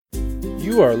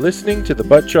You are listening to the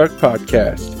Butt Chug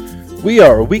Podcast. We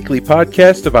are a weekly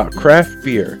podcast about craft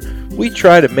beer. We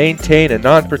try to maintain a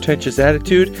non-pretentious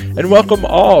attitude and welcome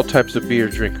all types of beer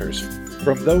drinkers,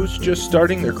 from those just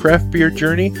starting their craft beer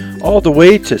journey all the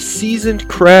way to seasoned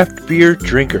craft beer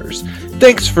drinkers.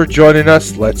 Thanks for joining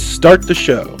us. Let's start the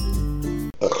show.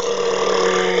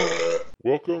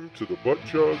 Welcome to the Butt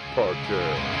Chug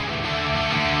Podcast.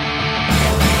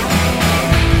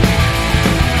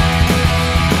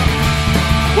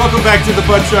 Welcome back to the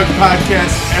Butt Chug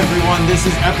Podcast, everyone. This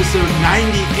is episode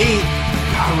 98.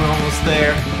 God, we're almost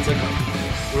there.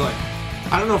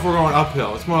 I don't know if we're going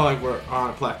uphill. It's more like we're on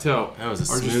a plateau. That was a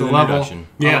or smooth just introduction.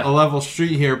 A level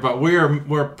street here, but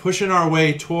we're pushing our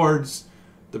way towards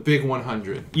the big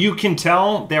 100. You can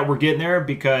tell that we're getting there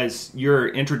because your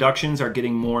introductions are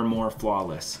getting more and more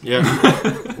flawless. Yeah,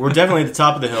 we're definitely at the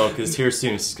top of the hill because here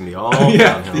soon it's gonna be all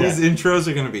downhill. These intros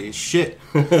are gonna be shit.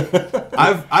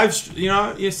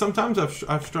 Sometimes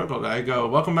I've struggled. I go,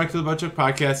 "Welcome back to the Butt Chug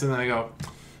Podcast," and then I go,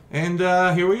 "And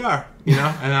here we are,"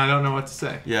 and I don't know what to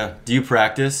say. Yeah. Do you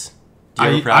practice?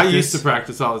 I used to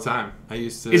practice all the time.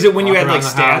 Is it when you had like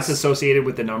stats associated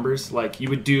with the numbers? Like you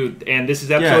would do, and this is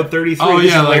episode 33. Oh,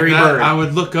 this is Larry Bird. I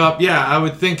would look up. Yeah, I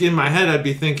would think in my head. I'd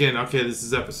be thinking, okay, this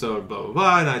is episode blah blah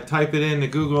blah, and I'd type it into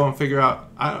Google and figure out.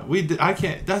 I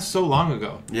can't. That's so long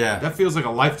ago. Yeah. That feels like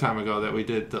a lifetime ago that we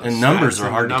did. Those and numbers are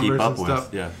hard to keep up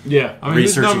stuff. with. Yeah. I mean,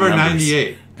 who's number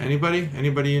 98?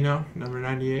 Anybody you know? Number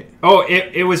 98. Oh,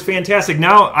 it was fantastic.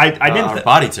 Now I didn't. Our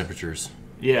body temperatures.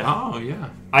 Yeah. Oh yeah.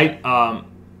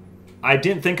 I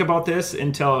didn't think about this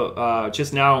until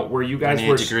just now, where you guys 98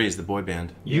 were degrees, the boy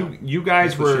band. You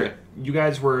guys were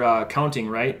counting,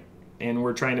 right? And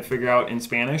we're trying to figure out in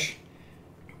Spanish.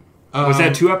 Was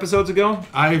that 2 episods ago?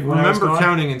 I remember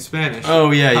counting in Spanish. Oh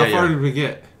yeah, How far did we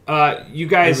get? You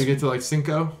guys. Did we get to like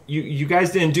cinco? You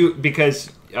guys didn't do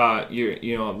because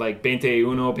you know like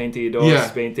 21, 22, yeah.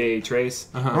 23.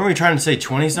 Weren't we trying to say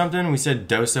 20 something? We said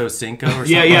doso cinco or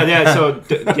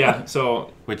something. Yeah.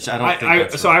 So which I don't think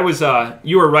that's so right. I was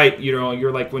you were right.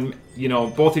 You're like when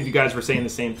both of you guys were saying the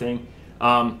same thing.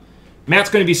 Matt's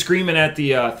going to be screaming at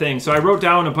the thing, so I wrote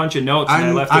down a bunch of notes and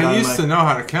I left it on I used to know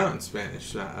how to count in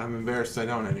Spanish. I'm embarrassed I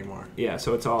don't anymore. Yeah,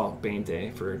 so it's all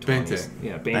 20 for 20s. 20.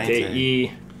 Yeah,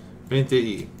 20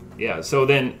 20. Yeah, so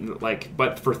then,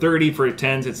 but for 30, for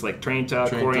 10s, it's like 30, 40,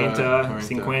 50, yeah.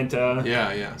 70, 80, 90, 100.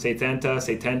 Yeah,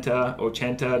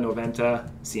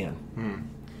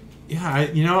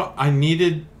 I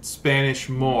needed Spanish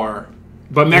more.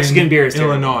 But Mexican beer is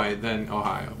terrible. Illinois than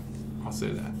Ohio. I'll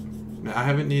say that. I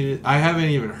haven't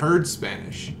even heard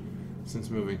Spanish since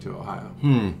moving to Ohio.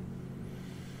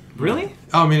 Really?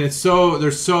 I mean,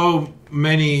 there's so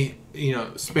many,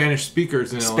 Spanish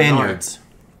speakers in Illinois.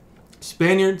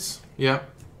 Spaniards, yeah.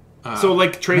 So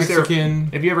like Mexican,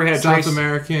 have you ever had South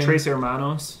American Tres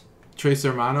Hermanos? Tres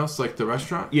Hermanos, like the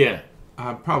restaurant? Yeah.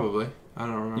 Probably. I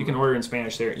don't remember. You can order in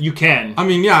Spanish there. You can. I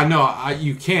mean, yeah, no,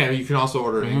 you can. You can also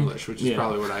order in English, which is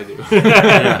probably what I do.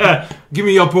 Give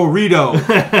me a burrito.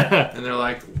 And they're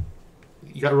like,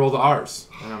 you got to roll the R's.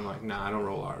 And I'm like, nah, I don't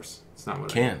roll R's. It's not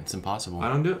what I do. It's impossible. I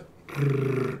don't do it.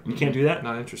 You can't do that?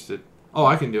 Not interested. Oh,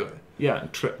 I can do it. Yeah.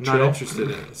 Not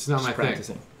interested in it. It's not my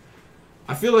practicing. thing.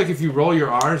 I feel like if you roll your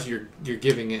R's, you're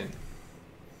giving in.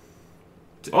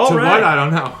 To what? I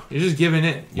don't know. You're just giving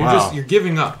in. You're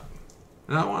giving up.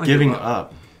 And I don't want to give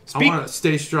up. I want to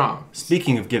stay strong.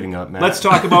 Speaking of giving up, Matt. Let's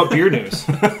talk about beer news.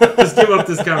 Let's give up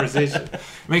this conversation.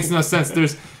 Makes no sense.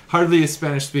 There's hardly a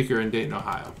Spanish speaker in Dayton,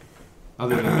 Ohio.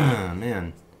 Other than that.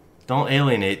 Man. Don't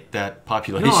alienate that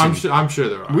population. No, I'm sure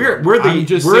there are. We're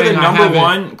the number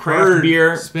one craft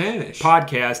beer Spanish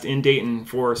podcast in Dayton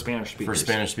for Spanish speakers. For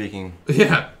Spanish speaking.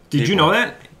 Yeah. Did you know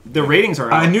that? The ratings are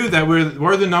out. I knew that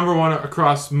we're the number one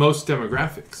across most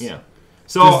demographics. Yeah.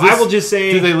 So I will just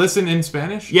say... Do they listen in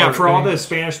Spanish? Yeah, for all the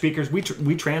Spanish speakers,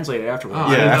 we translate it afterwards.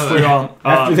 Oh, yeah,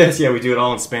 after this, we do it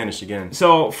all in Spanish again.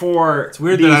 So for it's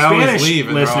weird the that I Spanish always leave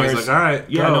and listeners, they're always like, all right,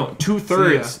 yeah, go. no,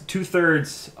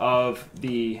 two-thirds of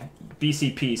the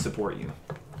BCP support you.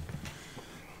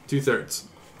 2/3.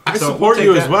 I support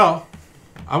you as well.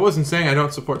 I wasn't saying I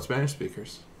don't support Spanish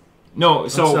speakers. No,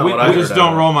 so we just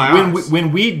don't roll my eyes.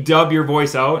 When we dub your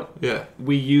voice out, yeah,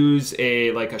 we use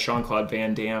a Jean-Claude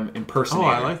Van Damme impersonator. Oh,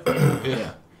 I like that.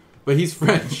 Yeah. But he's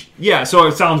French. Yeah, so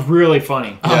it sounds really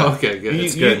funny. Oh, okay, good.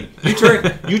 It's good.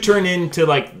 You turn into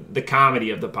like the comedy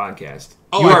of the podcast.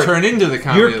 Oh, I turn into the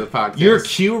comedy of the podcast. Your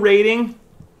Q rating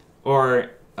or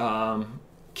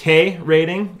K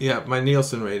rating, my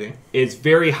Nielsen rating, is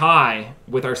very high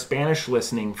with our Spanish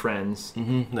listening friends.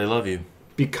 Mm-hmm. They love you.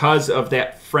 Because of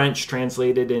that French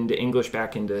translated into English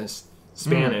back into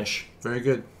Spanish. Very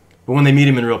good. But when they meet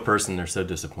him in real person, they're so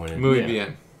disappointed. Muy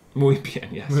bien. Muy bien,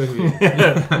 yes. Muy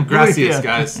bien. Gracias,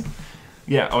 guys.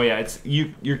 Yeah, oh yeah, it's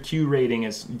your Q rating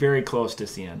is very close to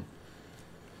CN.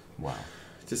 Wow.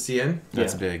 To CN?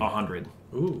 That's big. 100.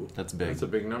 Ooh. That's big. That's a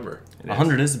big number.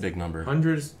 100 is a big number.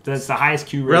 100 is... That's the highest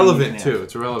Q rating. Relevant, too.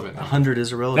 It's irrelevant. 100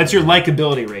 is irrelevant. That's your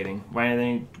likability rating. Why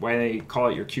they call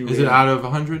it your Q rating? Is it out of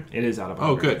 100? It is out of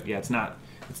 100. Oh, good. Yeah, it's not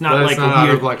But like it's not a out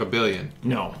weird... of like a billion.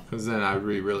 No. Because then I would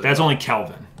really... That's only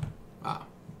Kelvin. Wow.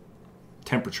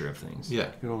 Temperature of things. Yeah.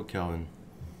 Good old Kelvin.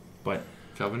 But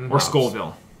Kelvin and or Hobbes.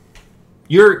 Scoville.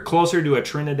 You're closer to a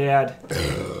Trinidad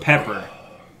pepper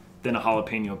than a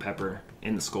jalapeno pepper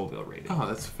in the Scoville rating. Oh,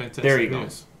 that's fantastic. There you go.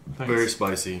 News. Very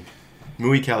spicy.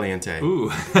 Muy caliente. Ooh.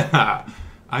 Ay,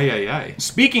 ay, ay.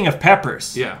 Speaking of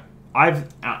peppers, Yeah.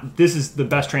 this is the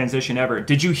best transition ever.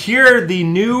 Did you hear the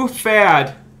new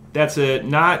fad? That's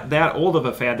not that old of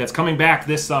a fad that's coming back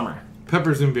this summer.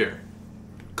 Peppers in beer.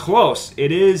 Close.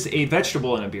 It is a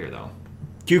vegetable in a beer, though.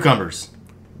 Cucumbers.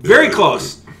 Very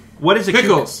close. What is it?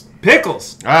 Pickles.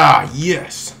 Pickles. Ah,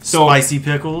 yes. So- Spicy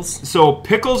pickles. So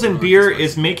pickles and beer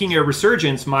is making a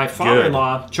resurgence. My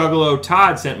father-in-law, Chuggalo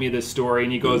Todd, sent me this story,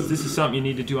 and he goes, "This is something you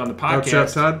need to do on the podcast."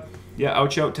 Ouch, Todd? Yeah,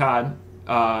 Ouchout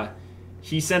Todd.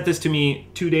 He sent this to me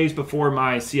 2 days before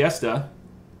my siesta,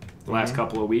 the last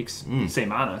couple of weeks.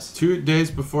 Semanas. 2 days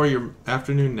before your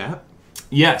afternoon nap?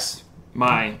 Yes,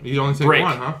 my You only take break.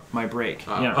 one, huh? My break.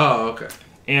 Oh, yeah. oh, okay.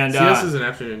 And CS is an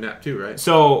afternoon nap too, right?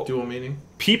 so Dual meaning?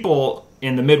 people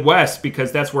in the Midwest,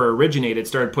 because that's where it originated,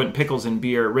 started putting pickles in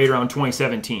beer right around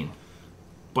 2017.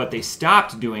 But they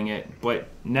stopped doing it. But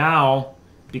now,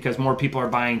 because more people are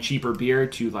buying cheaper beer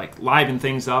to like liven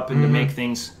things up and to make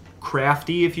things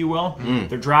crafty, if you will,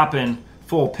 they're dropping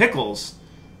full pickles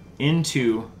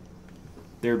into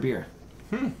their beer.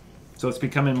 So it's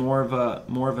becoming more of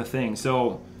a thing.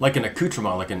 So Like an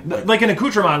accoutrement. like an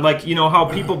accoutrement, like you know how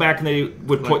people back in the day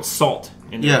would put salt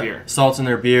in their beer. Salts in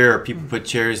their beer, or people put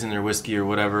cherries in their whiskey or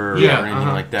whatever, or anything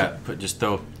like that.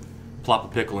 Plop a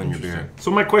pickle in your beer.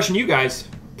 So my question to you guys,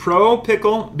 pro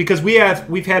pickle, because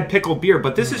we've had pickled beer,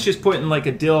 but this is just putting like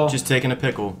a dill. Just taking a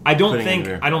pickle. I don't putting it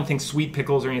in beer. think sweet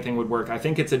pickles or anything would work. I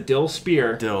think it's a dill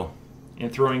spear Dill.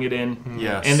 and throwing it in.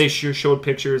 Yes. And they sure showed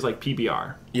pictures like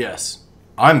PBR. Yes.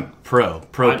 I'm pro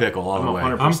pickle all the way.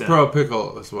 100%. I'm pro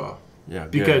pickle as well. Yeah,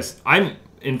 good. Because I'm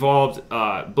involved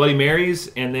Bloody Marys,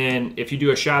 and then if you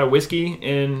do a shot of whiskey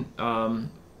in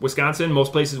Wisconsin,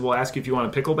 most places will ask you if you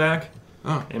want a pickleback.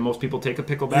 Oh. And most people take a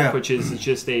pickleback, which is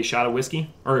just a shot of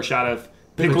whiskey or a shot of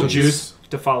pickle juice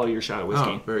to follow your shot of whiskey.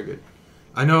 Oh, very good.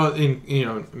 I know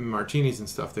in martinis and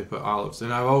stuff they put olives,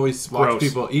 and I've always watched Gross.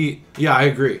 people eat. Yeah, I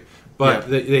agree.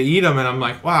 But they eat them, and I'm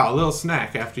like, wow, a little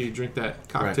snack after you drink that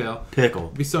cocktail. Right. Pickle.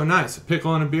 It'd be so nice. A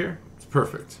pickle and a beer, it's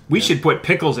perfect. We should put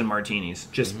pickles in martinis.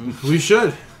 Just We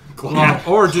should. Well,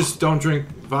 or just don't drink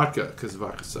vodka, because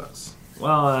vodka sucks.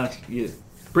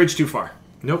 bridge too far.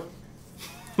 Nope.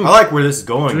 I like where this is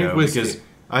going, Drink though, whiskey. because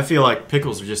I feel like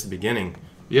pickles are just the beginning.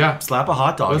 Yeah. Slap a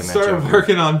hot dog Let's in that start joker.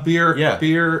 working on beer Yeah.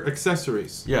 beer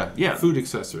accessories. Yeah. Food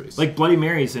accessories. Like Bloody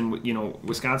Marys in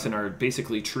Wisconsin are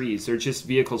basically trees. They're just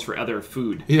vehicles for other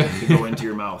food Yeah. to go into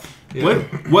your mouth. Yeah.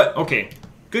 What? Okay,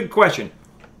 good question.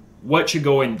 What should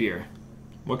go in beer?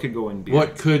 What could go in beer?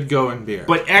 What could go in beer?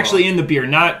 But actually in the beer,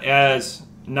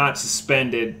 not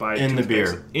suspended by In the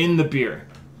toothpicks. beer. In the beer.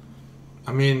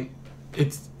 I mean,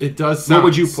 it does sound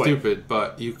would you put? stupid,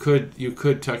 but you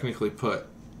could technically put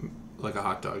like a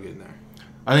hot dog in there.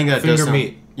 I think that Finger does sound,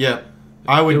 meat. Yeah.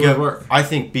 I would It go. would work. I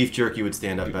think beef jerky would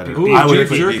stand up better. Ooh, I would beef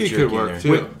put jerky beef could jerky in work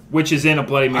there. too. Which is in a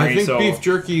Bloody Mary. I think so beef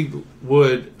jerky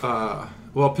would.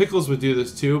 Well, pickles would do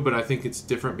this too, but I think it's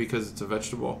different because it's a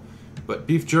vegetable. But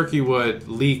beef jerky would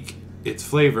leak its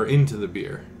flavor into the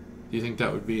beer. Do you think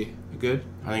that would be good?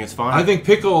 I think it's fine. I think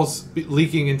pickles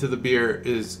leaking into the beer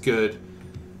is good.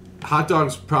 Hot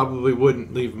dogs probably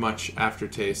wouldn't leave much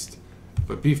aftertaste,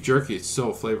 but beef jerky is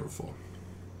so flavorful.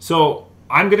 So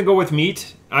I'm gonna go with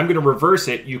meat. I'm gonna reverse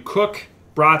it. You cook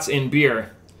brats in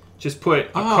beer. Just put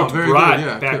a cooked very brat good,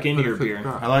 yeah. back into Put a your cooked beer.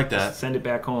 brat. I like that. Send it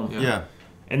back home. Yeah.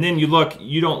 And then you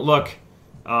don't look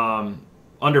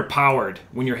underpowered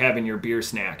when you're having your beer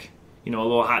snack. You know, a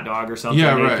little hot dog or something,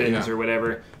 Yeah, right, Nathan's yeah. or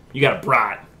whatever. You got a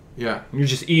brat. Yeah. You're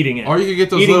just eating it. Or you could get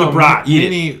those eating little the brat.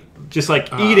 mini. Just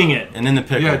like eating it. And then the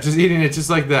pickle. Yeah, just eating it just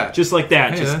like that. Just like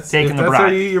that. Hey, just taking the that's brat. how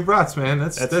you eat your brats, man.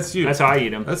 That's you. That's how I eat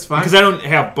them. That's fine. Because I don't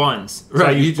have buns. So I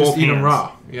Right, use you just both eat them hands.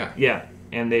 raw. Yeah. Yeah,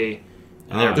 and they...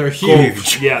 They're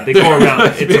huge. Yeah, they go around.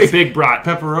 It's a big brat.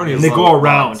 Pepperoni. And they go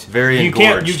around. Very you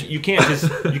can't engorged. you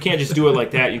can't just do it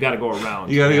like that. You got to go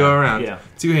around. You got to go around. Yeah.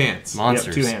 2 hands.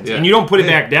 Monsters. Yep, 2 hands. Yeah. And you don't put it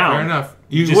Hey, back down. Fair enough.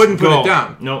 You wouldn't put it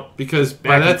down. Nope. Because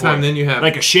by that time, then you have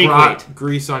like a shake weight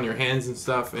grease on your hands and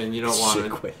stuff, and you don't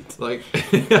want it. Like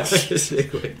a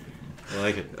shake weight. I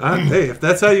like it. Hey, if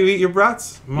that's how you eat your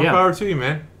brats, more power to you,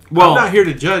 man. Well, I'm not here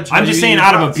to judge. I'm just saying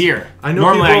out of a beer. I know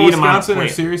normally people I in eat them Wisconsin are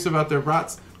serious about their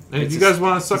brats. And if you guys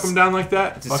want to suck them down like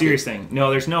that, it's a serious thing.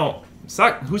 No, there's no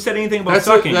suck. Who said anything about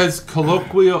sucking? That's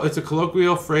colloquial. It's a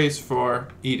colloquial phrase for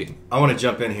eating. I want to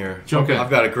jump in here. Jump in. I've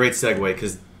got a great segue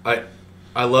because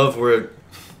I love where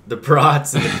the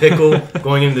brats and the pickle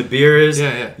going into the beer is.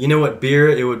 Yeah. You know what beer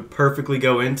it would perfectly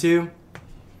go into?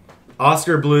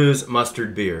 Oscar Blues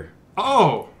mustard beer.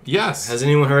 Oh, yes. Has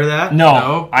anyone heard of that?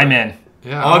 No. I'm in.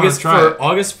 Yeah, August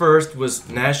 1st was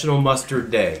National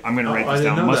Mustard Day. I'm going to write this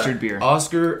down. Mustard beer.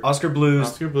 Oscar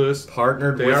Blues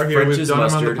partnered with French's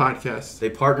Mustard. On the podcast.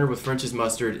 They partnered with French's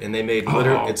Mustard and they made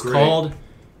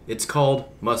it's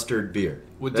called mustard beer.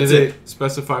 Did they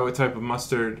specify what type of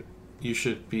mustard you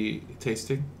should be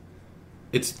tasting?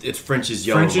 It's French's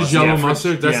yellow mustard. French's yellow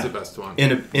mustard? That's the best one.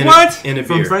 In a beer.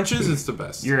 From French's, it's the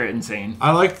best. You're insane.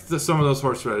 I like some of those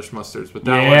horseradish mustards, but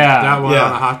that one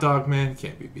on a hot dog, man,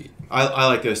 can't be beat. I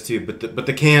like those too, but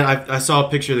the can, I saw a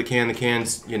picture of the can. The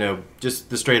can's, just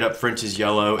the straight up French's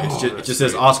yellow. It just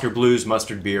says Oscar Blues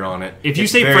mustard beer on it. If you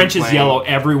say French's yellow,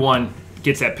 everyone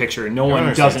gets that picture. No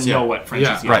one doesn't know what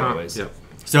French's yellow is. Yeah.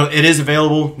 So it is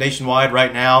available nationwide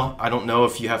right now. I don't know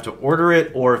if you have to order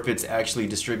it or if it's actually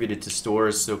distributed to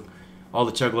stores. So all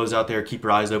the Chuggalos out there, keep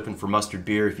your eyes open for mustard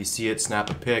beer. If you see it, snap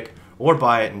a pic or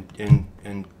buy it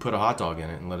and put a hot dog in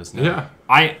it and let us know. Yeah.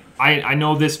 I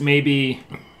know this may be...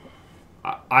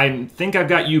 I think I've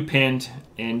got you pinned,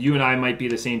 and you and I might be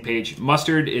the same page.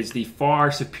 Mustard is the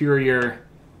far superior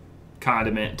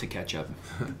condiment to ketchup.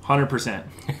 100%.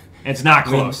 It's not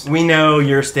close. We know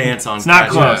your stance on it's not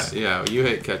ketchup. close. Yeah, you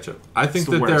hate ketchup. I think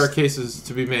that there are cases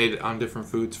to be made on different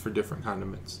foods for different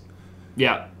condiments.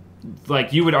 Yeah.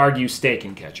 Like, you would argue steak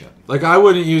and ketchup. Like, I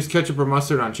wouldn't use ketchup or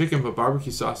mustard on chicken, but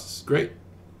barbecue sauce is great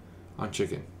on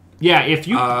chicken. Yeah, if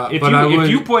you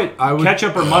put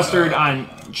ketchup or mustard on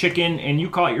chicken and you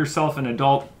call yourself an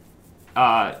adult,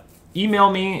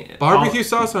 email me. Barbecue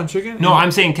sauce on chicken? No,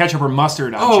 I'm saying ketchup or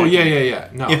mustard on chicken. Oh, yeah.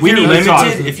 No.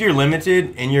 If you're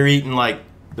limited and you're eating like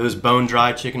those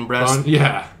bone-dry chicken breasts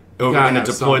over in a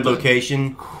deployed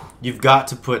location, you've got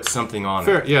to put something on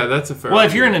it. Yeah, that's a fair Well,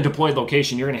 if you're in a deployed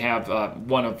location, you're going to have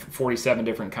one of 47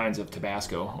 different kinds of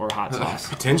Tabasco or hot sauce.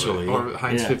 Potentially. Or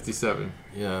Heinz 57.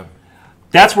 Yeah.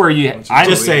 That's where I'm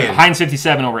just saying. Heinz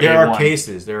 57 over There A1. are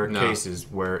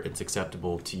cases where it's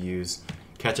acceptable to use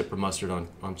ketchup or mustard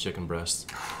on chicken breasts.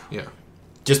 Yeah.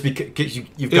 Just because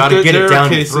you've got to get it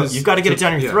down your throat. You've got to get it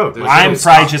down your throat. I'm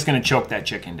probably just going to choke that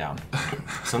chicken down.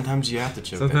 Sometimes you have to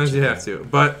choke. Sometimes you have to.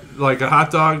 But like a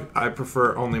hot dog, I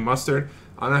prefer only mustard.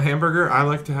 On a hamburger, I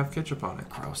like to have ketchup on it.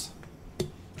 Gross.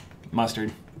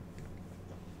 Mustard.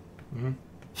 Mm-hmm.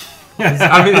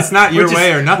 I mean, it's not your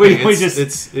way or nothing.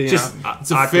 It's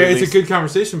a good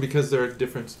conversation because there are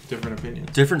different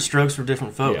opinions. Different strokes for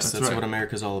different folks. Yeah, that's what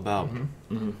America's all about.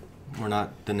 Mm-hmm. Mm-hmm. We're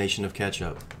not the nation of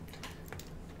ketchup.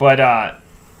 But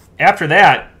after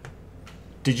that,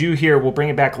 did you hear? We'll bring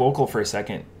it back local for a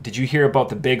second. Did you hear about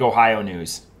the big Ohio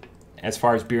news as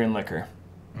far as beer and liquor?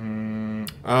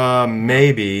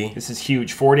 Maybe. This is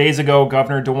huge. 4 days ago,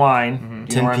 Governor DeWine.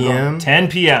 10 p.m. 10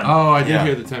 p.m. Oh, I did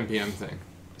hear the 10 p.m. thing.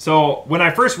 So when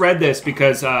I first read this,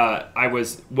 because I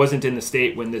wasn't in the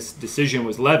state when this decision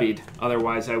was levied,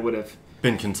 otherwise I would have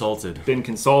been consulted,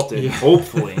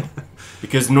 hopefully.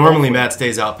 Because normally Matt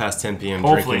stays out past 10 p.m.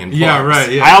 drinking and yeah,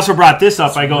 right. Yeah. I also brought this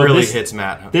up. Hits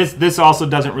Matt. This also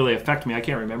doesn't really affect me. I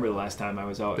can't remember the last time I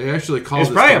was out. They actually called it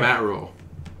the Matt rule.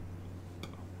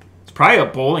 It's probably a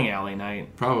bowling alley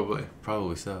night.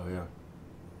 Probably so. Yeah.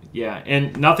 Yeah,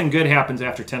 and nothing good happens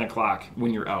after 10 o'clock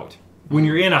when you're out. When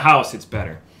you're in a house, it's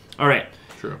better. All right.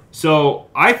 True. So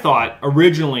I thought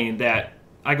originally that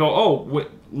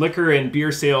liquor and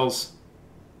beer sales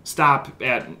stop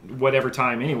at whatever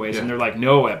time anyways. And they're like,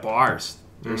 no, at bars.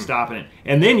 They're stopping it.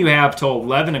 And then you have till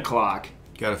 11 o'clock.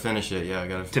 You got to finish it.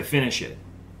 Yeah, to finish it.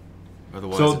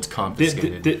 Otherwise, it's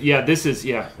confiscated. This is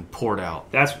and poured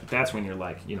out. That's when you're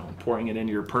like, pouring it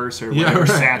into your purse or whatever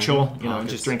satchel, and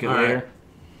just drink it later. Right.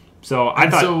 So I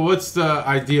thought. So what's the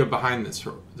idea behind this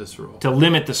rule? To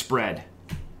limit the spread,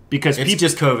 because it's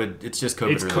just COVID. It's just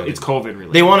COVID related. It's COVID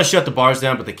related. They want to shut the bars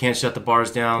down, but they can't shut the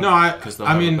bars down. No, I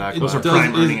mean, those are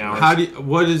prime earning hours.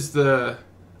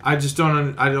 I just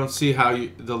don't. I don't see how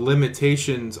the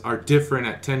limitations are different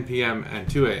at 10 p.m. and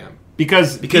 2 a.m.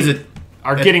 Because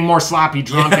are getting more sloppy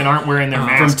drunk and aren't wearing their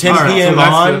masks. From 10 p.m.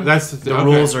 on, the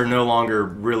rules are no longer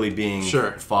really being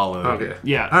followed. Okay.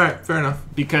 Yeah. All right, fair enough.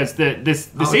 Because the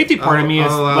safety part of me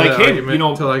is like, hey,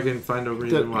 until I can find a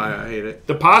reason why I hate it.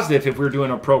 The positive, if we're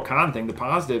doing a pro-con thing, the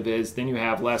positive is then you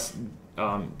have less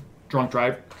drunk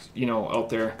drive, out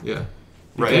there. Yeah.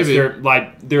 Because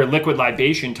their liquid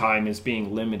libation time is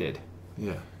being limited.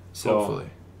 Yeah. So, hopefully.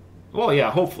 Well,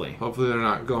 yeah, hopefully. Hopefully they're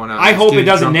not going out. I hope it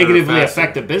doesn't negatively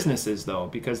affect the businesses, though,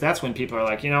 because that's when people are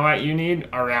like, you know what, you need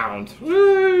a round,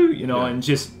 woo, and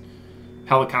just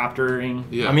helicoptering.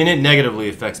 Yeah. I mean, it negatively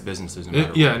affects businesses.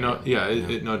 No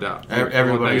doubt.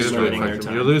 Everybody's losing their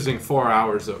time. You're losing 4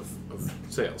 hours of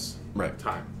sales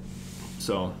time.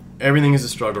 So everything is a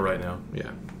struggle right now.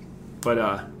 Yeah. But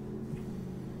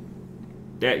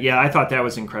I thought that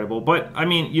was incredible. But, I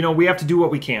mean, we have to do what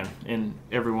we can, and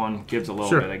everyone gives a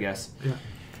little bit, I guess. Yeah.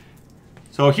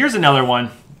 So here's another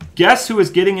one. Guess who is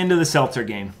getting into the seltzer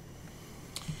game?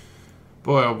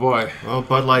 Boy, oh boy. Well,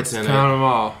 Bud Light's in it. Count them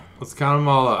all. Let's count them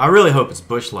all up. I really hope it's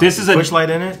Busch Light. Is Busch Light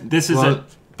in it? This is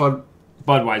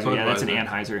Budweiser. Yeah, that's an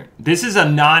Anheuser. This is a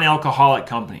non-alcoholic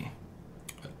company.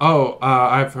 Oh,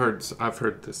 I've heard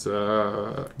this.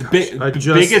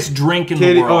 Biggest drink in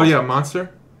the world. Oh yeah, Monster.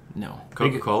 No.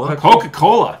 Coca-Cola?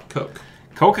 Coca-Cola.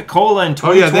 Coca-Cola in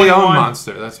 2021 yeah, they own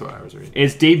Monster. That's what I was reading.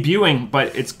 Is debuting,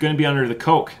 but it's going to be under the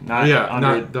Coke, not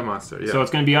the Monster. Yeah. So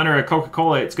it's going to be under a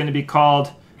Coca-Cola. It's going to be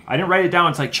called, I didn't write it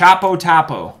down, it's like Chapo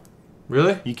Tapo.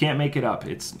 Really? You can't make it up.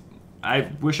 I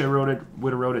wish I would have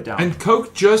wrote it down. And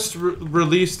Coke just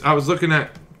released, I was looking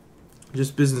at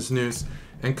just business news,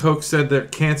 and Coke said they're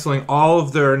canceling all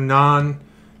of their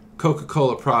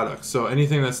non-Coca-Cola products. So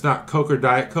anything that's not Coke or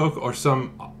Diet Coke or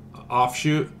some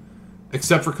offshoot,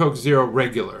 except for Coke Zero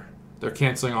regular. They're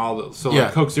canceling all those. So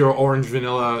like Coke Zero Orange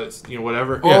Vanilla,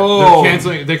 whatever. Oh. They're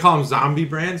canceling. They call them zombie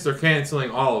brands. They're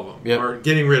canceling all of them or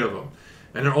getting rid of them.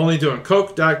 And they're only doing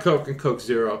Coke, Diet Coke, and Coke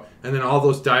Zero. And then all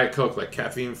those Diet Coke, like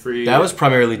caffeine-free. That was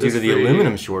primarily due to the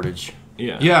aluminum shortage.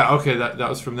 Yeah. Yeah, okay, that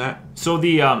was from that. So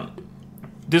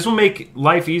this will make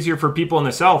life easier for people in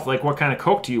the South. Like, what kind of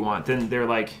Coke do you want? Then they're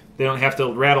like, they don't have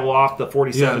to rattle off the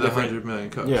 47 the different... 100 million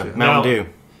Cokes. Yeah, Mountain Dew.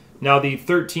 Now, the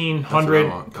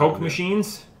 1,300 Coke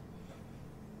machines,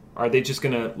 are they just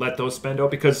going to let those spend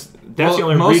out? Because that's the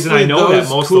only reason I know that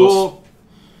most of those...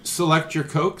 Select your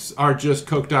Cokes are just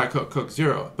Coke, Diet Coke, Coke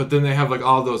Zero. But then they have like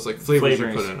all those like flavors you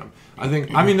put in them.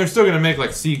 I mean, they're still going to make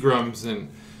like Seagrams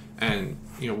and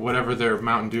whatever their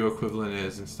Mountain Dew equivalent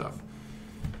is and stuff.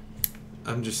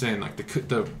 I'm just saying like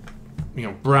the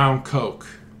brown Coke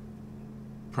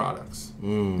products. You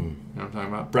know what I'm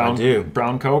talking about?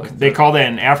 Brown Coke. Like they call that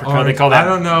in Africa. Orange, they call that. I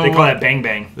don't know. They call that Bang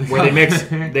Bang, where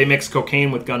they mix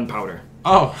cocaine with gunpowder.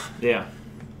 Oh. Yeah.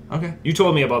 Okay. You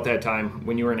told me about that time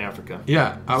when you were in Africa.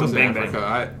 Yeah, I was in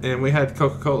Africa, and we had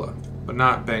Coca-Cola, but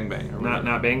not Bang Bang.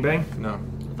 Not Bang Bang. No.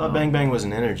 I thought Bang Bang was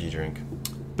an energy drink.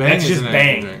 Bang That's is just an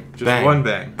Bang. energy drink. Just one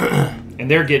Bang. And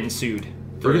they're getting sued.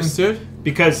 They're getting sued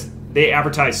because they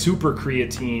advertise super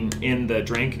creatine in the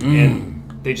drink, and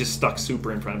they just stuck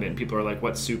super in front of it, and people are like,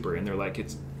 "What's super?" And they're like,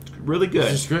 "It's really good."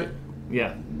 It's just great.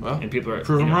 Yeah. Well, and people are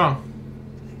prove them wrong.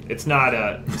 It's not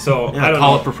so. I don't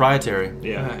call it proprietary.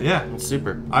 Yeah. It's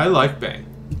super. I like Bang.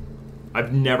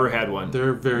 I've never had one.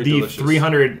 They're very delicious.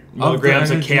 300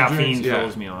 milligrams of caffeine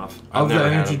throws me off. Of the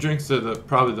energy drinks, they're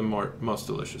probably the most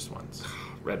delicious ones.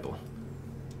 Red Bull.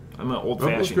 I'm an old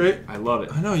Red Bull's fashioned. great. I love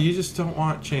it. I know you just don't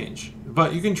want change,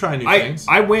 but you can try new things.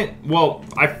 I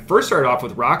first started off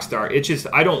with Rockstar. It's just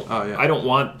I don't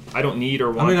need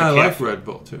or want. I like Red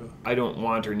Bull too. I don't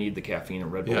want or need the caffeine,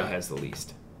 and Red Bull has the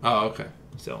least. Oh, okay.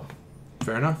 So,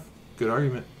 fair enough. Good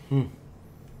argument.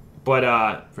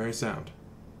 But very sound.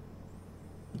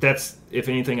 That's, if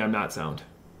anything, I'm not sound.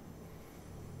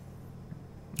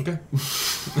 Okay.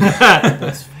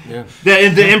 The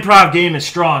improv game is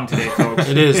strong today, folks.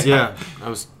 It is, yeah. I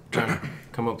was trying to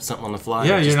come up with something on the fly.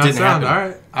 Yeah, you're not sound. Happen. All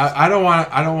right. I don't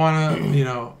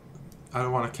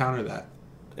want to counter that.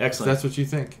 Excellent. If that's what you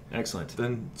think. Excellent.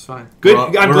 Then it's fine. Good.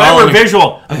 I'm glad we're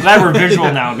visual. I'm glad we're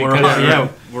visual now because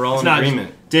we're all in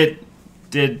agreement.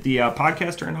 Did the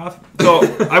podcast turn off? So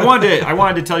I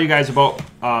wanted to tell you guys about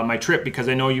my trip because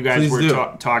I know you guys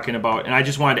were talking about, and I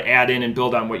just wanted to add in and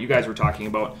build on what you guys were talking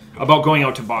about going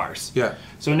out to bars. Yeah.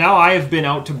 So now I have been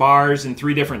out to bars in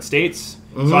 3 different states.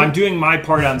 So I'm doing my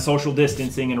part on social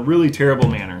distancing in a really terrible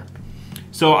manner.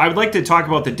 So I would like to talk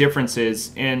about the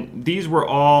differences, and these were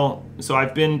all. So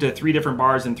I've been to 3 different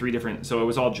bars in 3 different. So it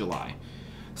was all July.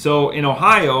 So in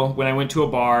Ohio, when I went to a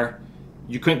bar,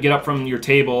 you couldn't get up from your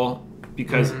table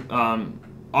because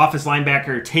office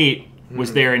linebacker Tate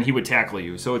was there and he would tackle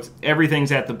you. So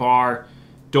everything's at the bar.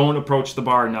 Don't approach the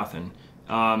bar, nothing.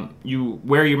 You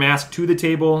wear your mask to the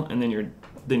table, and then you're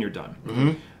done.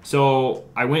 Mm-hmm. So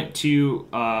I went to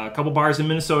a couple bars in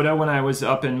Minnesota when I was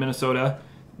up in Minnesota.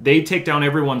 They take down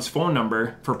everyone's phone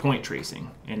number for point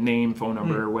tracing and name, phone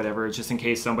number, or whatever, just in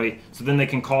case somebody. So then they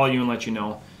can call you and let you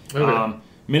know. Okay.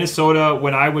 Minnesota,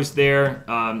 when I was there,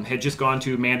 had just gone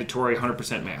to mandatory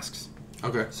 100% masks.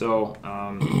 Okay. So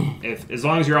as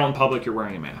long as you're out in public, you're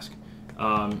wearing a mask.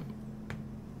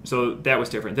 So that was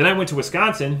different. Then I went to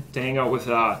Wisconsin to hang out with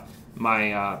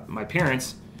my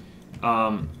parents.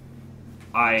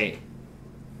 I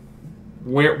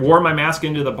wore my mask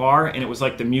into the bar, and it was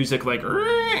like the music, like,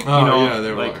 yeah,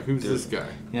 they were like, who's this guy?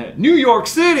 Yeah, New York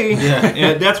City! Yeah.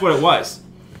 And that's what it was.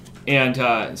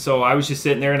 And so I was just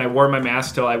sitting there, and I wore my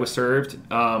mask till I was served.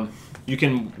 You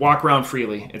can walk around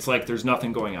freely. It's like there's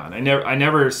nothing going on. I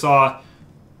never saw...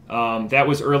 that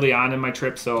was early on in my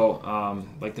trip, so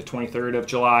like the 23rd of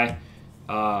July.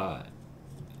 I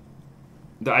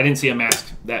didn't see a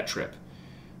mask that trip.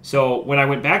 So when I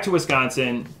went back to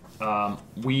Wisconsin...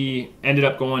 we ended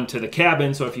up going to the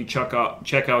cabin. So if you check out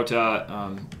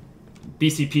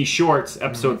BCP Shorts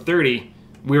episode 30,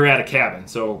 we were at a cabin.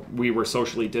 So we were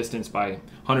socially distanced by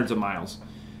hundreds of miles.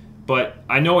 But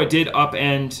I know it did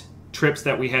upend trips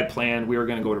that we had planned. We were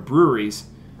going to go to breweries,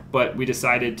 but we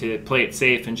decided to play it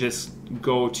safe and just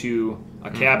go to a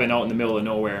cabin out in the middle of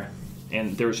nowhere.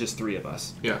 And there was just 3 of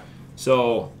us. Yeah.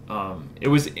 So it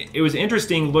was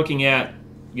interesting looking at,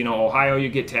 Ohio, you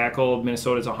get tackled.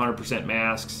 Minnesota's 100%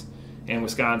 masks. And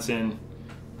Wisconsin,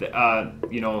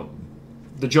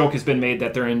 the joke has been made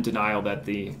that they're in denial that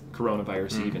the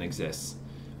coronavirus even exists.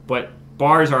 But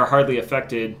bars are hardly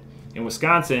affected in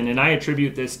Wisconsin, and I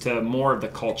attribute this to more of the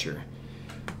culture,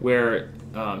 where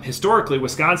historically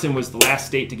Wisconsin was the last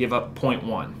state to give up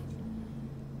 0.1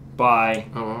 by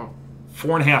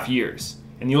 4.5 years.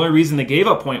 And the only reason they gave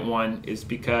up 0.1 is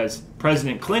because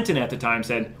President Clinton at the time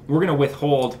said, we're going to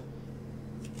withhold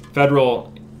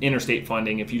federal interstate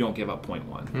funding if you don't give up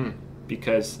 0.1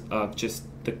 because of just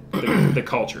the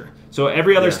culture. So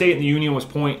every other state in the union was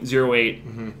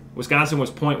 0.08. Wisconsin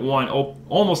was 0.1,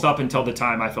 almost up until the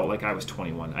time I felt like I was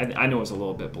 21. I know it was a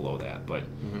little bit below that. But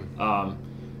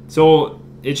so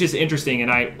it's just interesting.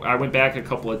 And I went back a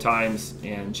couple of times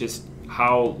and just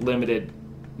how limited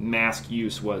mask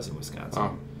use was in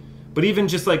Wisconsin. But even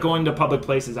just like going to public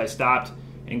places, I stopped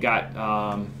and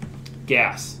got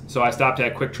gas. So I stopped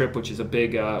at Quick Trip, which is a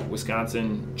big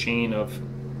Wisconsin chain of,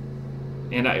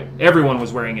 and everyone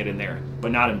was wearing it in there,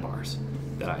 but not in bars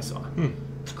that I saw.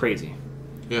 It's crazy.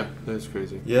 Yeah, that is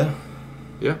crazy. Yeah.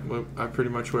 Yeah, well, I pretty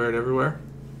much wear it everywhere.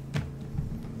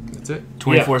 That's it.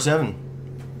 24/7.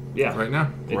 Yeah. Right now.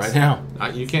 Right now.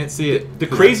 You can't see it. The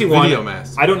crazy one, video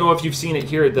mask. I don't know if you've seen it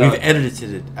here. We've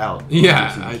edited it out.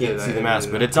 Yeah, so I you did. can't see I the mask,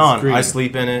 edited but it. it's on. Green. I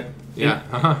sleep in it.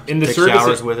 Yeah. In the Take service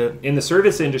showers with it. In the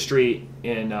service industry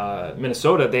in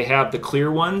Minnesota, they have the clear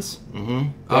ones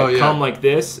that come like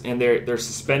this, and they're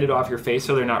suspended off your face,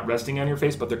 so they're not resting on your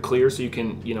face, but they're clear, so you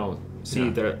can see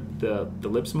the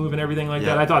lips move and everything like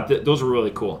that. I thought those were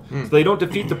really cool. So they don't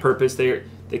defeat the purpose. They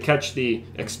catch the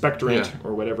expectorant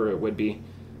or whatever it would be,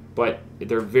 but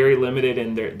they're very limited,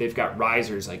 and they've got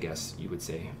risers, I guess you would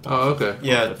say. Oh, okay.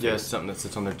 Yeah, something that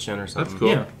sits on their chin or something. That's cool.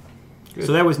 Yeah. Good.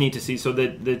 So that was neat to see. So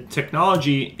the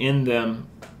technology in them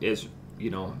is,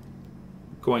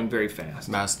 going very fast.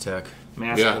 Mass tech.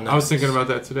 Yeah, I was thinking about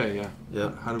that today, yeah.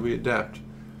 Yeah. How do we adapt?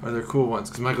 Are there cool ones?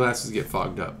 Because my glasses get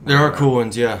fogged up. There are cool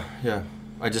ones, yeah.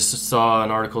 I just saw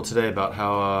an article today about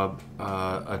how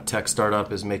a tech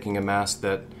startup is making a mask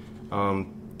that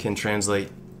can translate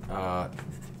to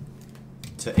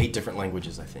 8 different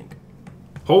languages, I think.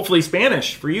 Hopefully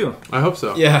Spanish for you. I hope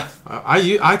so. Yeah.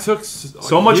 I took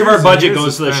so much of our budget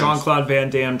goes to the Jean-Claude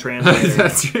Van Damme translator.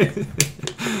 That's right.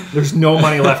 There's no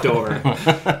money left over.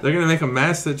 They're going to make a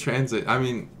mask that translate. I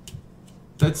mean,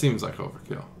 that seems like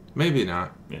overkill. Maybe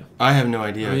not. Yeah. I have no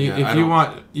idea. I mean, if you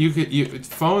want,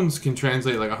 phones can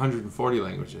translate like 140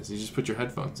 languages. You just put your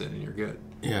headphones in and you're good.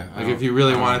 Yeah. Like if you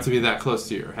really want it to be that close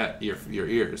to your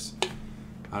ears.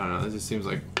 I don't know. That just seems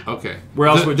like okay. Where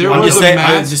else would you? I'm just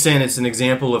saying it's an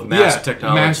example of mask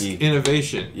technology, mask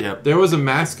innovation. Yep. There was a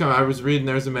mask. I was reading.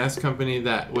 There was a mask company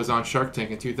that was on Shark Tank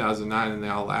in 2009, and they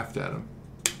all laughed at him,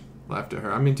 laughed at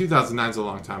her. I mean, 2009 is a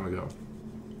long time ago.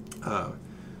 So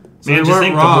Man, just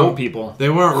think the old people. They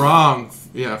weren't wrong.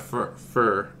 Yeah,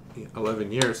 for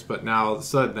 11 years, but now all of a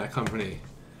sudden that company,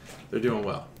 they're doing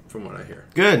well. From what I hear.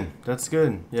 Good. That's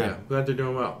good. Yeah. Glad they're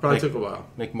doing well. Probably took a while.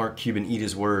 Make Mark Cuban eat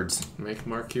his words. Make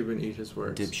Mark Cuban eat his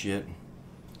words. Dipshit.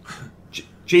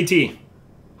 JT,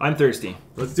 I'm thirsty.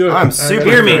 Let's do it. I'm super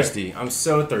Hear me. thirsty. I'm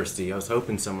so thirsty. I was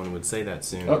hoping someone would say that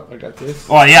soon. Oh, I got this.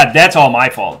 Oh, yeah, that's all my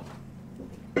fault.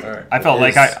 All right. I felt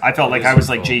like I was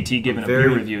like JT giving a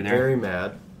beer review there. Very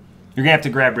mad. You're gonna have to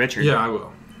grab Richard. Yeah, I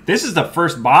will. This is the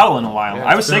first bottle in a while. Yeah,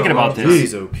 I was thinking about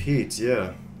this. Jeez, oh Pete,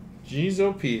 yeah. Jeez,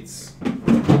 oh Pete's.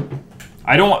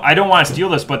 I don't want to steal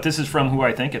this, but this is from who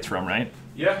I think it's from, right?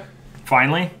 Yeah.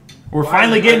 Finally, we're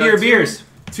finally getting to your beers.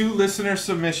 Two listener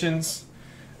submissions.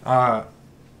 One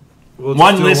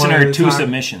listener, two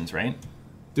submissions, right?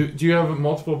 Do you have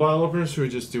multiple bottle openers, or we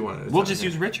just do one at a time? We'll just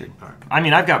use Richard. Right. I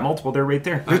mean, I've got multiple. They're right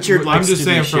there. Richard, I'm just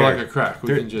saying for like a crack.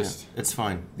 We can just. Yeah, it's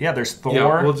fine. Yeah, there's Thor.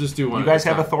 Yeah, we'll just do one. You guys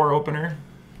have a Thor opener?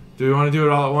 Do we want to do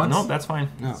it all at once? No, that's fine.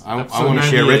 No, I want to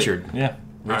share Richard. Yeah.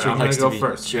 Richard I'm going to go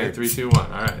first. Okay, 3, 2, 1.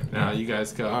 All right, now you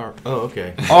guys go. Oh,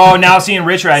 okay. Oh, now seeing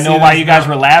Richard, I know why you guys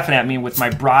were laughing at me with my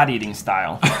broad eating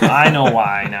style. I know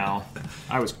why now.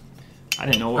 I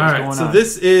didn't know what was going on. So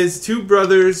this is Two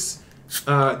Brothers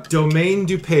Domaine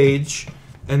DuPage,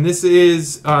 and this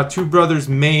is Two Brothers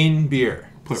Maine beer.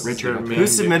 Put Richard up. Who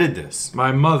submitted this?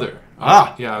 My mother.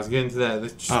 Ah. Yeah, I was getting to that.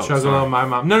 Chuggalo, my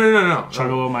mom. No.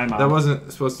 Chuggalo, my mom. That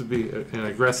wasn't supposed to be an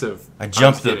aggressive. I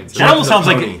jumped the. That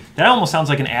almost sounds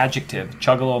like an adjective.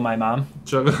 Chuggalo, my mom.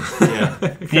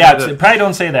 Chuggalo. Yeah, probably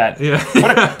don't say that. Yeah.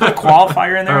 Put a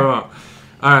qualifier in there. All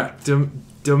right.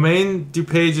 Domaine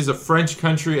DuPage is a French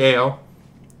country ale,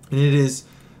 and it is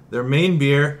their main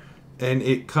beer, and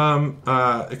it comes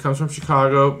from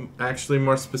Chicago. Actually,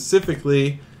 more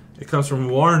specifically, it comes from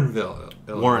Warrenville.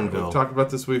 Warrenville. We've talked about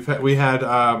this. We had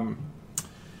a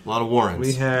lot of Warrens.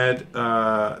 We had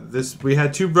We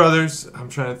had Two Brothers. I'm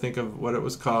trying to think of what it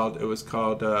was called. It was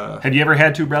called. Have you ever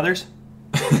had Two Brothers?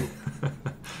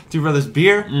 Two Brothers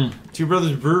beer. Two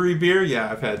Brothers brewery beer. Yeah,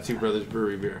 I've had Two Brothers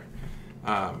brewery beer,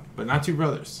 but not Two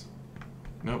Brothers.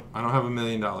 Nope, I don't have $1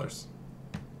 million.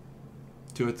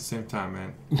 Two at the same time,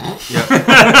 man. Yep.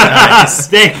 Nice.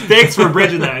 Thanks for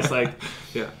bridging that. It's like,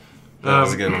 yeah, that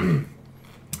was a good one.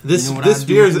 This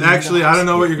beer is actually, I don't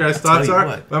know what your guys' thoughts are,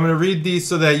 but I'm going to read these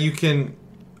so that you can,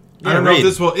 I don't know if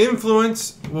this will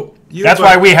influence you. That's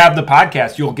why we have the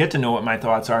podcast. You'll get to know what my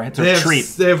thoughts are. It's a treat.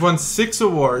 They have won 6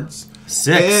 awards.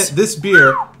 6? And this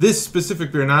beer, this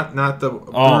specific beer, not the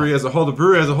brewery as a whole. The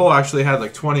brewery as a whole actually had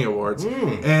like 20 awards.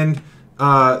 And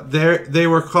they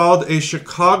were called a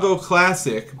Chicago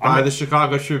Classic by the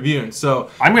Chicago Tribune.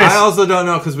 So I also don't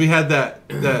know, because we had that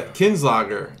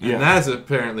Kinslager, and that's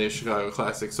apparently a Chicago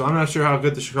Classic. So I'm not sure how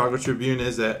good the Chicago Tribune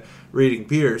is at rating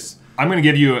beers. I'm going to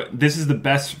give you this is the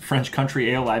best French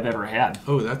country ale I've ever had.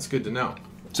 Oh, that's good to know.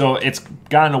 So it's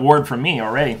got an award from me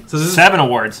already. So 7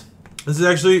 awards. This is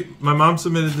actually, my mom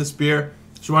submitted this beer.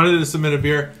 She wanted to submit a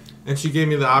beer, and she gave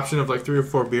me the option of like 3 or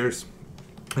 4 beers.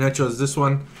 And I chose this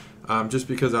one. Just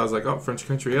because I was like, French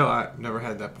country ale, I've never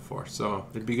had that before. So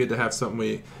it'd be good to have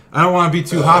something I don't want to be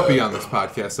too hoppy on this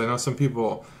podcast. I know some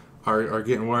people are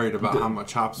getting worried about how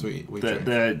much hops we drink.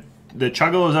 The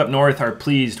Chuggalos up north are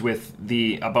pleased with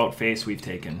the about face we've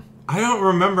taken. I don't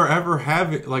remember ever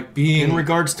having, being... In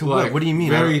regards to what? What do you mean?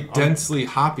 Very densely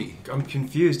hoppy. I'm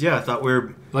confused. Yeah, I thought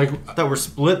we're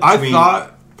split between I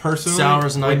thought, personally,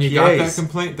 sours and when IPAs. You got that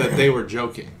complaint, that they were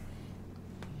joking.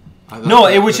 No,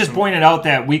 it was just pointed out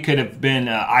that we could have been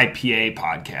an IPA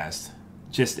podcast.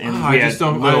 I just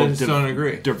don't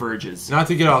agree. Diverges. Not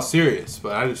to get all serious,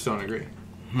 but I just don't agree.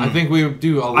 I think we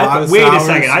do a lot of sours. Wait a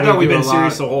second. I thought we've been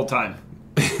serious the whole time.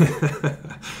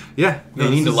 Yeah. You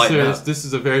need to lighten up. This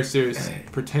is a very serious,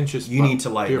 pretentious need to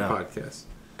lighten up. Podcast.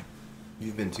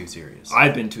 You've been too serious.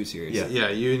 I've been too serious. Yeah,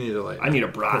 you need to lighten up. I need a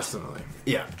brat. Personally.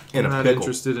 Yeah. I'm not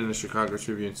interested in a Chicago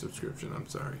Tribune subscription. I'm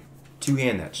sorry.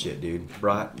 2-hand that shit, dude.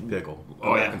 Brat, pickle.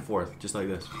 Go back and forth, just like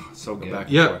this. So good.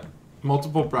 Back and forth.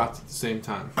 Multiple brats at the same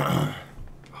time.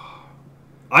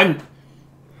 I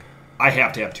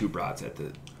have to have 2 brats at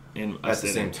the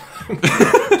same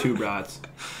time. 2 brats.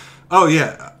 Oh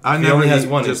yeah, I never only has eat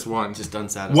one. Just one. Just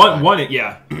unsatisfied. One,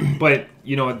 yeah. But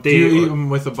do you eat them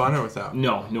with a bun or without?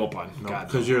 No bun. No, God,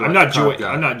 because you're. I'm not Joey.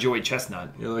 I'm not Joey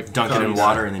Chestnut. You're like dunk it in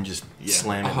water and then just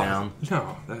slam it down.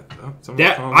 No,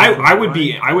 I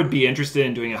would be interested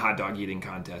in doing a hot dog eating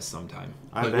contest sometime.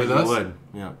 I bet you would.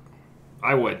 Yeah,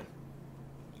 I would.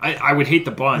 I would hate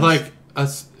the buns.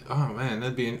 Oh man,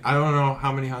 that'd be. I don't know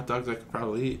how many hot dogs I could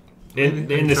probably eat.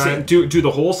 Do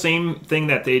the whole same thing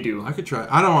that they do. I could try.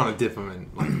 I don't want to dip them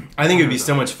in. I think it would be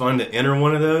so much fun to enter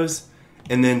one of those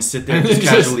and then sit there and just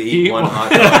casually eat one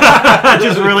hot dog.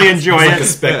 Just really enjoy it. Like a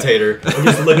spectator. And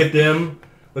just look at them,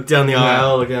 look down the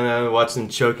aisle, look down the aisle, watch them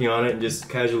choking on it, and just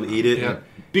casually eat it. Yeah.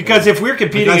 Because if we're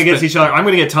competing against each other, I'm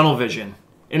going to get tunnel vision,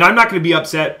 and I'm not going to be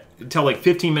upset until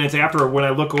 15 minutes after when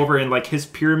I look over and his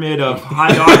pyramid of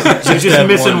hot dogs is just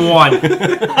missing one.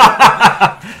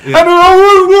 Yeah. I don't know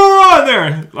what's going on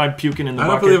there. I'm puking in the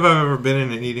bucket. I don't believe I've ever been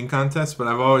in an eating contest, but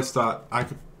I've always thought I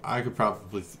could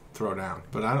probably throw down,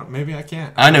 but I don't. Maybe I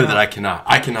can't. I know that I cannot.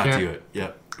 I cannot do it.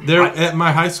 Yep. At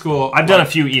my high school, I've done a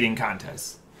few eating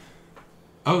contests.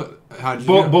 Oh, how did you?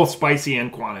 Both spicy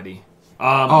and quantity.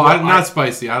 Not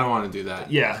spicy. I don't want to do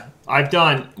that. Yeah, I've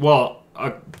done. Well,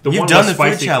 you've done the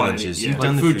food challenges. You've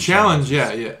done the food challenge. Yeah.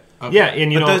 Okay. Yeah,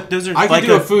 and those are I like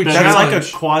can do a food challenge.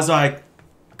 That's like a quasi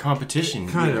competition.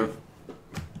 Kind of.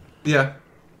 Yeah.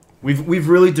 We've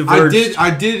really diverged. I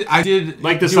did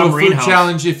like the do submarine a food house.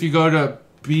 challenge if you go to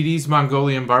BD's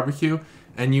Mongolian Barbecue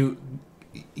and you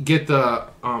get the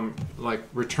like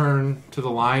return to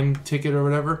the line ticket or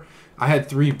whatever. I had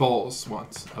 3 bowls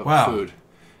once of food,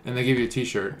 and they give you a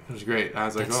T-shirt. It was great. I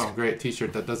was like, great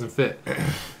T-shirt that doesn't fit.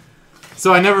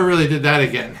 So I never really did that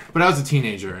again. But I was a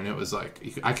teenager, and it was like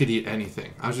I could eat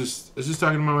anything. I was just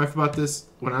talking to my wife about this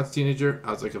when I was a teenager.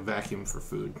 I was like a vacuum for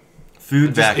food.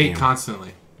 Food vacuum. Ate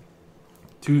constantly.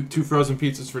 Two frozen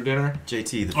pizzas for dinner.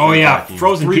 JT, the food vacuum.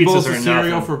 Frozen 3 pizzas bowls are of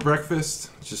cereal nothing. for breakfast.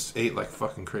 Just ate like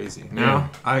fucking crazy. Now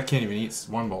I can't even eat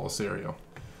 1 bowl of cereal.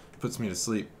 Puts me to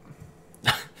sleep.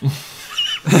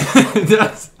 It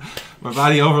does. My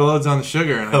body overloads on the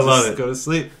sugar, and I just go to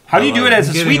sleep. How do you do it as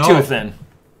a sweet tooth then?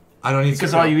 I don't eat because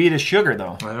cereal. all you eat is sugar,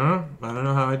 though. I don't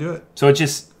know how I do it. So it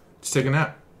just take a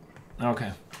nap.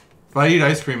 Okay. If I eat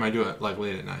ice cream, I do it like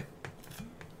late at night.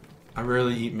 I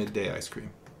rarely eat midday ice cream.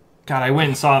 God, when I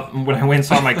went and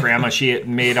saw my grandma, she had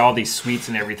made all these sweets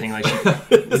and everything. Like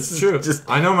it's true.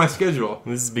 I know my schedule.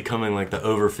 This is becoming like the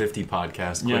over 50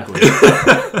 podcast quickly.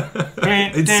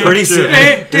 It's pretty true.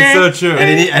 It's so true.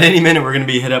 At any minute, we're going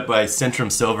to be hit up by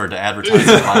Centrum Silver to advertise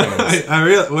the vitamins. I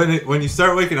really when you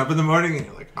start waking up in the morning and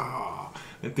you're like,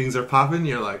 and things are popping,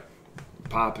 you're like,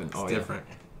 popping. It's different.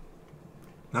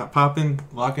 Not popping,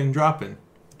 locking, dropping.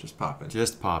 Just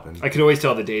popping. I could always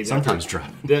tell the days. Sometimes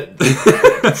dropping.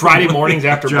 The Friday mornings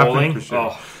after bowling. Sure.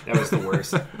 Oh, that was the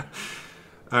worst. All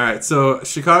right. So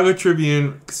Chicago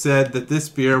Tribune said that this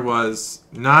beer was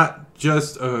not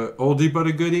just a oldie but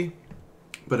a goodie,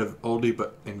 but an oldie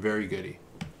but and very goodie.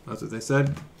 That's what they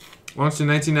said. Launched in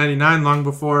 1999, long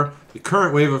before the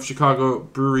current wave of Chicago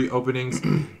brewery openings.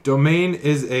 Domaine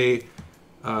is a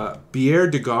bière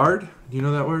de garde. Do you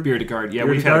know that word? Bière de garde. Yeah, Bière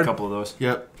we've de had garde? a couple of those.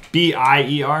 Yep.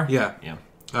 B-I-E-R? Yeah.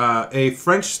 A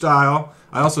French style.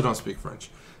 I also don't speak French.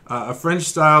 A French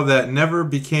style that never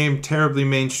became terribly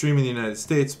mainstream in the United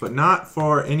States, but not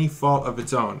for any fault of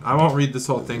its own. I won't read this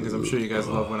whole thing because I'm sure you guys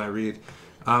love when I read.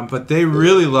 But they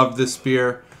really loved this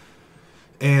beer,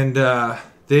 and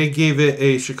they gave it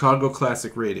a Chicago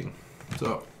Classic rating.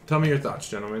 So tell me your thoughts,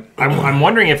 gentlemen. I'm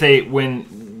wondering if they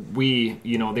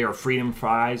are freedom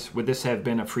fries. Would this have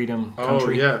been a freedom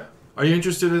country? Oh, yeah. Are you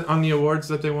interested on the awards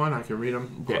that they won? I can read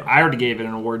them. Yeah, I already gave it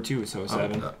an award too, so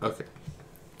 7. Okay.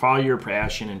 Follow your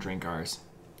passion and drink ours.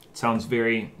 It sounds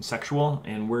very sexual,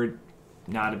 and we're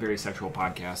not a very sexual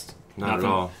podcast. Not at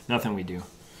all. Nothing we do.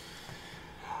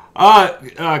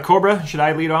 Cobra, should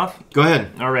I lead off? Go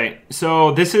ahead. All right.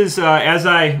 So this is, as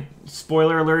I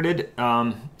spoiler alerted,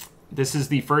 this is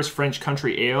the first French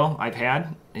country ale I've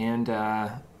had, and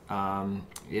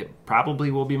it probably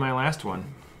will be my last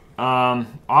one.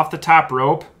 Off the top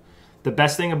rope, the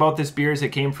best thing about this beer is it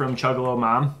came from Chuggalo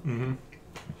Mom. Mm-hmm.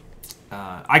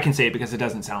 I can say it because it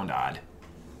doesn't sound odd.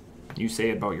 You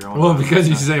say it about your own. Well, because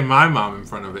you say my mom in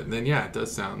front of it, then yeah, it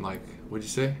does sound like, what'd you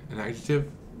say? An adjective?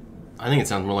 I think it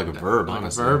sounds more like a verb,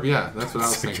 honestly. A verb, yeah. That's what I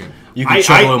was thinking. You can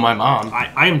chuckle my mom.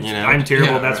 I'm terrible.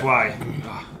 Yeah, that's right.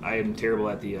 why. I am terrible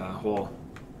at the whole.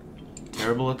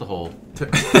 Terrible at the hole.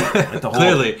 At the hole.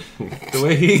 Clearly. The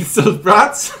way he eats those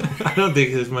brats, I don't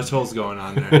think there's much holes going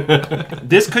on there.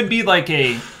 This could be like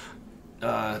a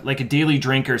daily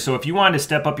drinker. So if you wanted to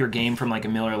step up your game from like a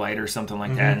Miller Lite or something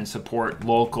like that and support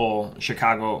local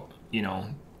Chicago,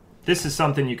 this is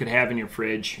something you could have in your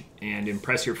fridge and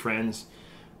impress your friends.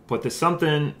 But there's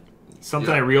something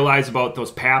I realize about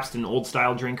those Pabst and old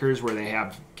style drinkers where they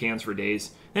have cans for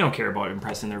days. They don't care about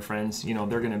impressing their friends. They're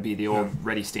going to be the old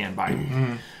ready standby.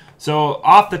 Mm-hmm. So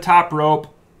off the top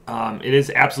rope, it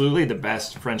is absolutely the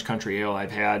best French country ale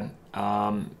I've had.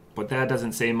 But that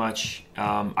doesn't say much.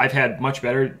 I've had much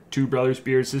better Two Brothers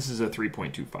beers. This is a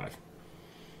 3.25.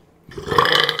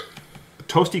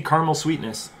 Toasty caramel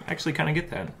sweetness. I actually kind of get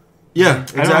that. Yeah,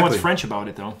 exactly. I don't know what's French about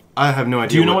it, though. I have no idea.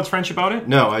 Do you know what's French about it?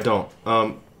 No, I don't.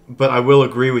 But I will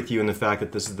agree with you in the fact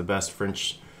that this is the best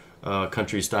French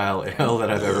country style ale that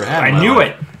I've ever had. I knew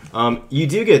it. You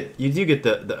do get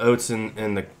the oats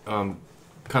and the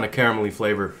kind of caramelly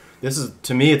flavor. This is,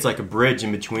 to me, it's like a bridge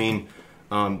in between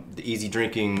the easy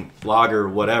drinking lager,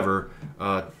 whatever,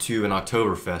 to an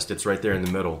Oktoberfest. It's right there in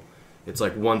the middle. It's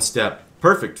like one step.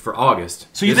 Perfect for August.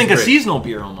 So you think a seasonal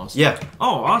beer almost? Yeah.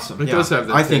 Oh, awesome. It does have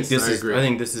that I taste.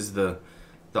 think this is the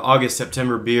August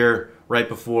September beer right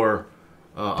before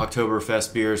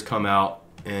Oktoberfest beers come out,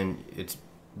 and it's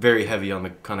very heavy on the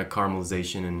kind of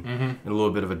caramelization and a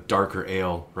little bit of a darker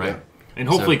ale, right? Yeah. And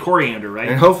hopefully coriander, right?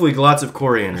 And hopefully lots of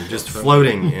coriander just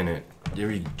floating in it.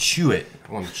 You chew it.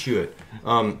 I want to chew it.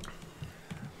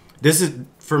 This is,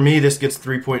 for me, this gets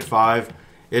 3.5.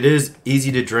 It is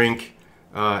easy to drink.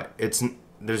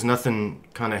 There's nothing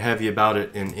kind of heavy about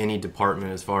it in any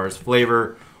department as far as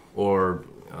flavor or,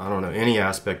 I don't know, any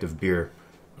aspect of beer.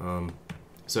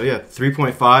 So yeah,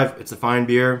 3.5. It's a fine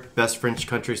beer. Best French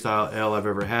country style ale I've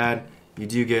ever had. I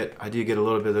do get a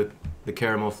little bit of the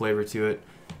caramel flavor to it,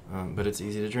 but it's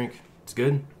easy to drink. It's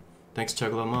good. Thanks,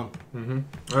 Chuggalo Mom. Mm-hmm.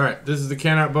 All right, this is the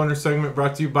Can Out Boner segment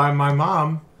brought to you by my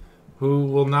mom, who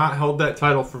will not hold that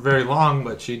title for very long,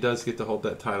 but she does get to hold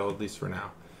that title, at least for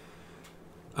now.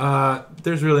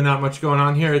 There's really not much going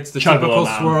on here. It's the typical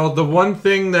swirl. The one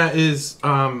thing that is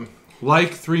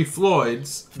like Three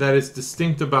Floyds that is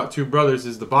distinct about Two Brothers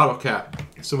is the bottle cap.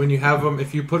 So when you have them,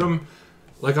 if you put them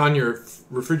like on your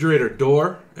refrigerator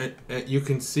door, you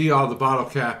can see all the bottle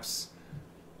caps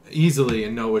easily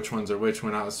and know which ones are which.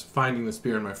 When I was finding this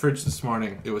beer in my fridge this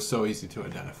morning, it was so easy to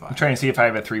identify. I'm trying to see if I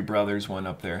have a Three Brothers one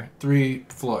up there. Three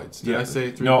Floyds. Did I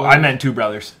say Three No, Floyds? I meant Two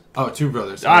Brothers. Oh, Two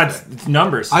Brothers. Ah, Okay. it's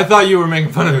numbers. I thought you were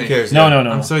making fun of me. Who cares? No.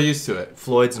 I'm so used to it.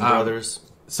 Floyd's and Brothers.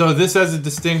 So this has a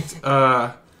distinct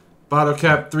bottle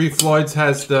cap. Three Floyds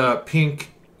has the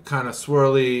pink, kind of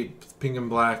swirly, pink and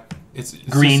black. It's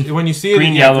green. Just, when you see it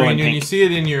green, in yellow, green, and when pink. you see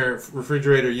it in your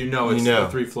refrigerator, you know it's the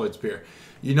Three Floyds beer.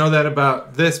 You know that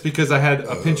about this because I had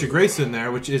a pinch of Grace in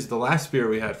there, which is the last beer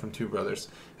we had from Two Brothers,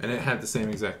 and it had the same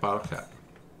exact bottle cap.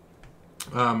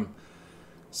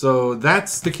 So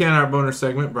that's the Can Out Boner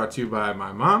segment brought to you by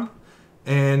my mom.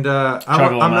 And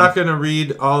I'm not going to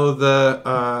read all of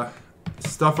the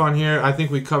stuff on here. I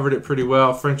think we covered it pretty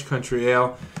well. French Country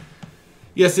Ale.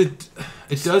 Yes, it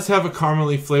does have a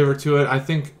caramely flavor to it. I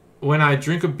think when I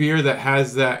drink a beer that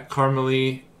has that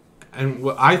caramely, and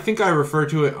I think I refer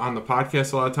to it on the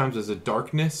podcast a lot of times as a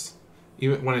darkness,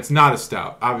 even when it's not a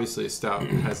stout. Obviously, a stout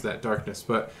has that darkness,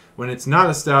 but when it's not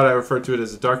a stout, I refer to it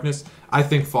as a darkness. I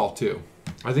think fall too.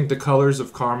 I think the colors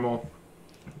of caramel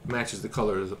matches the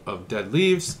colors of dead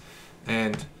leaves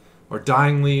or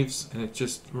dying leaves, and it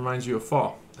just reminds you of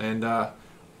fall, and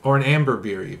or an amber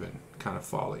beer even, kind of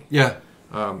fall-y. Yeah,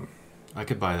 I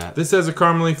could buy that. This has a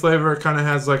caramely flavor. It kind of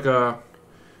has like a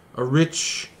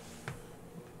rich,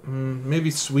 maybe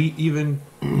sweet, even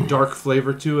dark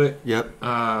flavor to it. Yep.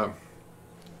 I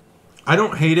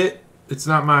don't hate it. It's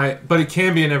not but it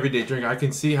can be an everyday drink. I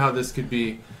can see how this could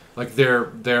be like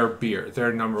their beer,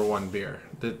 their number one beer.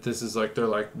 This is like, they're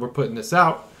like, we're putting this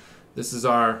out. This is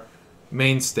our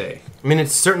mainstay. I mean,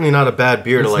 it's certainly not a bad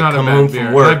beer to It's like not a come bad home beer.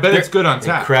 from work. And I bet it's good on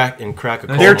tap. And crack a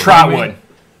cold They're one. Trotwood.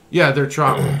 Yeah, they're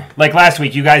Trotwood. Like last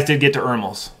week, you guys did get to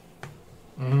Ermel's.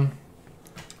 Mm-hmm.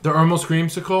 The Ermel's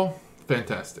Creamsicle,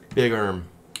 fantastic. Big Erm.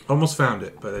 Almost found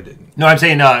it, but I didn't. No, I'm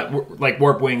saying like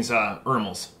Warp Wings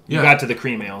Ermel's. You Yeah. got to the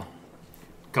cream ale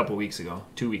a couple weeks ago,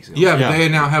 2 weeks ago. Yeah, but they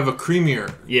now have a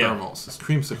creamier Ermel's. It's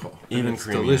Creamsicle. Even it's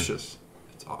creamier. Delicious.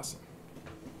 It's awesome.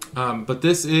 But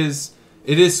it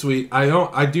is sweet.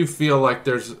 I do feel like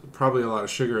there's probably a lot of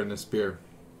sugar in this beer.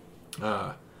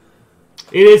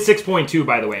 It is 6.2,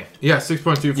 by the way. Yeah,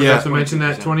 6.2. Forgot to mention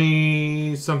that.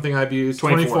 20-something IBUs.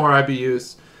 24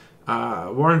 IBUs.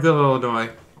 Warrenville, Illinois.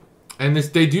 And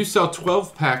they do sell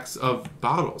 12 packs of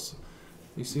bottles.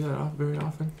 You see that very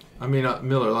often? I mean,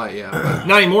 Miller Lite, yeah. But.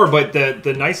 Not anymore, but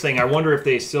the nice thing, I wonder if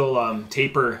they still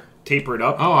taper it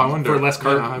up. Oh, I wonder. For less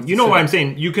carb. You know what I'm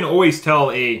saying? You can always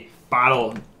tell a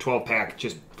bottle 12-pack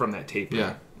just from that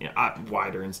taper. Yeah.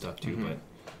 Wider and stuff, too.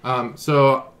 Mm-hmm. But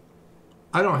So,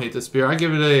 I don't hate this beer. I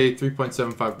give it a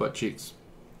 3.75 butt cheeks.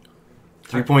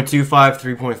 3.25,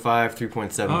 3.5,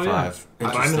 3.75. Oh, yeah.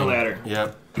 I'm in the ladder.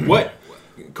 Yep. What,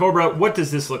 Cobra, what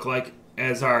does this look like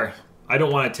as our... I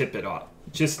don't want to tip it off.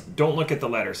 Just don't look at the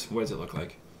letters. What does it look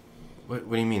like? What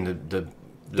do you mean?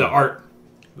 The art.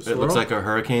 It looks like a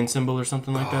hurricane symbol or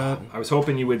something like that? I was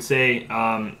hoping you would say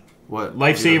what?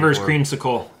 Lifesavers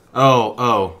Creamsicle.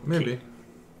 Oh. Maybe.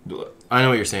 I know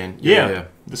what you're saying. Yeah.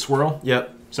 The swirl?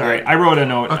 Yep. Sorry, I wrote a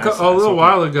note. A little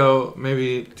while ago,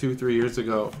 maybe 2-3 years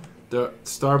ago, the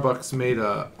Starbucks made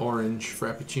a orange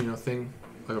Frappuccino thing.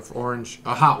 Like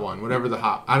a hot one, whatever the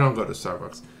hot. I don't go to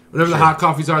Starbucks. Whatever the hot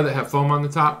coffees are that have foam on the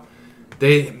top,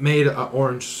 they made an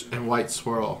orange and white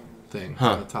swirl thing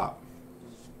on the top.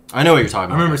 I know what you're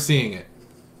talking about. I remember seeing it.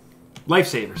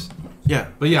 Lifesavers. Yeah.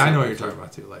 But yeah, I know what you're talking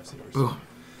about too, Lifesavers.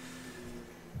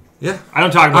 Yeah. I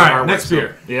don't talk about artwork. Next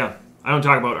beer. Yeah. I don't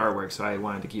talk about artwork, so I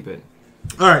wanted to keep it.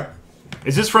 All right.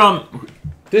 Is this from...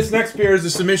 This next beer is a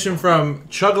submission from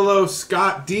Chuggalo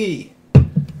Scott D.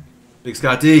 Big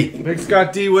Scott D. Big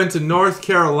Scott D went to North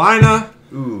Carolina.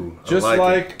 Ooh, just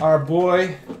like our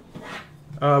boy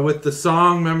with the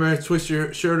song. Remember, twist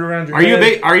your shirt around your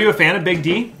head. Are you a fan of Big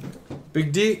D?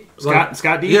 Big D?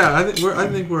 Scott D? Yeah, I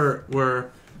think we're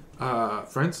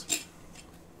friends.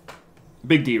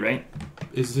 Big D, right?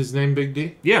 Is his name Big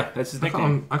D? Yeah, that's his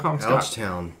nickname. I call him Scott.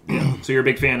 Ouchtown. So you're a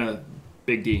big fan of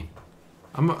Big D?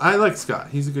 I like Scott.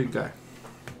 He's a good guy.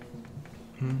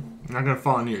 I'm not going to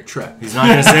fall into your trap. He's not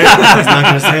going to say it. He's not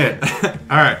going to say it.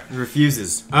 All right. He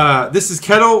refuses. This is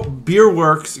Kettle Beer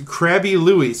Works Krabby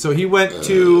Louie. So he went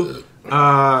to...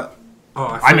 I'm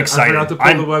excited. I forgot to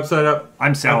pull the website up.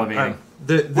 I'm salivating.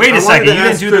 Wait a second. You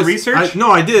didn't do the research?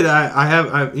 No, I did.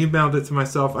 I've emailed it to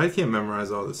myself. I can't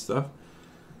memorize all this stuff.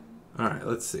 All right,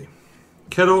 let's see.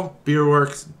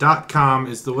 KettleBeerWorks.com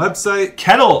is the website.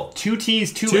 Kettle, 2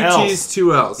 T's, 2 L's. 2 T's,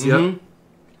 2 L's, yep.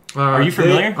 Are you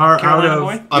familiar? They are Carolina out of,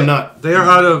 boy? I'm not. They are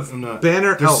out of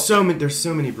Banner There's Elk. there's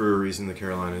so many breweries in the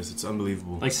Carolinas. It's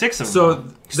unbelievable. Like 6 of them. So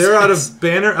they're out of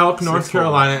Banner Elk, North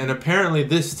Carolina, and apparently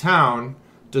this town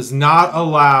does not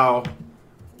allow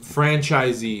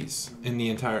franchisees in the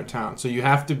entire town. So you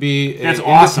have to be an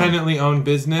independently owned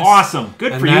business. Awesome.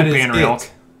 Good for you, Banner Elk.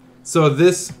 So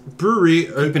this brewery,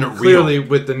 clearly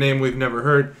with the name we've never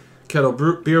heard, Kettle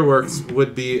Beer Works,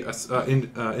 would be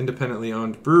an independently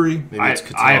owned brewery. I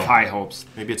have high hopes.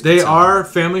 Maybe it's They are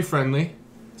family friendly.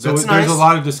 So That's there's nice. a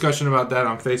lot of discussion about that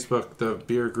on Facebook, the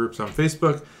beer groups on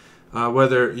Facebook,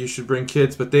 whether you should bring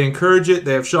kids. But they encourage it.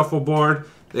 They have shuffleboard.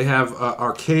 They have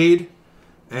arcade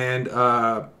and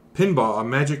pinball, a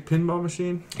magic pinball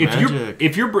machine.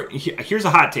 Here's a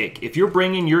hot take. If you're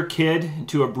bringing your kid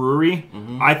to a brewery,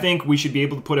 I think we should be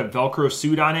able to put a Velcro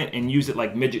suit on it and use it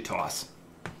like midget toss.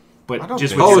 But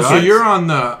just with so you're on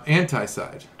the anti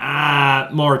side.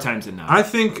 More times than not. I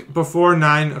think before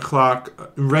 9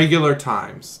 o'clock, regular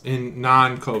times, in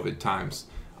non-COVID times,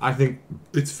 I think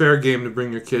it's fair game to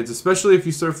bring your kids, especially if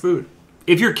you serve food.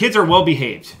 If your kids are well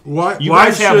behaved, you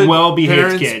guys have well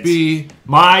behaved kids.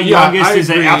 My youngest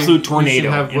is an absolute tornado,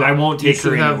 and I won't take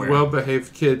her anywhere. You should have well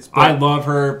behaved kids. I love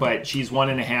her, but she's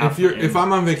 1.5. If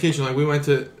I'm on vacation, like we went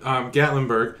to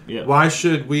Gatlinburg, why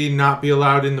should we not be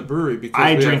allowed in the brewery? Because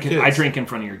I drink in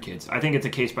front of your kids. I think it's a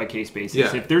case by case basis.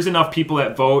 Yeah. If there's enough people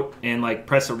that vote and like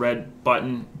press a red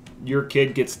button, your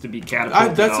kid gets to be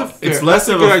catapulted. It's less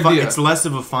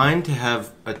of a fine to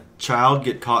have a child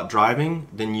get caught driving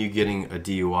than you getting a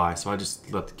DUI. So I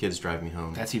just let the kids drive me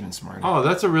home. That's even smarter. Oh,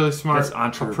 that's a really smart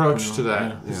approach to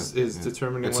that. Is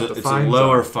determining what the fine. It's a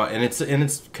lower fine, and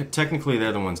it's technically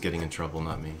they're the ones getting in trouble,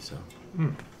 not me. So.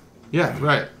 Yeah,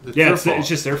 right. It's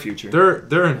just their future.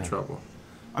 They're in trouble.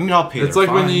 I mean, I'll pay. It's their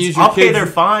like fines. when you use your I'll pay their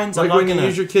fines. Like when you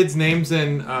use your kids' names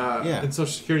and Social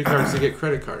Security cards to get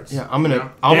credit cards. Yeah, I'll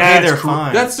pay their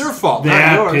fines. That's their fault.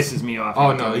 That not yours. pisses me off.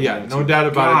 Oh no, no doubt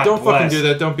about it. Don't fucking do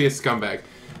that. Don't be a scumbag.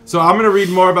 So I'm gonna read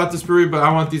more about this brewery, but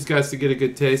I want these guys to get a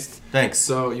good taste. Thanks.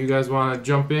 So you guys want to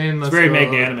jump in? Let's very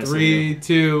magnanimous. 3,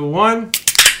 2, 1.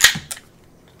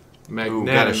 Magnanimous.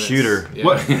 Ooh, got a shooter. Yeah.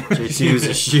 What? JT was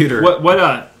a shooter.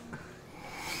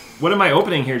 What am I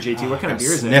opening here, JT? What kind of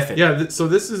beer is it? Yeah, so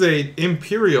this is a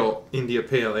Imperial India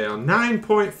Pale Ale,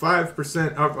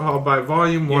 9.5% alcohol by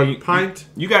volume, 1 pint.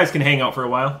 You guys can hang out for a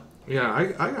while. Yeah,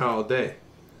 I got all day.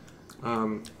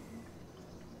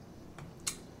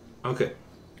 Okay.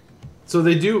 So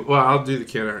they do. Well, I'll do the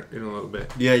can art in a little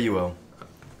bit. Yeah, you will.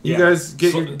 You guys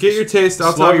get your taste.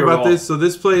 I'll talk about this. So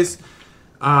this place,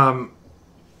 the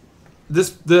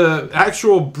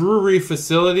actual brewery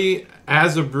facility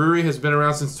as a brewery has been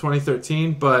around since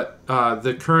 2013, but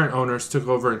the current owners took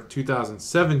over in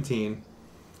 2017.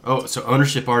 Oh, so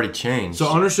ownership already changed. So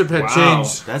ownership had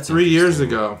changed 3 years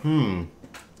ago.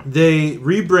 They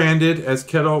rebranded as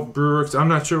Kettle Brew Works. I'm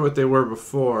not sure what they were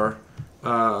before.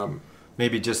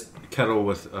 Maybe just Kettle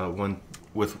with one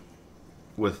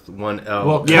L.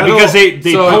 Well, yeah, Kettle, because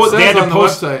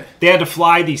they had to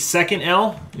fly the second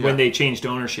L when they changed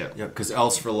ownership. Yeah, because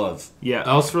L's for love. Yeah,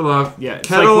 L's for love. Yeah, it's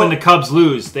like when the Cubs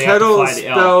lose, they have to fly the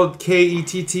L. Kettle, spelled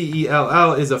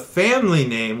Kettell, is a family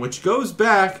name which goes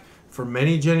back for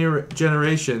many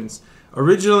generations.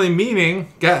 Originally meaning,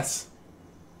 guess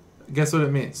what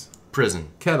it means? Prison.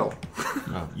 Kettle.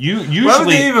 Oh. Why would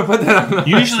they even put that on the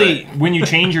Usually, when you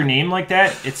change your name like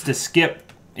that, it's to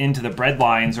skip into the bread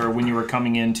lines, or when you were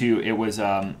coming into, it was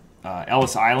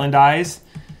Ellis Island Eyes.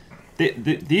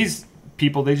 These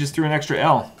people, they just threw an extra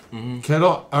L. Mm-hmm.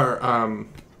 Kettle, or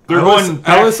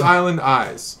Ellis Island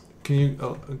Eyes. Can you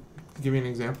Give me an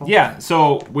example. Yeah.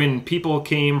 So when people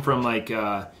came from like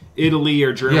Italy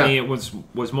or Germany, it was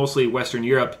mostly Western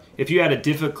Europe. If you had a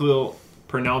difficult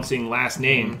pronouncing last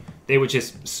name, they would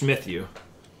just Smith you.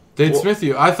 They'd Smith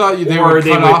you. I thought they would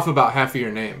cut off about half of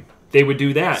your name. They would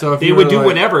do that. So they would do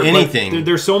whatever. Anything. Like,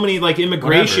 there's so many like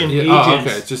immigration agents. Oh,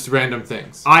 okay. Just random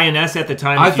things. INS at the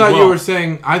time. I thought you were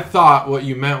saying. I thought what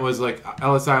you meant was like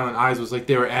Ellis Island Eyes was like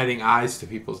they were adding I's to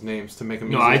people's names to make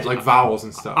them like vowels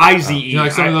and stuff. IZE. You know,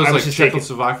 like some of those like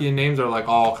Czechoslovakian names are like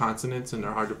all consonants and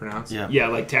they're hard to pronounce. Yeah,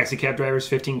 like taxi cab drivers,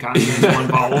 15 consonants, one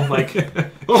vowel. Like,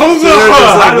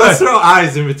 let's throw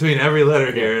I's in between every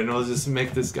letter here, and we'll just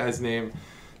make this guy's name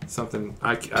something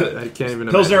I can't even.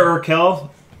 Pilsner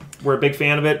Urquell. We're a big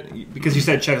fan of it because you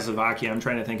said Czechoslovakia. I'm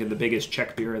trying to think of the biggest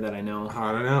Czech beer that I know.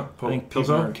 I don't know. I think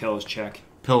Pilsner Urquell is Czech.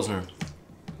 Pilsner.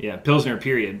 Yeah, Pilsner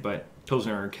period, but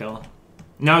Pilsner Urquell.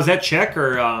 Now, is that Czech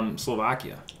or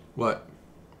Slovakia? What?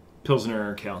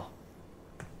 Pilsner Urquell.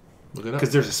 Look it up.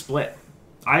 Because there's a split.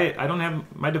 I don't have...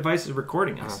 My device is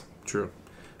recording us. Oh, true.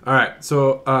 All right.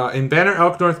 So, in Banner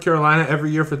Elk, North Carolina,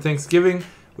 every year for Thanksgiving,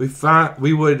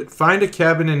 we would find a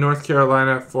cabin in North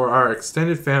Carolina for our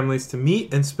extended families to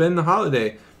meet and spend the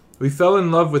holiday. We fell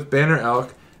in love with Banner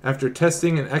Elk after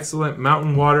testing an excellent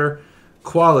mountain water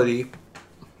quality.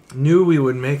 Knew we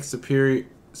would make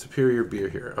superior beer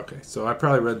here. Okay, so I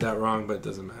probably read that wrong, but it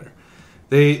doesn't matter.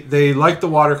 They liked the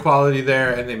water quality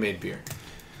there, and they made beer.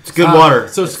 It's good water.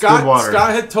 So Scott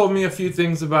had told me a few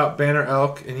things about Banner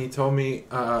Elk, and he told me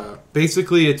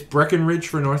basically it's Breckenridge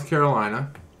for North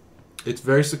Carolina. It's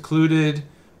very secluded,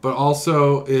 but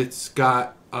also it's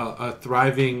got a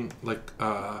thriving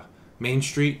Main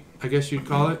Street, I guess you'd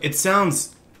call it. It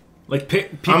sounds like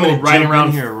people riding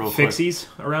around here real fixies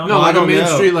quick. Around. No, like a Main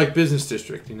Street like business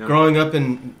district. You know, growing up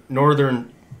in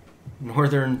northern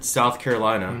South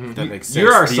Carolina, if that makes sense.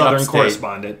 You're our southern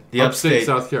correspondent. The upstate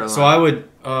South Carolina. So I would.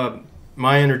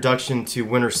 My introduction to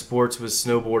winter sports was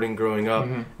snowboarding growing up,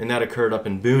 and that occurred up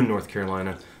in Boone, North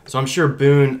Carolina. So I'm sure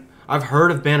Boone. I've heard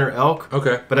of Banner Elk,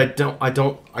 okay, but I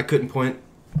couldn't point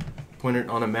it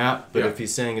on a map. But if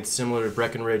he's saying it's similar to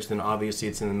Breckenridge, then obviously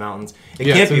it's in the mountains. It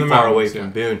can't be far away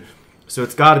from Boone, so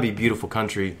it's got to be beautiful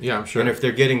country. Yeah, I'm sure. And if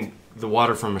they're getting the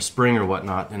water from a spring or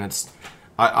whatnot, then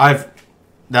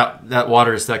that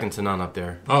water is second to none up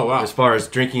there. Oh wow! As far as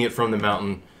drinking it from the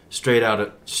mountain, straight out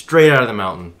of the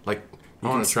mountain, like I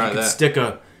want to try that.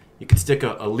 You could stick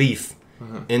a leaf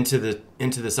into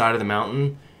the side of the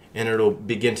mountain. And it'll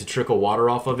begin to trickle water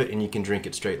off of it, and you can drink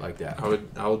it straight like that.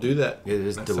 I will do that. It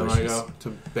is Next delicious. time I go to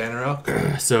Banner Elk.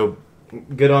 So,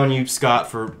 good on you, Scott,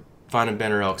 for finding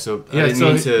Banner Elk. So yeah, I didn't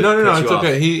mean to no, cut it's you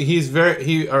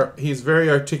okay. Off. He's very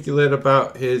articulate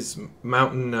about his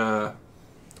mountain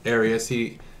areas.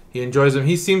 He enjoys them.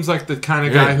 He seems like the kind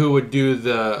of guy who would do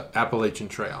the Appalachian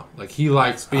Trail. Like he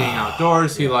likes being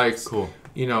outdoors. He likes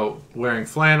wearing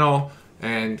flannel.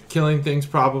 And killing things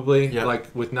probably, like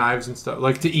with knives and stuff,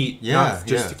 like to eat, not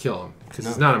just to kill them, because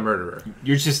he's not a murderer.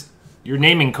 You're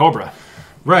naming Cobra,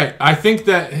 right? I think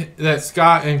that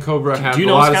Scott and Cobra have a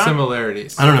lot of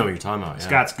similarities. I don't know what you're talking about.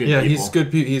 Scott's good. Yeah, people. he's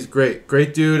good. He's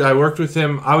great dude. I worked with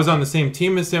him. I was on the same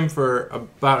team as him for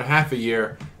about half a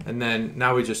year, and then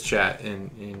now we just chat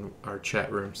in our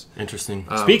chat rooms. Interesting.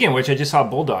 Speaking of which, I just saw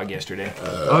Bulldog yesterday.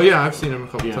 Oh yeah, I've seen him a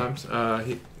couple times.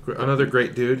 Another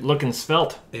great dude. Looking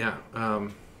svelte. Yeah.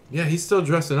 He's still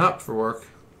dressing up for work.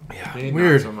 Yeah. Maybe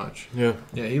Weird. not so much. Yeah.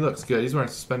 Yeah, he looks good. He's wearing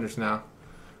suspenders now.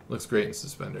 Looks great in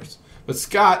suspenders. But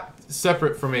Scott,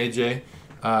 separate from AJ,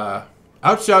 out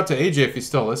shout to AJ if he's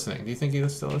still listening. Do you think he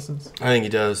still listens? I think he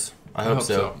does. I hope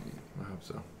so. I hope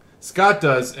so. Scott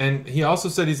does, and he also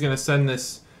said he's going to send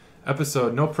this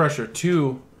episode, No Pressure,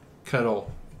 to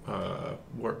Kettle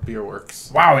Beer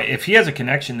Works. Wow, if he has a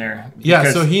connection there.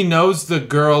 Yeah, so he knows the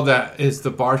girl that is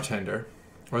the bartender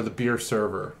or the beer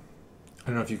server. I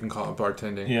don't know if you can call it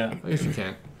bartending. Yeah. I guess you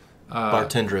can.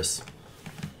 Bartendress.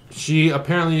 She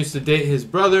apparently used to date his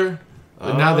brother,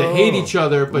 but now they hate each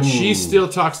other, but she still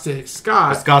talks to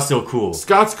Scott. But Scott's still cool.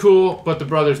 Scott's cool, but the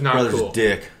brother's not cool. Brother's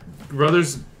dick.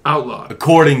 Brother's outlawed.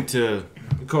 According to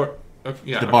the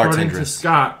bartendress. According to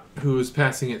Scott, who is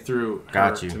passing it through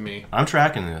to me. I'm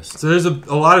tracking this. So there's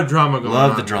a lot of drama going on.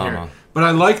 Love the drama. Here. But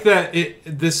I like that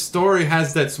this story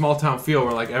has that small town feel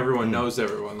where like everyone knows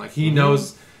everyone. Like he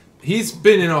knows, he's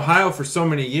been in Ohio for so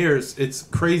many years. It's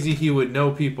crazy he would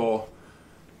know people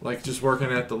like just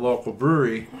working at the local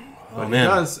brewery. But he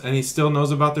does, and he still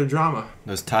knows about their drama.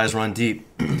 Those ties run deep.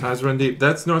 Ties run deep.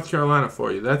 That's North Carolina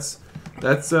for you. That's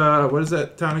what is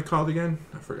that town called again?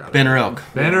 I forgot. Banner Elk.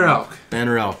 Banner Elk.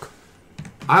 Banner Elk.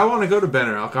 I want to go to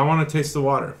Banner Elk. I want to taste the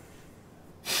water.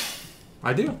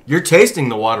 I do. You're tasting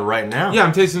the water right now. Yeah,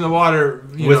 I'm tasting the water,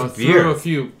 through a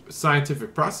few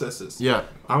scientific processes. Yeah.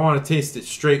 I want to taste it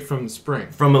straight from the spring.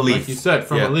 From a leaf. Like you said,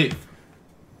 from a leaf.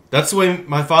 That's the way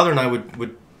my father and I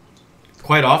would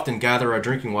quite often gather our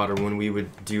drinking water when we would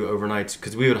do overnights,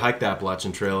 because we would hike the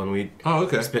Appalachian Trail and we'd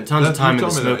spend tons of time in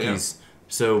the Smokies.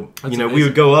 So, we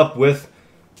would go up with,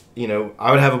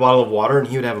 I would have a bottle of water and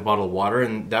he would have a bottle of water,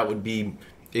 and that would be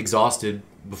exhausted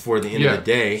before the end of the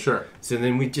day. Sure. So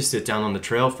then we'd just sit down on the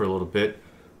trail for a little bit,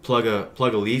 plug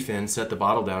a leaf in, set the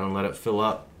bottle down, and let it fill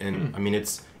up. And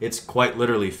it's quite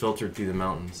literally filtered through the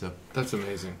mountain. So that's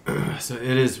amazing. So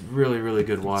it is really, really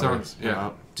good water.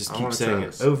 I'll just keep saying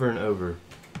it over and over.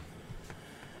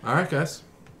 All right, guys.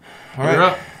 All right. You're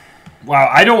up.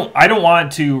 Wow, I don't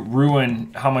want to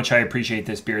ruin how much I appreciate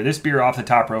this beer. This beer off the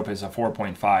top rope is a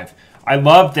 4.5. I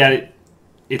love that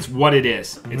it's what it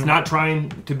is. Mm-hmm. It's not trying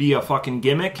to be a fucking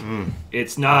gimmick.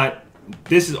 It's not.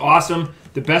 This is awesome.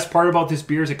 The best part about this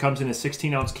beer is it comes in a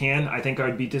 16-ounce can. I think I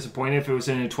would be disappointed if it was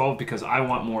in a 12 because I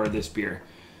want more of this beer.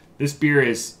 This beer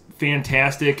is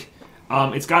fantastic.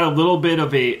 It's got a little bit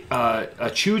of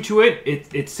a chew to it.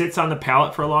 It sits on the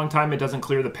palate for a long time. It doesn't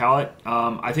clear the palate.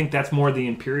 I think that's more the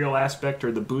imperial aspect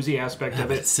or the boozy aspect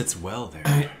of it. It sits well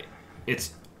there.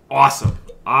 It's awesome.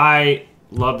 I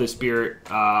love this beer.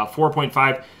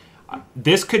 4.5.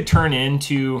 This could turn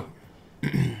into,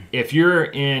 if you're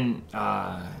in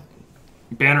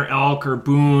Banner Elk or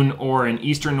Boone or in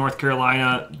Eastern North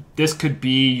Carolina, this could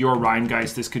be your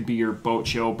Rheingeist. This could be your Boat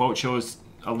Show. Boat Show is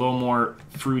a little more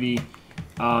fruity.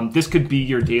 This could be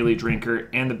your daily drinker,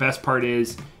 and the best part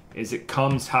is it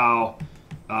comes how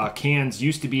cans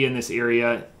used to be in this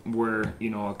area, where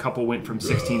a couple went from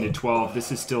 16 to 12.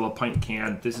 This is still a pint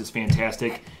can. This is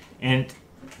fantastic, and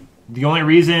the only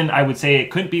reason I would say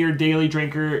it couldn't be your daily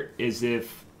drinker is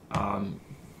if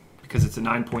because it's a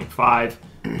 9.5.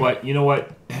 But you know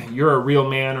what? You're a real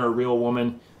man or a real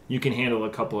woman. You can handle a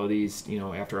couple of these,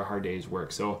 after a hard day's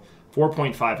work. So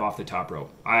 4.5 off the top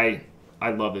rope. I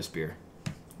love this beer.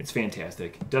 It's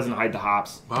fantastic. It doesn't hide the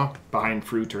hops behind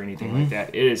fruit or anything like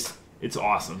that. It's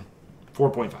awesome.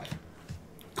 4.5.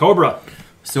 Cobra.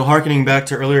 So harkening back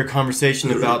to earlier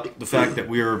conversation about the fact that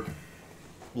we are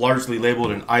largely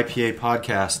labeled an IPA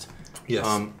podcast. Yes.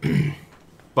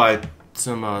 By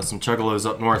some Chuggalos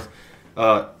up north.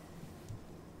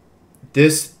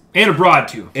 This and abroad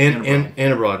too. And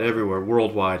abroad, everywhere,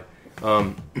 worldwide.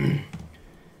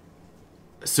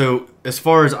 So as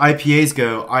far as IPAs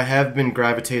go, I have been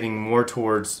gravitating more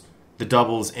towards the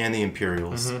doubles and the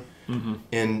imperials.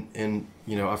 And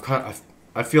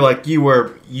I feel like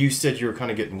you said you were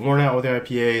kind of getting worn out with the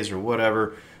IPAs or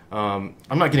whatever. I'm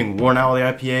not getting worn out with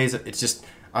the IPAs. It's just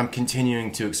I'm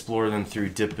continuing to explore them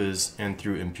through DIPAs and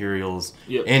through imperials,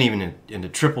 and even into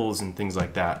triples and things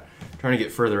like that. Trying to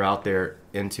get further out there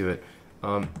into it.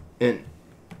 And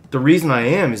the reason I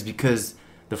am is because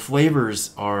the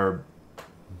flavors are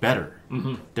better.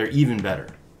 They're even better.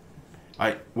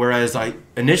 Whereas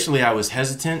initially I was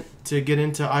hesitant to get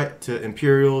into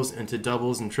imperials and to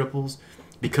doubles and triples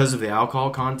because of the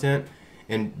alcohol content,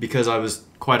 and because I was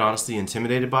quite honestly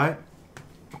intimidated by it.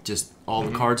 Just all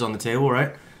the cards on the table,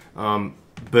 right?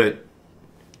 But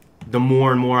the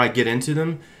more and more I get into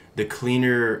them, the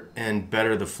cleaner and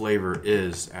better the flavor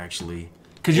is, actually,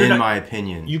 in my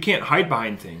opinion. You can't hide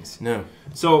behind things. No.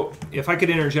 So, if I could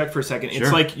interject for a second, Sure.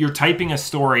 It's like you're typing a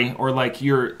story, or like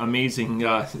your amazing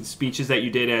speeches that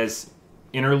you did as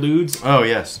interludes. Oh,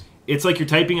 yes. It's like you're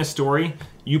typing a story.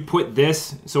 You put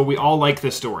this, so we all like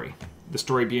the story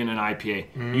being an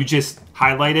IPA. You just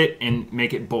highlight it and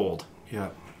make it bold. Yeah.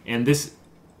 And this,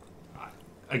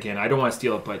 again, I don't want to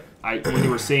steal it, but when you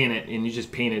were saying it and you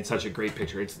just painted such a great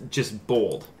picture, it's just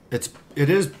bold. It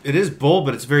is bold,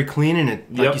 but it's very clean, and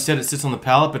it, like you said, it sits on the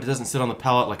palate, but it doesn't sit on the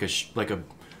palate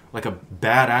like a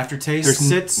bad aftertaste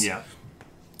sits. Yeah.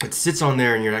 It sits on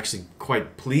there, and you're actually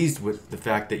quite pleased with the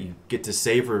fact that you get to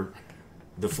savor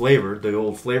the flavor, the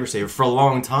old flavor saver, for a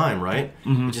long time, right?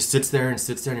 It just sits there, and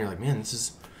you're like, man, this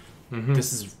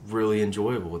is really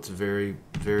enjoyable. It's very,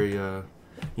 very,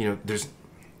 this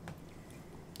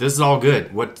is all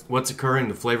good. What's occurring,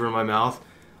 the flavor in my mouth,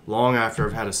 long after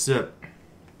I've had a sip,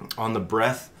 on the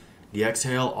breath, the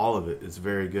exhale, all of it is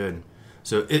very good.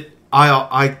 So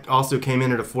I also came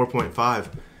in at a 4.5.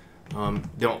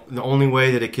 The only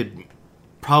way that it could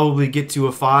probably get to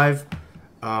a 5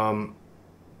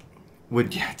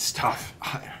 It's tough.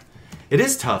 It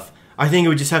is tough. I think it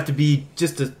would just have to be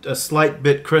just a slight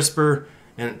bit crisper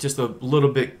and just a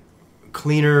little bit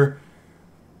cleaner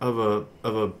of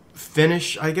a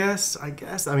finish, I guess.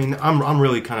 I mean, I'm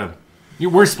really kind of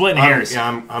We're splitting hairs.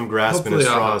 I'm grasping Hopefully at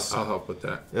straws. I'll help with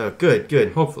that.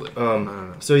 Good. Hopefully.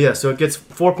 So it gets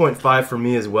 4.5 from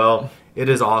me as well. It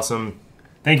is awesome.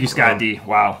 Thank you, Scott D.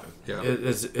 Wow. Yeah.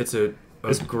 It's a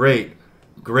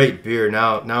great beer.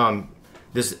 Now I'm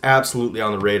this is absolutely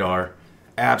on the radar.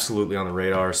 Absolutely on the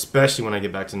radar, especially when I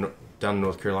get back down to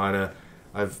North Carolina.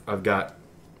 I've got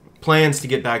plans to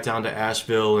get back down to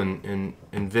Asheville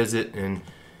and visit, and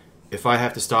if I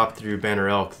have to stop through Banner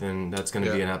Elk, then that's going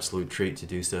to be an absolute treat to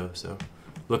do so. So,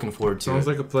 looking forward to it. Sounds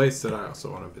like a place that I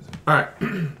also want to visit. All right,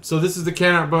 so this is the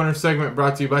Can Art Boner segment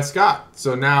brought to you by Scott.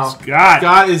 So now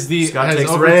Scott has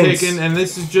overtaken, and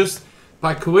this is just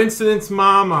by coincidence,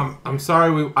 Mom. I'm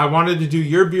sorry. I wanted to do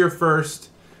your beer first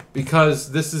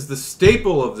because this is the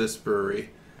staple of this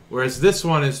brewery, whereas this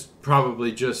one is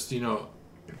probably just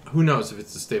who knows if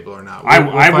it's a staple or not.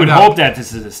 I would hope that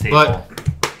this is a staple. But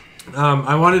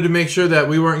I wanted to make sure that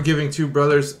we weren't giving Two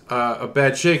Brothers a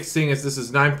bad shake, seeing as this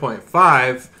is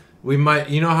 9.5. We might,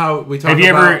 how we talk about... Have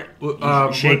you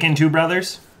ever shaken Two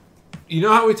Brothers? You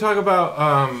know how we talk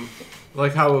about,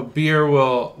 like how a beer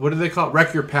will, what do they call it?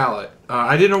 Wreck your palate.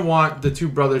 I didn't want the Two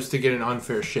Brothers to get an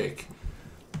unfair shake,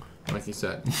 like you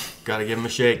said. Gotta give them a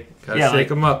shake. Gotta shake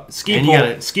them up.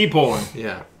 Ski pulling.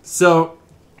 Yeah. So...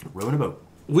 Rowing a boat.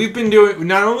 We've been doing,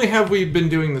 not only have we been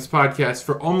doing this podcast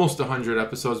for almost 100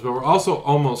 episodes, but we're also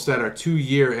almost at our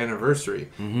 2-year anniversary.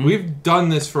 Mm-hmm. We've done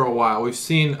this for a while. We've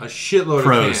seen a shitload of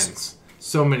cans.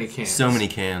 So many cans. So many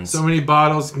cans. So many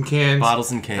bottles and cans.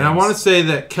 Bottles and cans. And I want to say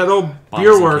that Kettle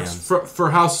Beer Works,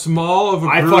 for how small of a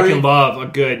brewery... I fucking love a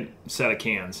good set of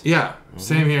cans. Yeah,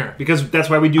 same here. Because that's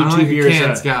why we do I'm 2 beers. I'm a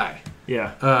cans guy.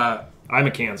 Yeah. I'm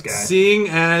a cans guy. Seeing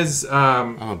as...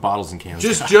 I'm a bottles and cans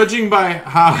just guy. Judging by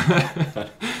how...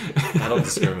 I don't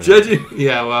discriminate.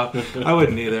 Yeah, well, I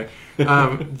wouldn't either.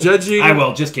 Judging... I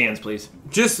will. Just cans, please.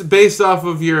 Just based off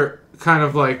of your kind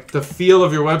of like the feel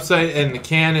of your website and the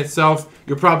can itself,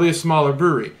 you're probably a smaller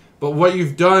brewery. But what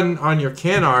you've done on your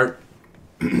can art,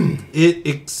 it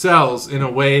excels in a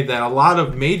way that a lot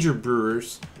of major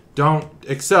brewers don't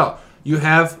excel. You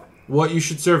have what you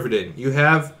should serve it in. You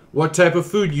have... what type of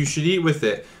food you should eat with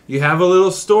it. You have a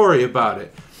little story about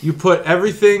it. You put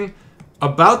everything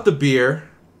about the beer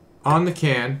on the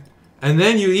can, and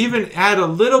then you even add a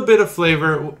little bit of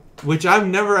flavor, which I've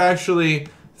never actually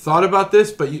thought about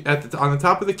this, but on the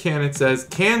top of the can it says,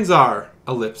 cans are,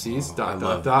 ellipses,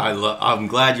 I'm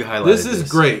glad you highlighted this. This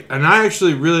is great, and I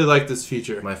actually really like this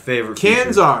feature. My favorite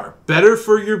Cans feature. are better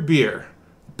for your beer,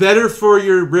 better for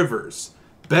your rivers,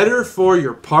 better for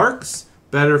your parks,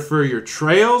 better for your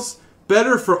trails,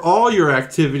 better for all your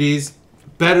activities,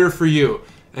 better for you.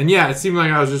 And yeah, it seemed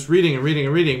like I was just reading,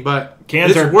 but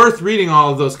it's worth reading all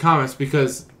of those comments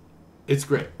because it's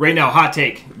great. Right now, hot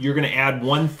take. You're going to add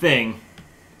one thing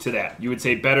to that. You would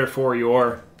say better for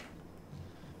your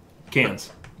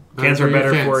cans. Cans are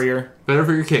better for your... Better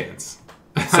for your cans.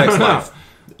 Sex life.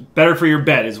 Better for your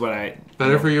bed is what I...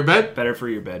 Better for your bed? Better for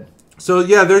your bed. So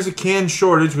yeah, there's a can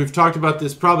shortage. We've talked about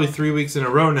this probably 3 weeks in a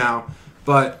row now.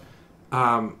 But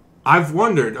I've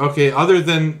wondered, okay, other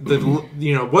than the,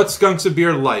 what skunks a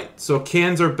beer light? So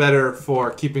cans are better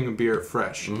for keeping a beer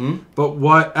fresh. Mm-hmm. But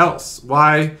what else?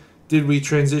 Why did we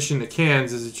transition to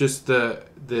cans? Is it just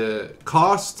the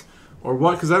cost or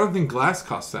what? Because I don't think glass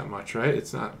costs that much, right?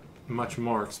 It's not much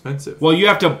more expensive. Well, you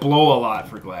have to blow a lot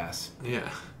for glass.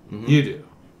 Yeah, you do.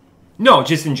 No,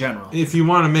 just in general. If you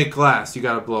want to make glass, you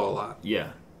got to blow a lot.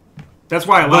 Yeah. That's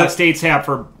why a lot of states have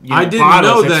for I didn't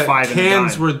bottles, know that $5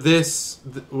 cans were this.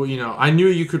 I knew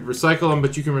you could recycle them,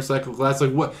 but you can recycle glass.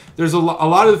 Like what? There's a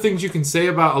lot of the things you can say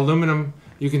about aluminum.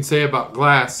 You can say about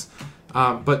glass,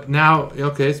 but now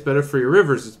it's better for your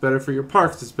rivers. It's better for your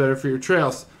parks. It's better for your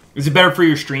trails. Is it better for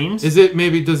your streams? Is it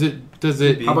maybe? Does it?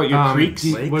 How about your creeks?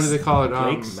 What do they call it?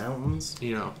 Lakes, mountains.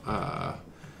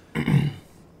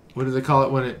 What do they call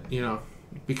it when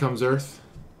it becomes earth?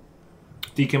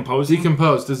 Decompose.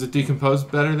 Does it decompose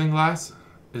better than glass?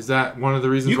 Is that one of the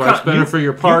reasons why it's better for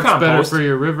your parks, better for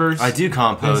your rivers? I do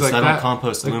compost. Like I don't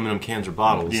compost aluminum cans or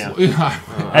bottles. Yeah.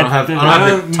 I don't have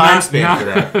the time span for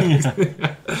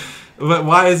that. But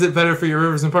why is it better for your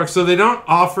rivers and parks? So they don't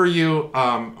offer you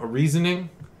a reasoning,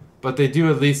 but they do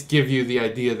at least give you the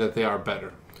idea that they are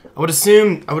better. I would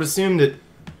assume that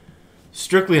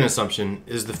strictly an assumption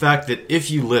is the fact that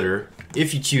if you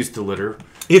choose to litter,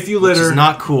 which is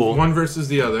not cool. One versus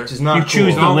the other. Which is not you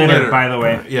choose cool. to litter, by the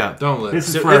way. Yeah. Don't litter. This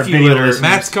is for our video listeners.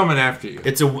 Matt's coming after you.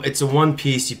 It's a one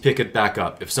piece. You pick it back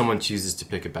up if someone chooses to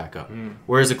pick it back up.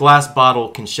 Whereas a glass bottle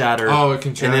can shatter. Oh, it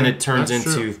can shatter. And then it turns That's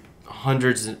into true.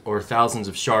 hundreds or thousands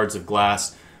of shards of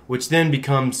glass, which then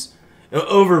becomes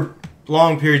over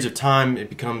long periods of time. It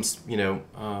becomes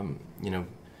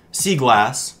sea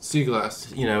glass. Sea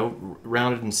glass.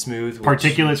 Rounded and smooth.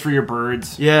 Particulates for your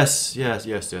birds. Yes.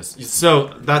 So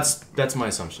that's my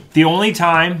assumption. The only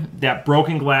time that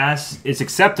broken glass is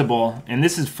acceptable, and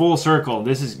this is full circle,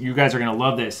 you guys are going to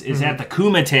love this, is at the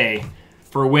Kumite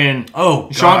for when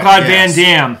Jean-Claude Van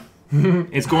Damme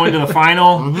is going to the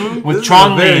final with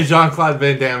Chong Li. Jean-Claude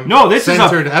Van Damme. No, this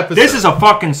is a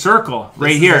fucking circle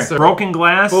right here. Broken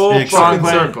glass, full fucking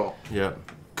circle. Yep.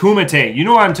 Kumite. You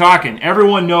know what I'm talking.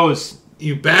 Everyone knows.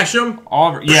 You bash them.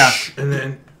 And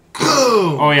then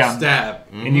boom. Oh yeah. Stab.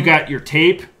 Mm-hmm. And you got your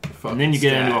tape, and then you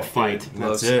get into a fight.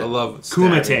 That's it. I love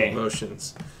Kumite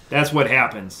motions. That's what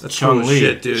happens. That's Chong Li.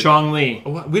 Shit, dude. Chong Li.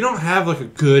 We don't have like a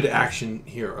good action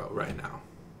hero right now,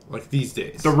 like these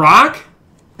days. The Rock.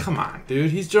 Come on,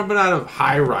 dude. He's jumping out of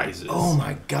high rises. Oh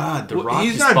my God, The Rock.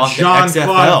 He's not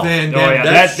Jean-Claude Van Damme. Oh, yeah.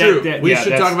 That's true. We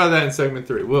should talk about that in segment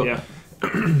 3. Yeah.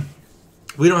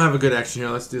 We don't have a good action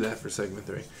hero. Let's do that for segment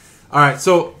 3. All right.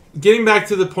 So getting back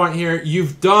to the point here,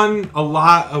 you've done a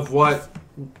lot of what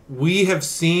we have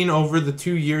seen over the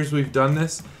 2 years we've done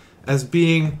this as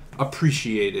being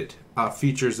appreciated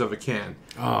features of a can.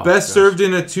 Best served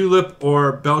in a tulip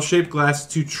or bell-shaped glass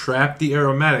to trap the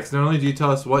aromatics. Not only do you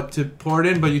tell us what to pour it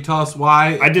in, but you tell us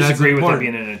why. I disagree with it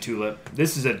being in a tulip.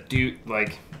 This is a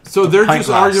So they're just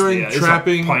glass. arguing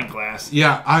trapping it's a pint glass.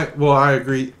 Yeah, I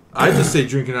agree. I just say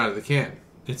drinking out of the can.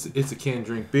 It's a canned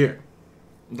drink beer.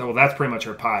 Well, that's pretty much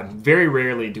our pod. Very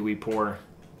rarely do we pour.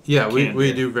 Yeah,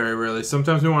 we do very rarely.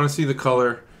 Sometimes we want to see the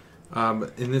color.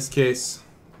 In this case,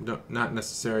 not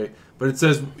necessary. But it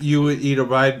says you would eat a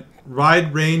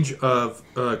wide range of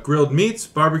grilled meats,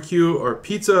 barbecue, or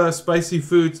pizza, spicy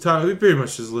foods. We pretty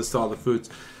much just list all the foods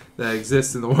that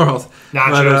exist in the world.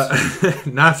 Nachos. But,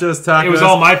 nachos, tacos. It was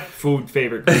all my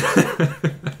favorite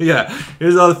groups. Yeah,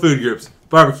 here's all the food groups.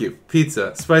 Barbecue,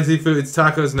 pizza, spicy foods,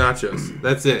 tacos, nachos.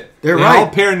 That's it. They all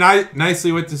pair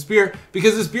nicely with this beer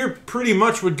because this beer pretty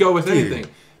much would go with anything.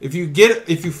 If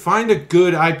you find a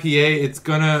good IPA, it's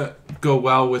gonna go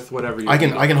well with whatever you. I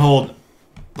can hold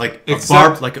like a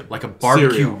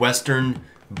barbecue cereal. Western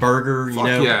burger,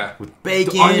 with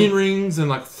bacon, the onion rings, and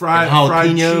like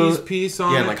fried cheese piece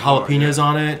on it. Yeah, like jalapenos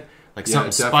on it, like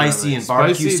something spicy and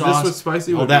barbecue sauce. This was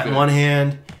spicy. Hold that in one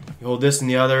hand. You hold this in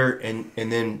the other, and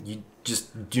then you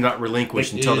just do not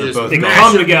relinquish until they're both. They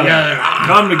come together.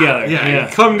 Come together.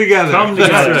 Yeah, come together. Come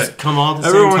together. Just come all at the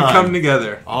Everyone same time. Everyone come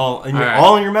together. All in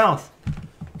your mouth.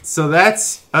 So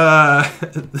that's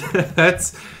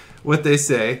what they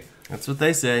say. That's what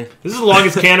they say. This is the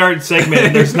longest can art segment,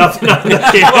 and there's nothing on the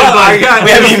can. We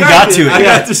haven't even got to it. I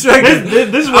got distracted.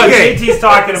 This is what JT's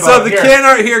talking about. So the can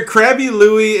art here, Krabby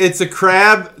Louie, it's a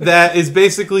crab that is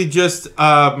basically just,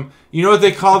 you know what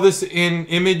they call this in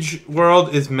image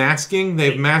world is masking.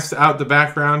 They've masked out the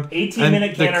background.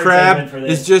 18-minute can art segment for The crab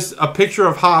this. is just a picture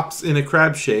of hops in a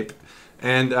crab shape.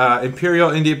 And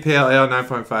Imperial India Pale Ale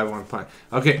 9.51 pint.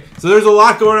 Okay, so there's a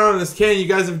lot going on in this can. You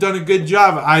guys have done a good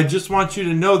job. I just want you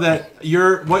to know that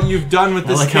what you've done with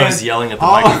this can. I was yelling at the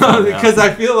microphone because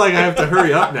I feel like I have to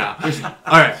hurry up now.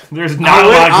 All right, there's not a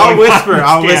lot I'll going whisper. on.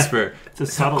 I'll whisper. It's a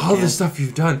subtle all can. the stuff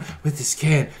you've done with this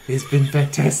can has been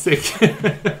fantastic.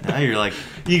 Now you're like,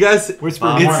 you guys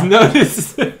whisper. It's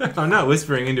noticed. I'm not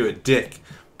whispering into a dick,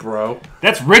 bro.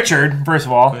 That's Richard. First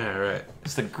of all. Yeah, right.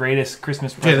 It's the greatest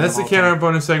Christmas present. Okay, that's the Can Art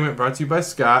bonus segment brought to you by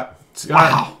Scott.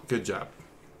 Scott, good job.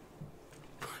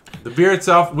 The beer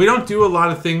itself, we don't do a lot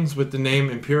of things with the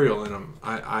name Imperial in them.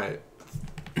 I've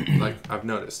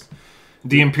noticed.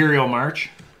 The Imperial March?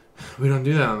 We don't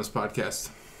do that on this podcast.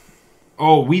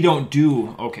 Oh, we don't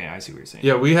do. Okay, I see what you're saying.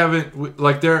 Yeah, we haven't.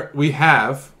 We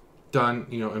have done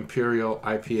Imperial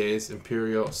IPAs,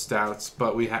 Imperial Stouts,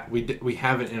 but we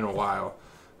haven't in a while.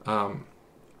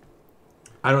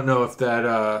 I don't know if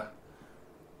that.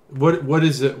 What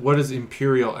is it? What does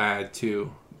Imperial add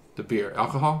to the beer?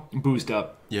 Alcohol? Boozed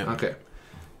up. Yeah. Okay.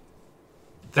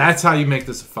 That's how you make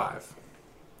this a 5.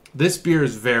 This beer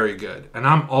is very good, and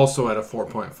I'm also at a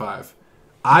 4.5.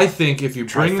 I think if you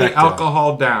bring the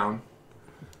alcohol down.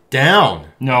 No.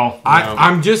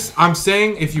 I'm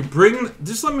saying if you bring.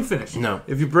 Just let me finish. No.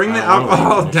 If you bring the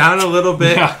alcohol down a little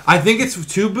bit, I think it's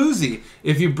too boozy.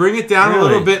 If you bring it down a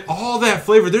little bit, all that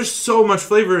flavor. There's so much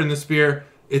flavor in this beer.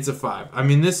 It's a 5. I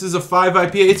mean, this is a 5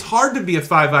 IPA. It's hard to be a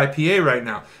 5 IPA right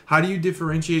now. How do you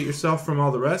differentiate yourself from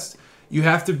all the rest? You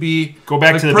have to be go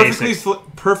back to the basics.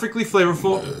 Perfectly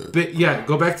flavorful.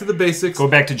 Go back to the basics. Go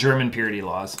back to German purity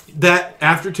laws. That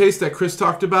aftertaste that Chris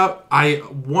talked about, I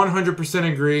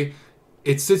 100% agree.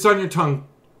 It sits on your tongue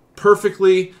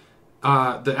perfectly.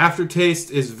 The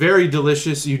aftertaste is very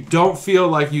delicious. You don't feel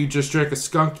like you just drank a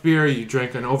skunked beer. You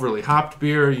drank an overly hopped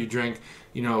beer. You drank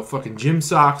fucking gym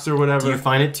socks or whatever. Do you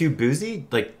find it too boozy?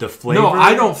 Like the flavor? No,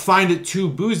 I don't find it too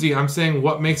boozy. I'm saying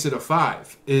what makes it a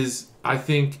 5 is I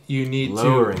think you need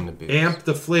to amp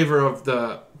the flavor of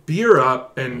the beer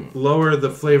up and lower the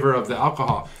flavor of the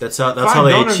alcohol. That's how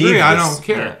they achieve this. I don't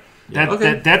care.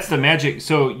 Yeah. That's the magic.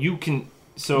 So you can.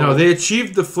 No, they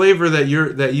achieved the flavor that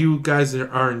you guys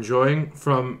are enjoying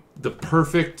from the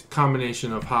perfect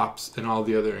combination of hops and all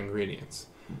the other ingredients.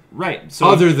 Right. So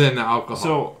other than the alcohol.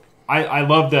 So I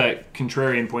love the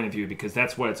contrarian point of view because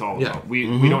that's what it's all about. Yeah.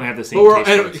 We don't have the same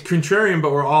taste. Contrarian,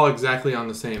 but we're all exactly on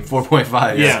the same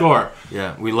 4.5 score.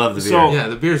 Yeah, we love the beer. So, yeah,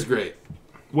 the beer's great.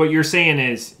 What you're saying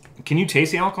is, can you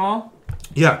taste the alcohol?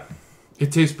 Yeah.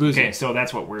 It tastes boozy. Okay, so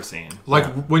that's what we're saying. Like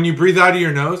when you breathe out of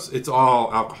your nose, it's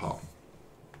all alcohol.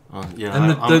 Yeah,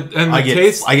 and I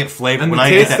get flavor. And the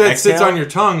taste that sits on your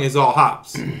tongue is all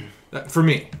hops. For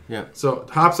me. Yeah. So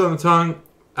hops on the tongue,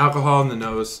 alcohol in the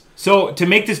nose. So to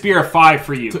make this beer a 5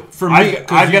 for you, for me, I've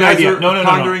got an idea. No.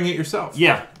 Pondering it yourself.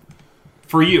 Yeah,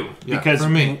 for you because for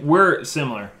me. We're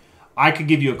similar. I could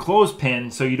give you a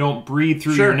clothespin so you don't breathe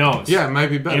through your nose. Yeah, it might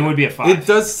be better. And it would be a 5. It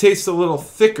does taste a little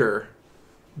thicker.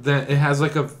 It has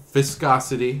like a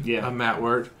viscosity. Yeah. A matte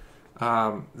word.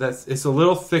 It's a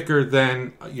little thicker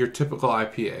than your typical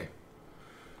IPA.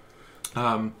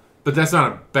 But that's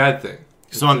not a bad thing.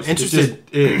 So I'm interested.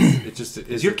 It just is.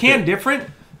 Is your can different?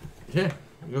 Yeah.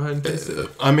 Go ahead and taste it.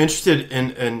 I'm interested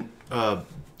in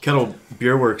Kettle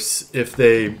Beer Works if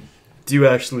they do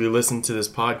actually listen to this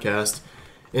podcast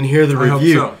and hear the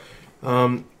review. Hope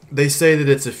so. They say that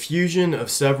it's a fusion of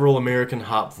several American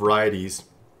hop varieties.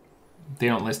 They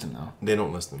don't list them though. They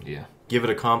don't list them. Yeah. Give it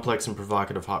a complex and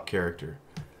provocative hop character.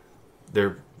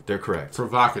 They're correct.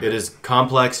 Provocative. It is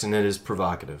complex and it is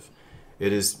provocative.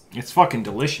 It's fucking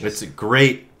delicious. It's a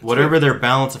great whatever their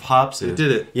balance of hops is. They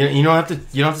did it. You don't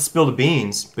have to spill the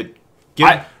beans, but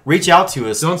reach out to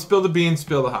us. Don't spill the beans,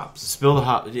 spill the hops. Spill the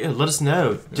hops. Yeah, let us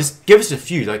know. Yeah. Just give us a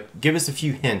few. Give us a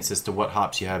few hints as to what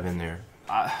hops you have in there.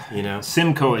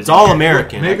 Simcoe is. It's all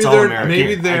American.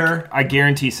 Maybe they're. I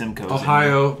guarantee Simcoe.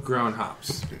 Ohio grown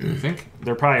hops. You think?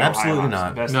 They're probably absolutely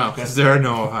Ohio hops. No, because there are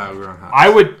no Ohio grown hops.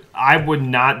 I would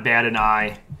not bat an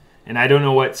eye, and I don't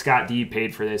know what Scott D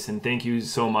paid for this, and thank you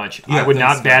so much. Yeah, I would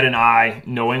not bat an eye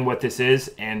knowing what this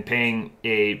is and paying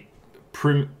a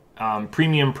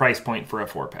premium price point for a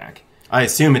 4-pack. I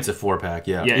assume it's a 4-pack.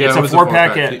 Yeah. Yeah, it's a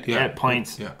 4-pack at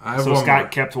Pints. Yeah, so Scott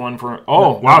kept one for.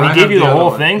 Oh wow, he gave you the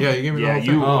whole thing. Yeah, he gave me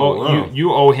the whole thing.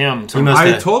 You owe him.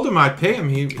 I told him I'd pay him.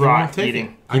 He won't take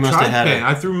it. He must have had it.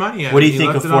 I threw money at him. What do you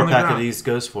think a 4-pack of these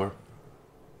goes for?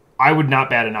 I would not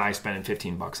bat an eye spending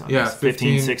 $15 on this.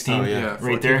 15, 16,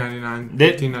 right there.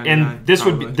 $14.99, and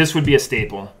this would be a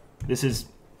staple. It's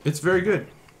very good.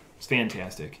 It's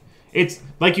fantastic. It's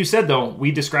like you said though.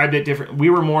 We described it different. We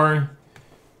were more.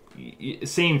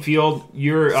 Same field.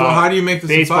 You're so how do you make this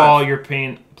baseball? You're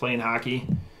playing hockey.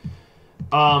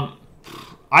 I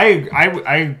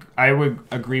would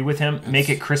agree with him. Make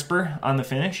it crisper on the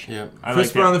finish. Yeah,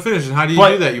 crisper on the finish. And how do you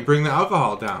do that? You bring the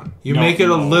alcohol down. You make it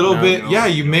a little bit.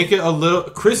 You make it a little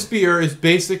crispier. Is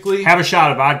basically have a shot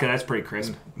of vodka. That's pretty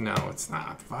crisp. No, it's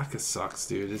not. Vodka sucks,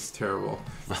 dude. It's terrible.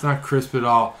 It's not crisp at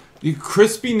all. The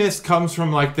crispiness comes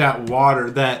from like that water,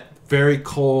 that very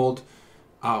cold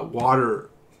water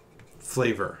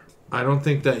flavor. I don't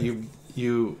think that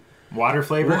you water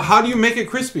flavor. Well, how do you make it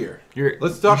crispier?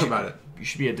 Let's talk about it. You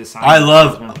should be a designer. I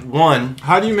love one.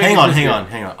 How do you make hang it on, crispier?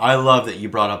 hang on. I love that you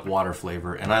brought up water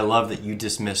flavor, and I love that you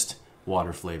dismissed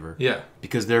water flavor. Yeah,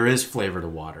 because there is flavor to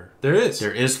water. There is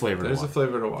flavor to water. There's a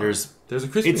flavor to water. There's a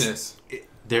crispiness.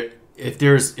 If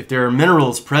there are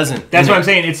minerals present. That's what I'm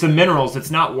saying. It's the minerals.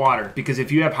 It's not water, because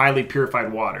if you have highly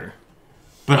purified water.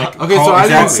 But I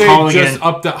didn't say just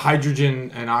up the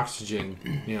hydrogen and oxygen,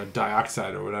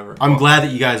 dioxide or whatever. I'm glad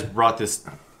that you guys brought this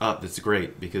up. It's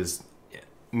great because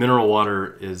mineral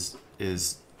water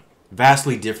is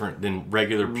vastly different than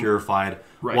regular purified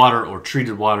water or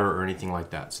treated water or anything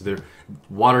like that. So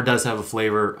water does have a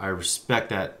flavor. I respect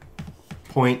that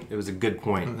point. It was a good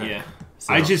point. Okay. Yeah.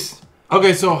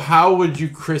 So, so how would you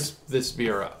crisp this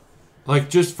beer up? Like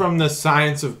just from the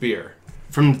science of beer.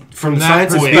 From the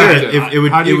science of beer,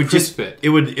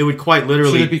 it would quite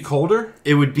literally. Should it be colder?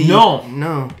 It would be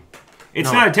no.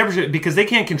 It's not a temperature because they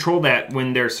can't control that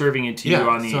when they're serving it to you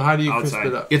on the outside. So how do you crisp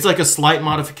it up? It's like a slight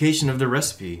modification of the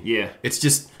recipe. Yeah, it's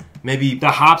just maybe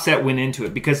the hops that went into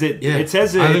it because it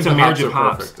says it's a marriage of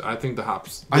hops. Perfect. I think the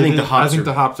hops. I think the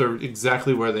hops are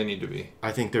exactly where they need to be.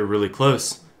 I think they're really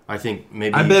close. I think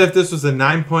maybe. I bet if this was a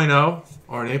 9.0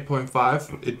 or an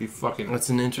 8.5, it'd be fucking. That's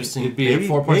an interesting. It'd be a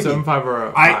 4.75 or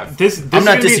a 5. I'm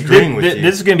not disagreeing with you.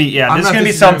 This is gonna be This is gonna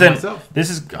be something. This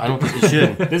is. I don't think you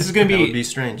should. This is gonna be. That would be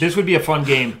strange. This would be a fun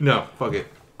game. No, fuck it.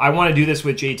 I want to do this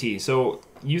with JT. So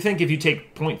you think if you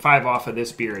take 0.5 off of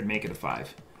this beer, it'd make it a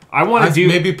 5? I want to do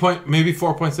maybe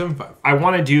 4.75. I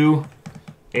want to do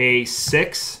a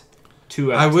 6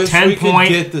 to a 10 I wish we could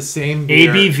get the same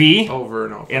beer ABV over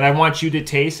and over. And I want you to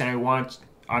taste, and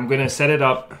I'm going to set it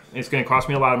up. It's going to cost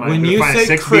me a lot of money. When I'm you find say a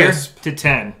 6 crisp, beer to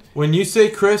 10. When you say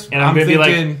crisp, and I'm thinking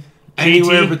like,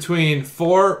 anywhere JT, between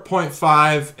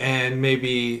 4.5 and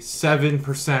maybe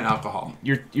 7% alcohol.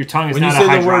 Your tongue is when not a hydrometer. When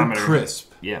you say the word crisp.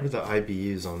 Yeah. What are the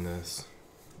IBUs on this?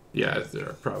 Yeah,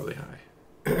 they're probably high.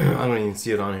 I don't even see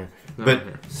it on here. But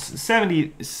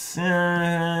 70,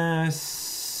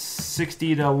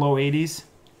 60 to low 80s.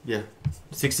 Yeah,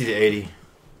 60 to 80.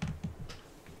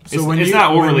 So when it's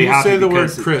not overly when you say the word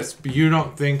because crisp, you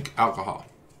don't think alcohol.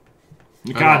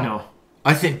 God no.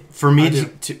 I think for me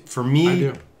for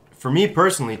me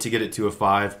personally to get it to a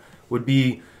 5 would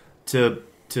be to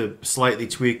slightly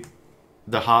tweak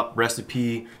the hop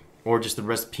recipe or just the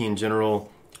recipe in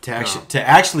general to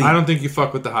actually. I don't think you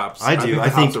fuck with the hops. I do. I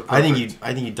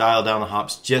think you dial down the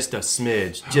hops just a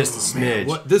smidge, Man.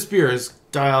 What this beer is.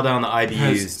 Dial down the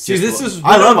IBUs. See, this is.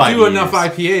 I love don't do IBUs. enough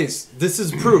IPAs. This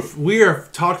is proof. We have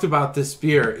talked about this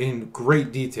beer in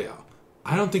great detail.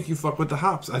 I don't think you fuck with the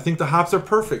hops. I think the hops are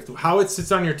perfect. How it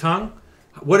sits on your tongue,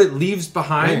 what it leaves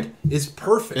behind is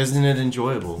perfect. Isn't it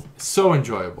enjoyable? So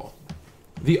enjoyable.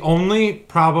 The only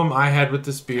problem I had with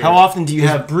this beer. How often do you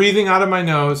have breathing out of my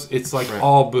nose? It's like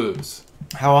all booze.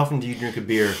 How often do you drink a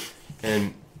beer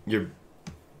and you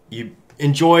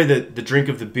enjoy the drink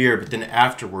of the beer, but then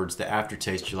afterwards, the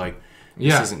aftertaste, you're like,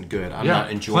 this isn't good. I'm not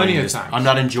enjoying this. I'm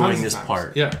not enjoying this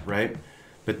part. Yeah. Right?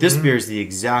 But this beer is the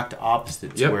exact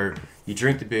opposite, to where you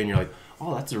drink the beer and you're like,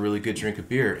 oh, that's a really good drink of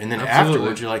beer. And then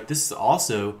afterwards, you're like, this is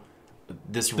also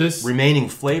this remaining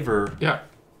flavor. Yeah.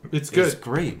 It's good. It's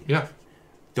great. Yeah.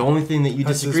 The only thing that you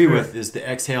disagree with is the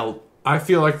exhale. I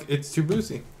feel like it's too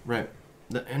boozy. Right.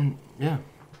 I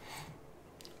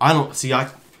don't see.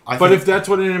 But if that's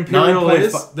what an imperial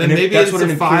is, then maybe it's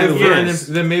a 5.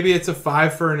 Then maybe it's a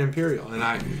 5 for an imperial, and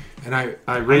I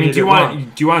rated do you want a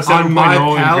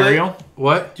 7.0 imperial?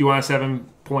 What? Do you want a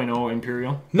 7.0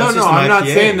 imperial? No, I'm not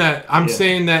saying that. I'm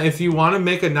saying that if you want to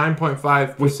make a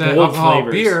 9.5%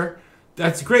 alcohol beer,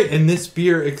 that's great, and this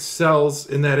beer excels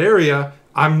in that area.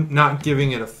 I'm not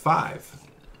giving it a 5.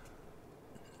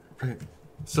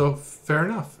 So fair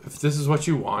enough. If this is what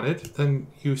you wanted, then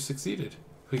you succeeded.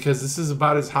 Because this is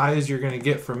about as high as you're going to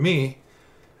get from me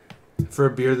for a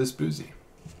beer this boozy.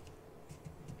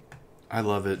 I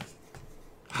love it.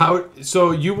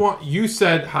 So you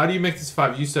said, how do you make this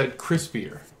 5? You said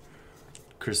crispier.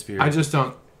 Crispier. I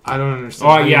don't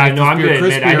understand. Oh yeah, no, I'm good.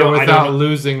 Crispier without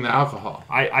losing the alcohol.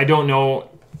 I don't know.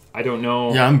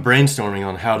 Yeah, I'm brainstorming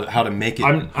on how to make it.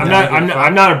 I'm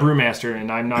not a brewmaster, and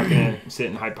I'm not gonna sit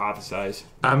and hypothesize.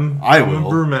 I'm a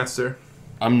brewmaster.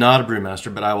 I'm not a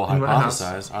brewmaster, but I will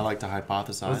hypothesize. I like to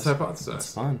hypothesize. Let's hypothesize.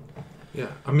 It's fun.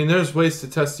 Yeah, I mean, there's ways to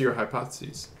test your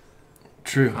hypotheses.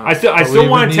 True. I still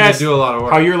want to test do a lot of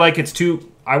work. how you're like it's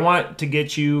too. I want to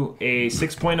get you a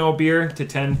 6.0 beer to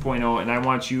 10.0, and I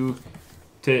want you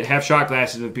to have shot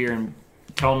glasses of beer and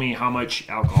tell me how much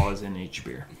alcohol is in each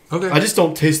beer. Okay. I just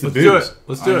don't taste the booze.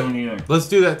 Let's do it. Let's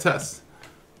do that test.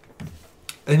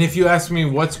 And if you ask me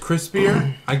what's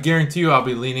crispier, I guarantee you I'll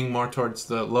be leaning more towards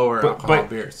the lower alcohol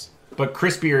beers. But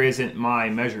crispier isn't my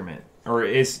measurement, or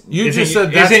is you just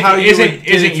said that's how you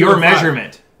isn't your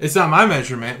measurement? It's not my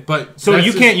measurement, but so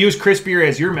you can't use crispier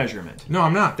as your measurement. No,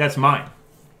 I'm not. That's mine.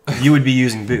 You would be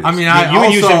using booze. I mean,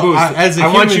 as a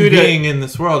human being in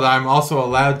this world, I'm also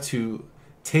allowed to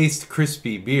taste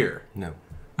crispy beer. No.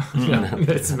 No,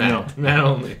 that's Matt. Matt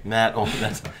only. Matt only.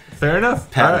 That's fair enough.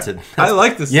 Patented. Right. I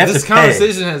like this. This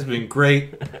conversation has been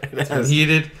great. It's been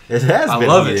heated. It has been. I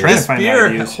love it. This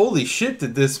beer, holy shit,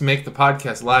 did this make the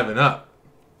podcast liven up?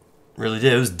 Really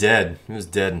did. It was dead. It was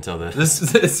dead until this.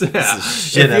 This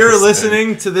if you're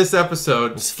listening to this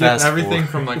episode, skip everything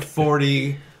from like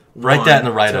 40. Write that in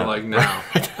the write-up. Like now.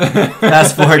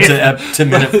 Fast forward to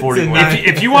minute 41.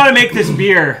 If you want to make this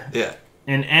beer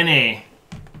in NA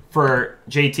for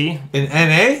JT. In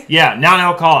NA? Yeah,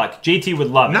 non-alcoholic. JT would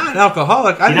love it.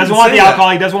 Non-alcoholic? He doesn't want the alcohol.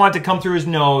 He doesn't want it to come through his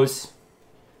nose.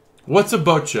 What's a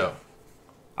boat show?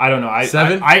 I don't know.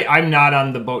 7? I'm not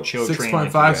on the boat show train.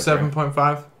 6.5,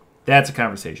 7.5? That's a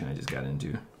conversation I just got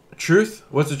into. Truth?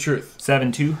 What's the truth?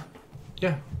 7.2?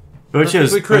 Yeah. Boat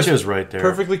show's right there.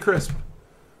 Perfectly crisp.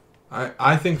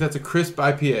 I think that's a crisp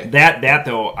IPA. That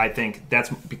though, I think that's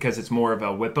because it's more of a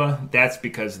WIPA. That's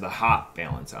because of the hop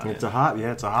balance on it. It's a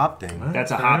hop thing. Right,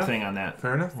 That's a fair hop enough. thing on that.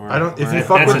 Fair enough. Right. I don't. If you Right.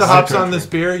 fuck That's with a the hops citric on this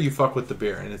beer, you fuck with the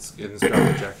beer, and it's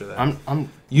garbage after that.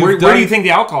 Where do you think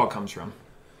the alcohol comes from?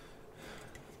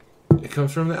 It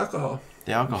comes from the alcohol.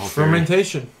 The alcohol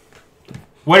Fermentation.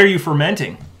 What are you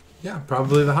fermenting? Yeah,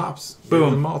 probably the hops. Boom.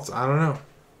 Maybe the malts. I don't know.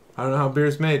 I don't know how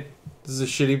beer's made. This is a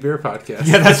shitty beer podcast.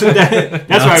 Yeah, that's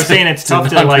why I was saying it's tough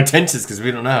to like. pretentious because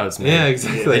we don't know how it's made. Yeah,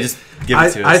 exactly. They just give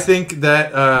it to us. I think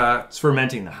that It's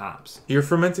fermenting the hops. you're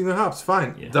fermenting the hops.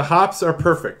 Fine. Yeah. The hops are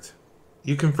perfect.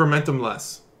 You can ferment them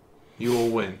less. You will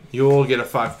win. You will get a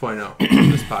 5.0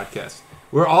 in this podcast.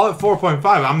 We're all at 4.5.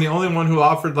 I'm the only one who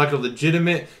offered like a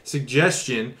legitimate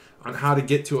suggestion on how to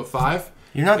get to a 5.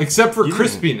 You're not, Except for you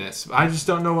crispiness. I just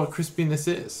don't know what crispiness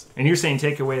is. And you're saying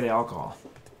take away the alcohol.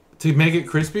 To make it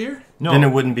crispier? No, Then it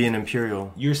wouldn't be an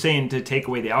imperial. you're saying to take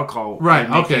away the alcohol. Right, and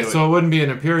make okay. it- So it wouldn't be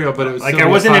an imperial, but it was like still I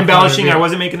a wasn't 5.0 embellishing. beer. I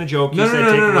wasn't making a joke. You said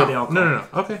take away the alcohol. No.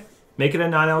 Okay. Make it a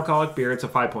non-alcoholic beer. It's a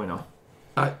 5.0.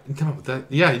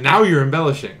 Now you're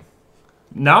embellishing.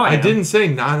 Now I am. didn't say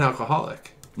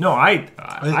non-alcoholic. No, I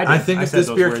think I if said this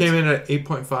those beer words. came in at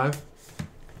 8.5,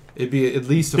 it'd be at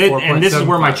least a 4.75. And this is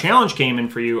where my challenge came in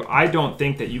for you. I don't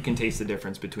think that you can taste the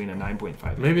difference between a 9.5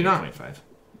 and Maybe not. 8.5.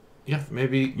 Yeah,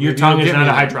 maybe. Your maybe tongue you'll is get not me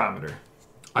a there. hydrometer.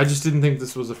 I just didn't think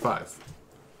this was a 5.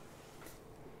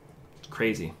 It's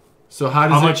crazy. So how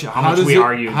does How much we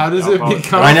argue How does it about-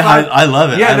 become I a know. 5? I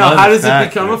love it. Yeah, I no. love How the does it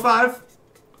fact become a that- 5?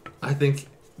 I think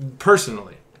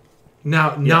personally.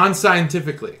 Now,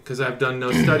 non-scientifically, because I've done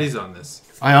no studies on this.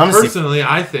 I honestly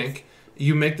I think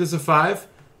you make this a 5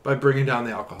 by bringing down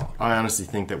the alcohol. I honestly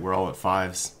think that we're all at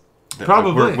 5s. That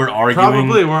Probably. We're arguing.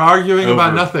 We're arguing over,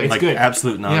 about nothing. Like good.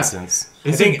 absolute nonsense.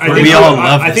 It's I think we all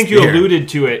love I this think you beer. alluded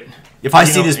to it. If I You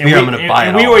see know, this and beer, I'm we- going to buy it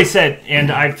and all. we always said, and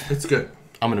It's good.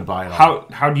 I'm going to buy it all.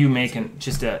 how do you make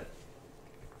just a,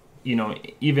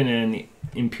 even in the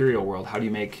imperial world, how do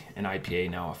you make an IPA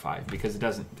now a 5? Because it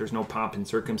doesn't. There's no pomp and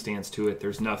circumstance to it.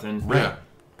 There's nothing. Right. Yeah.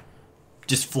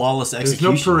 Just flawless There's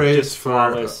execution. no parades Just for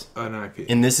flawless. an IPA.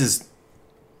 And this is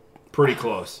Pretty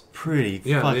close. pretty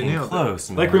Yeah, they fucking nailed it. close.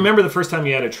 Man. Like, remember the first time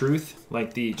you had a truth,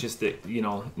 like the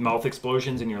mouth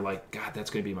explosions, and you're like, God, that's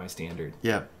going to be my standard.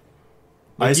 Yeah.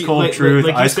 Like Ice you- Cold like, Truth,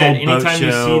 like you Ice said, Cold Boat anytime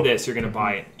you Show. see this, you're going to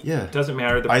buy it. Yeah. It doesn't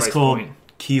matter the Ice price Cold point.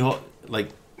 Keyhole. Like,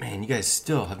 man, you guys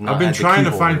still have not I've been had the trying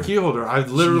to key find holder. key holder. I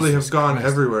literally Jesus have gone Christ.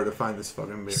 everywhere to find this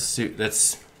fucking beer.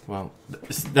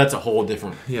 That's a whole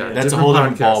different. Yeah, that's a whole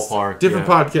different podcasts. ballpark. Different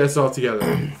yeah. podcasts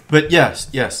altogether. But yes.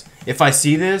 If I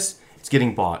see this, it's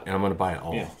getting bought, and I'm going to buy it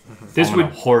all. Yeah. This I'm would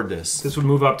gonna hoard this. this would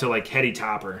move up to like Hetty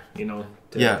Topper, to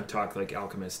Yeah. talk like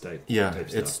alchemist type. Yeah, type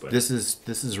it's stuff, but this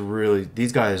is really,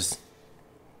 these guys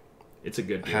it's a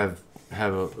good beer.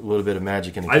 have a little bit of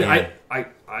magic in the can.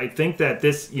 I think that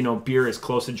this beer is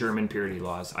close to German purity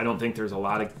laws. I don't think there's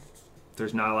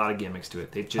not a lot of gimmicks to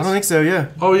it. They've just I don't think so. Yeah,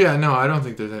 Oh yeah, no, I don't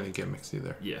think there's any gimmicks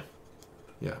either. yeah.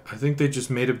 Yeah, I think they just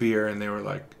made a beer and they were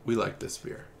like, "We like this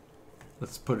beer,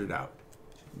 let's put it out."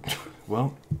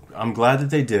 well, I'm glad that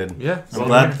they did. Yeah, I'm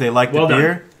glad that they liked Well the done.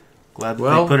 beer. Glad that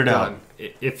well they put it done.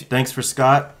 out. If Thanks for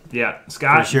Scott.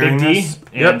 Scott, For sharing Big D, this.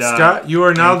 and Yep, Scott, you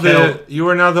are now and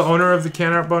Kettle. the owner of the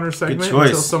Can Art Boner segment choice.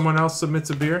 until someone else submits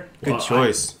a beer. Good Well,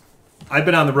 choice. I've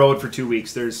been on the road for 2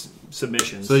 weeks. There's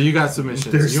submissions. So you got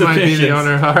submissions. There's You might be the submissions.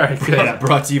 owner. All right, good. Yeah.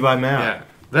 Brought to you by Matt. Yeah.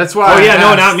 That's why. Oh I yeah, no,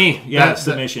 asked- not me. Yeah, that-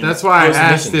 submissions. That's why I Oh,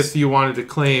 asked submissions. if you wanted to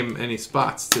claim any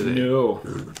spots today. No,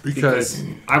 because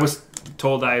I was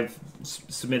told I've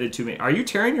submitted too many. Are you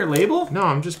tearing your label? no,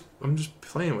 I'm just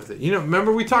playing with it.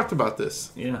 Remember we talked about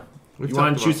this. Yeah. We've You talked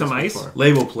want to chew about some this ice? before.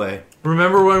 Label play.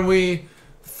 Remember when we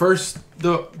first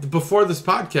before this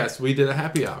podcast we did a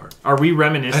happy hour Are we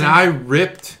reminiscing? and I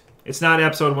ripped It's not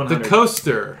episode the 100.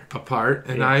 coaster apart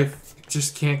and Yeah. I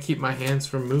just can't keep my hands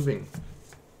from moving.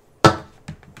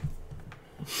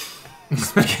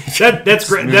 That's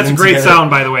great. Moving That's a great together. sound,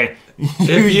 by the way. If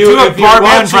do a if bar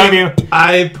band in front of watching,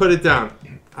 I put it down.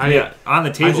 Yeah, on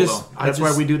the table though. That's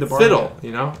why we do the bar. fiddle.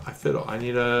 I fiddle. I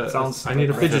need a Sounds I need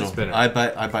a like fidget Fiddle. spinner. I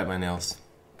bite my nails.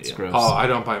 It's Yeah. gross. Oh, I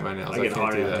don't bite my nails. I get can't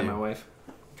hard do at that. it, my wife.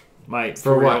 My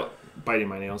For what? 4-year-old biting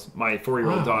my nails. My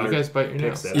 4-year-old Wow, daughter. you guys bite your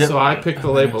picks nails. that. So I pick the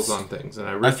my labels nails. on things, and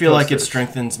I I rip feel like it coasters.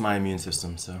 strengthens my immune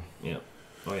system. So Yeah.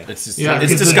 Oh yeah. it's just Yeah,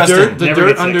 it's 'cause disgusting. The Never dirt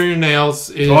gets sick. under your nails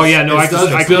is. Oh, yeah, no, it I can-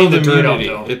 does I can build leave the dirt out, immunity.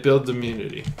 though. It builds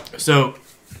immunity. So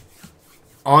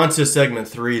on to segment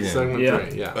 3 then. Segment Yeah.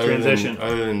 3, yeah. Other than- Transition.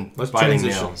 Other than Let's biting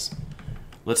transition. nails.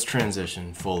 Let's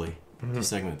transition fully to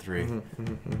segment 3.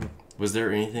 Was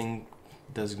there anything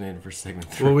designated for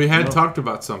segment 3. Well, we had talked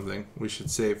about something we should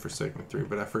save for segment 3,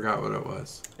 but I forgot what it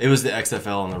was. It was the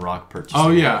XFL and the Rock purchase. Oh,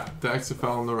 yeah. The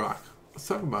XFL and the Rock. Let's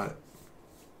talk about it.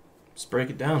 Let's break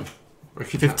it down.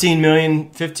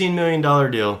 $15 $15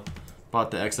 million deal.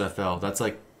 Bought the XFL. That's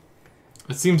like...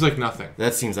 It seems like nothing.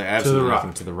 That seems like absolutely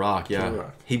nothing to the Rock, yeah. To the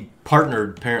Rock. He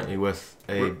partnered, apparently, with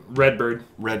a... Redbird.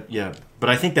 Yeah. But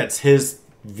I think that's his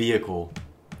vehicle.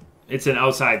 It's an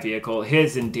outside vehicle.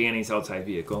 His and Danny's outside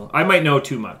vehicle. I might know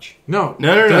too much. No.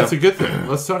 That's a good thing.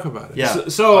 Let's talk about it. Yeah.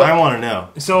 So I want to know.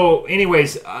 So,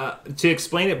 anyways, to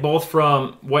explain it both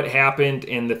from what happened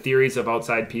and the theories of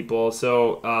outside people.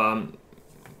 So,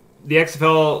 the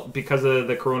XFL, because of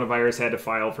the coronavirus, had to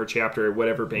file for chapter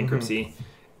whatever bankruptcy.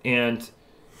 And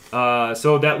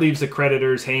so that leaves the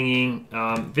creditors hanging.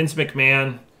 Vince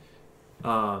McMahon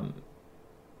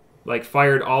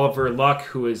fired Oliver Luck,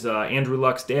 who is Andrew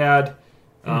Luck's dad,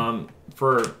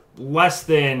 for less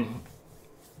than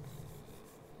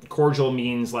cordial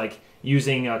means, like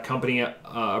using a company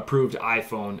approved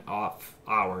iPhone off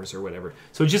hours or whatever.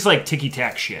 So just like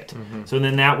ticky-tack shit. So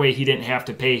then that way he didn't have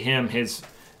to pay him his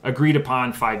agreed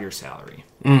upon 5-year salary.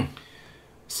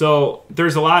 So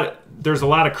there's a lot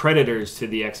of creditors to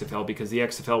the XFL because the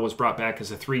XFL was brought back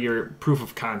as a 3-year proof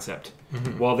of concept.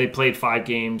 While they played 5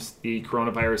 games, the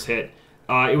coronavirus hit.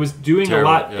 It was doing a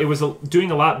lot. Yep. It was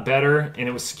doing a lot better, and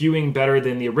it was skewing better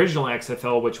than the original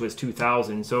XFL, which was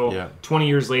 2000. So 20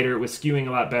 years later, it was skewing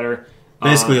a lot better.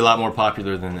 Basically, a lot more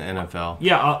popular than the NFL.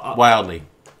 Yeah, wildly.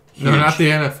 Huge. No, not the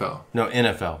NFL. No,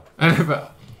 NFL.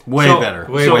 NFL. Way better.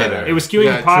 Way better. It was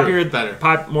skewing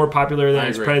more popular than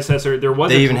its predecessor.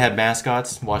 They even had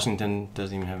mascots. Washington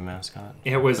doesn't even have a mascot.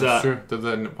 It was That's true.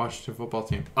 The Washington football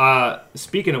team.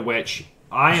 Speaking of which,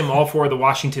 I am all for the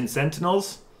Washington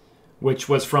Sentinels, which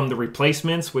was from The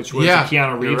Replacements, which was a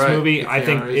Keanu Reeves movie. I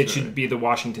think it should be the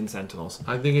Washington Sentinels.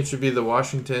 I think it should be the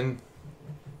Washington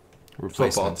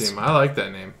football team. I like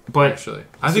that name, actually.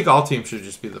 I think all teams should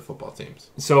just be the football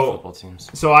teams. Football teams.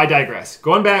 So I digress.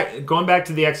 Going back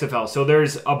to the XFL. So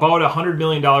there's about $100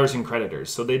 million in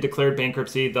creditors. So they declared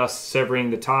bankruptcy, thus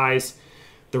severing the ties.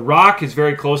 The Rock is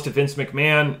very close to Vince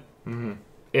McMahon.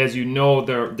 As you know,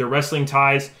 their wrestling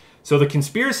ties. So the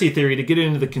conspiracy theory, to get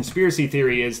into the conspiracy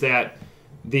theory, is that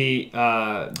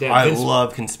I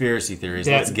love conspiracy theories.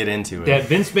 Let's get into it. That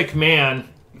Vince McMahon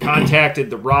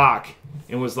contacted The Rock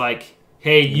and was like,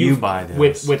 "Hey, you buy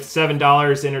this with $7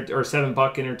 or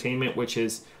 $7 entertainment, which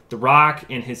is The Rock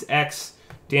and his ex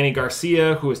Danny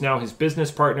Garcia, who is now his business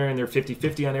partner, and they're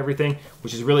 50-50 on everything,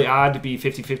 which is really odd to be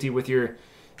 50-50 with your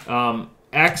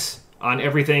ex on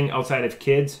everything outside of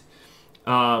kids."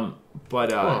 Well,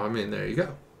 I mean, there you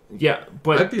go. Yeah,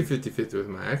 but I'd be 50-50 with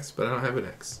my ex, but I don't have an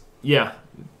ex. Yeah,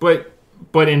 but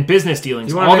in business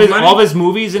dealings, all of his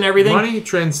movies and everything, money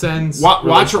transcends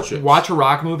relationships. Watch a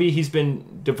Rock movie. He's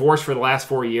been divorced for the last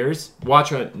 4 years.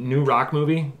 Watch a new Rock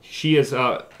movie. She is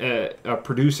a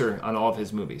producer on all of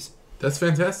his movies. That's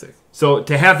fantastic. So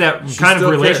to have that kind of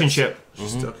relationship, she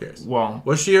still cares. Well,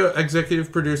 was she an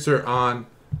executive producer on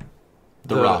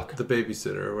The Rock, The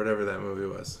Babysitter, or whatever that movie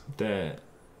was?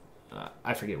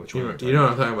 I forget which one. You know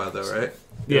what I'm talking about, though, right?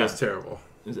 Yeah, it was terrible.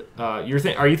 Are you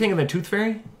thinking of the Tooth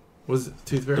Fairy? Was it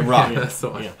Tooth Fairy? The Rock. That's the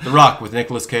one. Yeah. The Rock with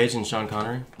Nicolas Cage and Sean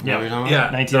Connery. Yeah,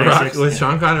 The Rock with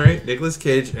Sean Connery, Nicolas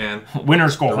Cage, and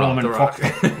winners go home and fuck.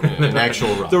 An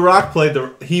actual Rock. The Rock played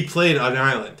on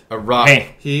Island. A Rock.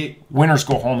 Hey, winners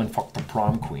go home and fuck the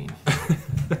prom queen.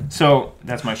 So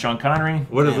that's my Sean Connery.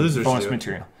 What do losers bonus do?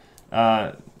 material.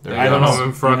 I don't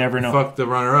know. You never know. Fuck the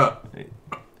runner-up,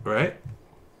 right?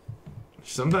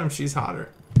 Sometimes she's hotter.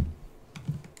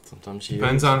 Sometimes she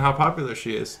depends on how popular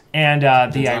she is. And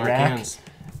the Iraq.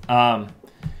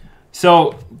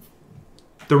 So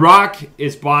The Rock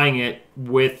is buying it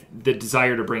with the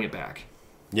desire to bring it back.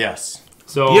 Yes.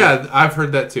 So yeah, I've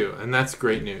heard that too, and that's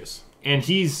great news. And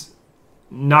he's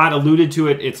not alluded to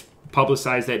it. It's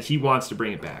publicized that he wants to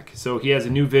bring it back. So he has a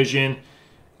new vision.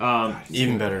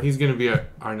 Even better. He's going to be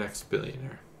our next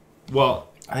billionaire. Well,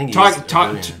 I think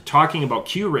talking about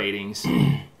Q ratings,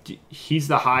 he's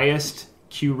the highest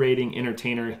Q rating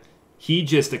entertainer. He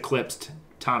just eclipsed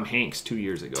Tom Hanks 2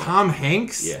 years ago. Tom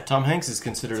Hanks? Yeah. Tom Hanks is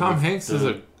considered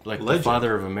the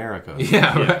father of America.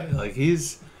 Yeah, right. Like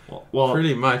he's well,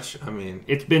 pretty much. I mean,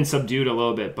 it's been subdued a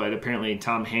little bit, but apparently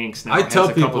Tom Hanks now. I tell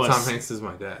people Tom Hanks is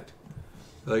my dad.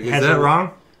 Like, is that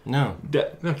wrong? No.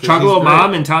 Chuggalo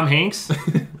Mom and Tom Hanks.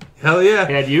 Hell yeah.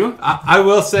 Had you? I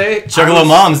will say. Chuggalo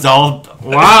Mom's doll.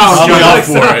 Wow.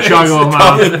 Chuggalo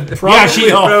Mom.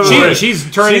 Yeah,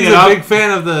 she's turning it up. She's a big fan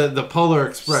of the Polar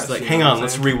Express. Like, hang on,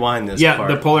 let's rewind this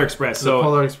part. The Polar Express. The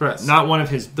Polar Express. Not one of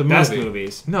his best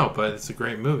movies. No, but it's a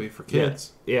great movie for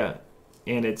kids. Yeah.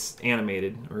 it's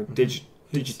animated or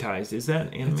digitized. Is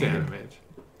that animated? It's animated.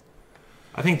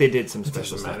 I think they did some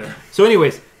special doesn't matter. stuff. So,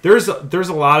 anyways, there's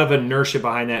a lot of inertia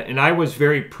behind that, and I was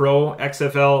very pro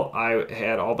XFL. I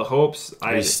had all the hopes.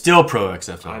 Are you still pro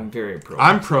XFL? I'm very pro.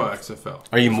 I'm pro XFL.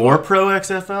 Are you more pro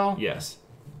XFL? Yes.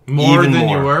 More Even than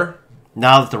more. you were?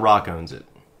 Now that The Rock owns it.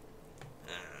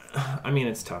 I mean,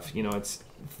 it's tough. It's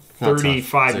Not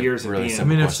 35 tough. years It's a really of being.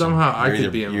 simple I mean, if question. somehow I You're could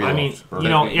either- be you're involved. I mean,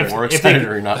 either if more they- excited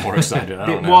or not more excited. I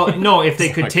don't know. Well, no, if they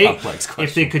could It's a take complex question.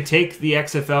 if they could take the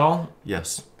XFL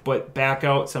Yes. but back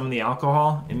out some of the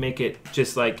alcohol and make it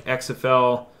just like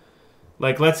XFL.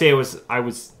 Like, let's say I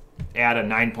was at a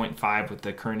 9.5 with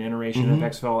the current iteration of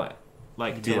XFL,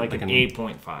 like to Yeah, like like an an-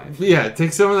 8.5. Yeah,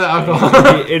 take some of the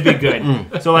alcohol. It'd be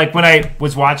good. So like when I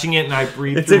was watching it and I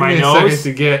breathed It through took my me a nose, second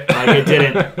to get. like it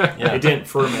didn't Yeah. it didn't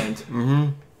ferment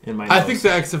in my nose. I think the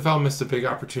XFL missed a big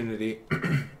opportunity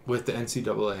with the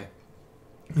NCAA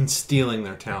in stealing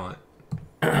their talent.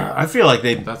 I feel like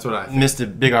they That's what I think. missed a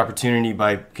big opportunity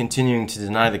by continuing to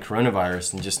deny the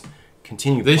coronavirus and just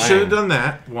continue They playing. should have done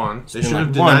that. One, they been should have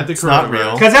like, denied one, the it's not real.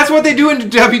 coronavirus. because that's what they do in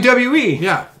WWE.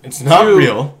 Yeah, It's not Two,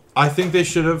 real. I think they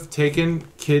should have taken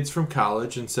kids from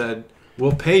college and said,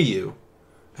 "We'll pay you,"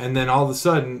 and then all of a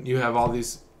sudden you have all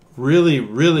these really,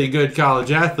 really good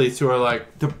college athletes who are like,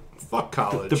 "Fuck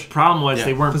college," The problem was Yeah.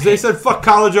 they weren't because they said, "Fuck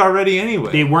college" already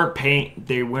anyway. they weren't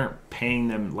paying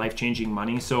them life-changing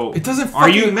money. So It doesn't Are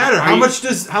fucking you- matter. are How you- much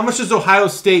does Ohio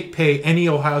State pay any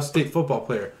Ohio State football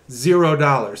player?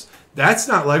 $0. That's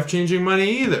not life-changing money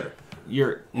either.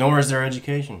 you're Nor is their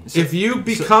education. If you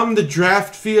become the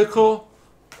draft vehicle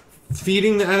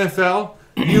feeding the NFL,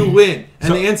 you win.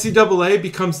 And the NCAA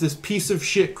becomes this piece of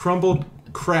shit crumbled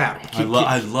crap. I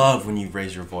love when you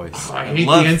raise your voice. I hate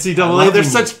love- the I NCAA. love They're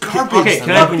when such you- garbage. okay. I Can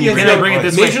love I, when you can raise I bring it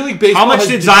this Major way? League Baseball How much has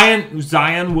did just-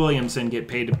 Zion Williamson get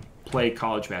paid to play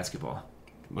college basketball?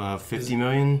 50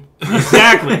 million?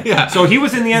 Exactly. Yeah. So he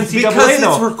was in the NCAA Because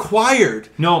though. it's required.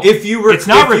 No, if you were, it's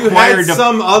not if you required had to-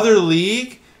 some other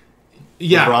league.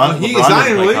 Yeah, LeBron didn't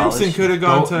Zion play Williamson college. could have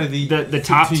gone Go- to the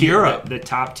top to tier Europe the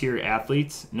top tier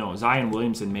athletes. No, Zion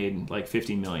Williamson made like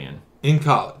 50 million. in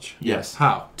college. Yes.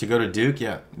 How? To go to Duke?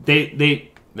 Yeah. They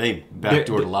They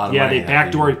backdoored a lot of yeah, money. they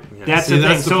backdoored. Yeah. That's See, the thing.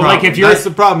 that's the So problem. like if you're that's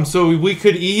the problem. So we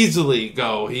could easily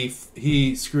go.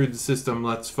 He screwed the system.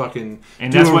 Let's fucking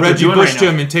And do that's a what they're Reggie doing Bush right to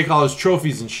now. him and take all his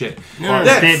trophies and shit. No,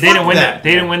 That- they fuck didn't win that.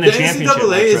 They didn't win the championship.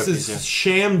 NCAA is trophies, this yeah.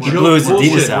 sham Blew joke his Adidas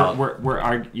bullshit. out.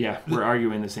 We're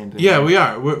arguing the same thing. Yeah, we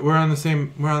are. We're on the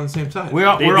same. We're on the same side. We're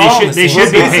They all should- on the they same should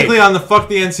We're be side. paid. basically on the fuck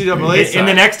the NCAA side. In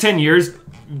the next 10 years,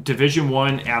 Division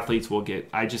I athletes will get.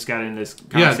 I just got in this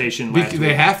conversation last they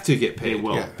week. have to get paid. They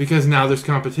will. Yeah. because now there's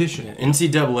competition.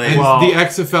 NCAA. And Well, the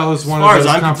XFL is as one far of as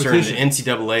those I'm concerned, the competitions.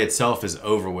 NCAA itself is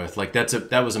over with. Like that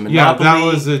was a Yeah, monopoly. that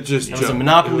was a just. It was a joke.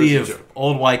 monopoly It was a of joke.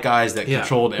 old white guys that Yeah,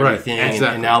 controlled right, everything, exactly.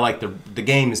 and now like the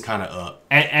game is kind of up.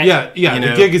 And Yeah, you the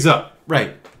know, gig is up.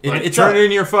 Right. It's Turn up. in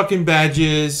your fucking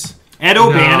badges. Ed No.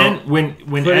 O'Bannon, when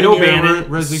Put Ed in your O'Bannon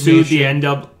resignation. sued the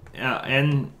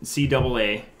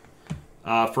NCAA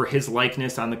for his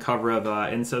likeness on the cover of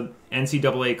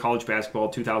NCAA College Basketball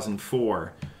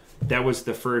 2004, that was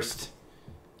the first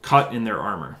cut in their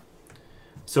armor.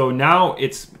 So now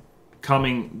it's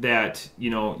coming that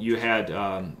you had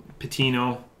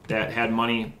Pitino that had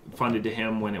money funded to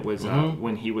him when it was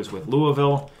when he was with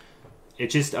Louisville.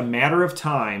 It's just a matter of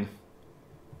time.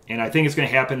 And I think it's going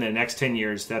to happen in the next 10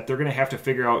 years that they're going to have to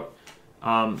figure out,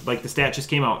 like the stat just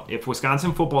came out, if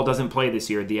Wisconsin football doesn't play this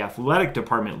year, the athletic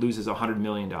department loses $100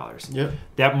 million. Yep.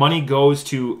 That money goes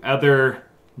to other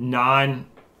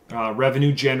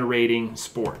non-revenue generating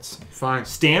sports. Fine.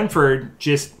 Stanford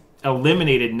just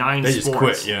eliminated 9 They sports. just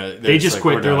quit, yeah. They just like,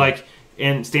 quit. we're They're done. like,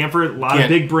 and Stanford, a lot of Can't-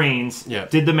 big brains, Yeah.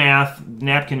 did the math,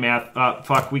 napkin math.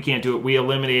 Fuck, we can't do it. We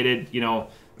eliminated, enough.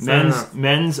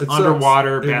 men's It sucks.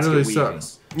 underwater It basket really weaving.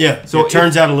 sucks. Yeah. So So it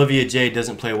turns out Olivia Jade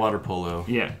doesn't play water polo.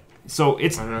 Yeah. So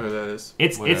it's I don't know who that is.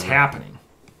 it's Whatever. happening.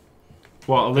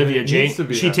 Well, Olivia It J, needs to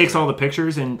be she takes happening. all the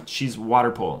pictures and she's water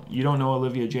polo. You don't know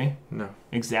Olivia J? No.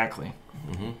 Exactly.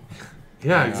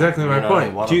 Yeah, exactly my We're not point.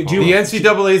 on water Do you- polo. The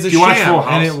NCAA is a Do you watch sham, Full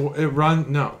House? and it run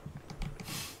no.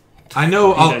 I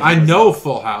know. I know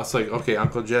Full House. Like, okay,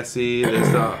 Uncle Jesse.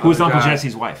 There's the Who's other Uncle guy.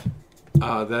 Jesse's wife?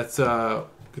 That's the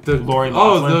Lori oh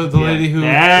Loughlin? the Yeah. lady who,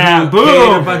 Yeah, who paid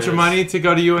a boom! bunch of money to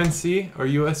go to UNC or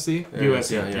USC. US,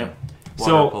 yeah, yeah. yeah.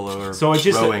 So, Water polo or so it's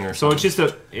just rowing or something.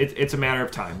 it's a matter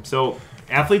of time. So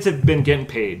athletes have been getting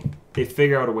paid. They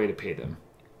figure out a way to pay them.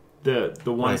 The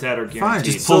ones Right. that are Fine,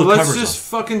 guaranteed. just pull so the let's covers just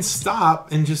fucking stop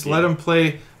and just let them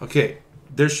play. Okay,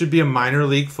 there should be a minor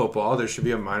league football. There should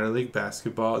be a minor league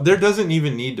basketball. There doesn't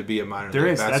even need to be a minor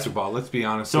league basketball. Let's be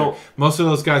honest. So most of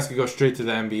those guys could go straight to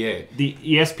the NBA. The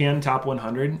ESPN Top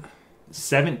 100,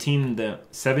 17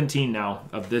 now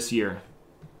of this year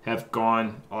have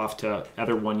gone off to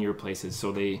other one-year places,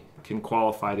 so they can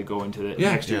qualify to go into the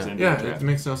next year's NBA draft. It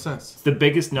makes no sense. It's the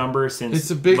biggest number since it's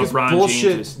the biggest LeBron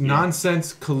bullshit, James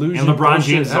nonsense collusion. And LeBron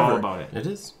James is ever. all about it. It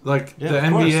is. Like the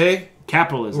NBA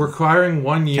capitalism requiring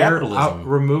 1 year out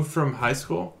removed from high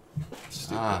school.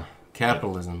 Stupid.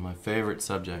 Capitalism, my favorite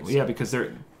subject. Well, yeah, because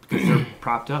they're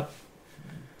propped up.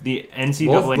 The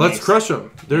NCAA. Let's crush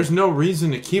them. There's no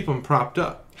reason to keep them propped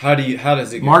up. How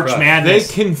does it get March Madness?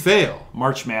 They can fail.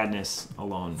 March Madness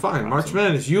alone. Fine, March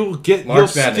Madness. You'll still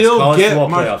college get football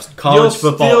playoffs, college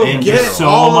football in general.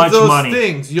 So much money.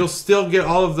 Things. You'll still get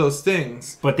all of those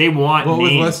things. But they want names.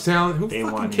 With less talent, who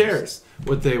fucking cares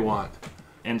what they want?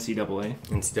 NCAA.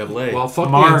 Well, fuck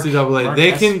the NCAA.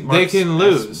 They can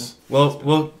lose.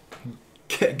 Well,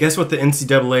 guess what the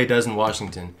NCAA does in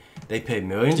Washington? They pay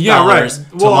millions of dollars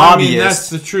to lobbyists. I mean, that's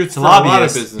the truth for a lot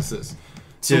of businesses.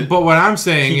 But what I'm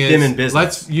saying is,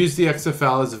 let's use the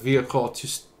XFL as a vehicle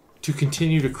to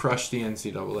continue to crush the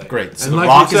NCAA. Great. So and the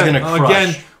Rock is going to crush.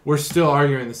 Again, we're still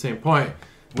arguing the same point.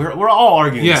 We're all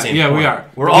arguing the same point. Yeah, we are.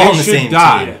 We're all on the same team.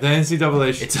 The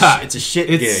NCAA should die. It's a shit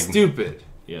gig. It's stupid.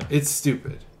 Yeah. It's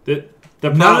stupid.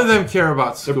 None of them care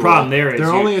about school. The problem there is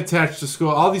they're only attached to school.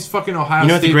 All these fucking Ohio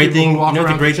State the great people thing, walk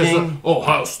around the great thing?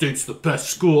 Ohio State's the best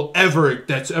school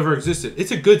that's ever existed.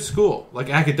 It's a good school,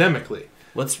 like academically.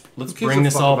 Let's bring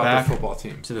this all back football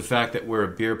team. to the fact that we're a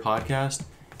beer podcast.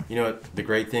 You know what the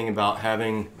great thing about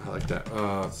having I like that.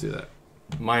 Let's do that.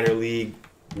 Minor league,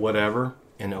 whatever,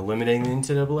 and eliminating the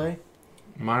NCAA.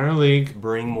 Minor league.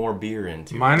 Bring more beer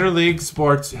into. Minor league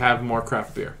sports have more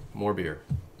craft beer. More beer.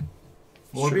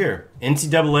 More beer.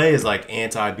 NCAA is like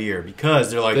anti-beer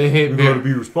because they're like, they hate beer. Got to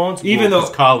be responsible. Even though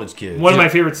college kids. One of my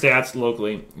favorite stats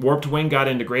locally: Warped Wing got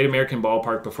into Great American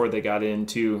Ballpark before they got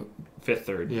into Fifth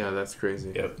Third. Yeah, that's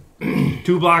crazy. Yep.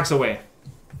 2 blocks away.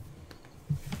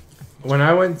 When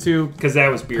I went to because that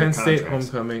was beer Penn contracts. State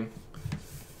homecoming,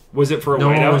 was it for a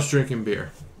whiteout? No one was drinking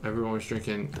beer. Everyone was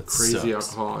drinking crazy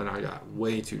alcohol, and I got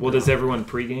way too drunk. Well, does everyone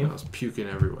pregame? I was puking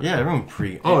everywhere. Yeah, everyone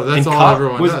pre. Oh, that's all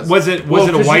everyone does. Was it a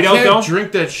whiteout though? You can't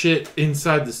drink that shit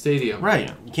inside the stadium. Right.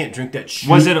 Yeah. You can't drink that shit.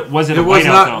 Was it a whiteout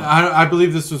though? I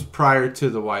believe this was prior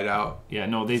to the whiteout. Yeah,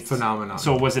 no, phenomenon.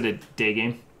 So was it a day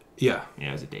game? Yeah. Yeah,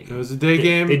 it was a day game. It was a day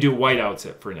game. They do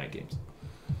whiteouts for night games.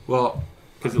 Well,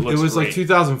 because it was great. Like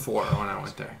 2004 when I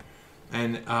went there,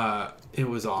 and it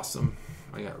was awesome.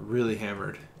 I got really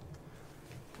hammered.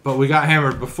 But we got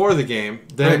hammered before the game.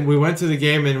 Then we went to the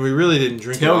game and we really didn't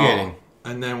drink tailgating. At all.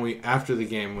 And then after the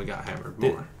game we got hammered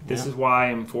more. This is why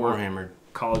I'm for hammered.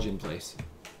 College in place.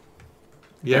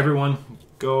 Yeah. Everyone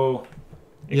go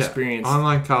experience. Yeah.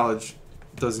 Online college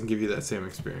doesn't give you that same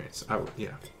experience.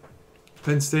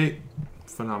 Penn State,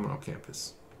 phenomenal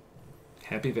campus.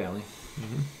 Happy Valley.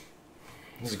 Mm-hmm.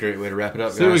 This is a great way to wrap it up,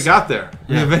 guys. See, we got there.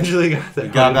 Yeah. We eventually got there. We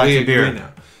got back to beer.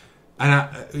 Now.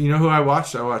 And you know who I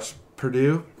watched? I watched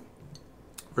Purdue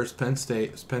versus Penn State.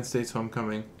 It was Penn State's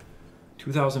homecoming.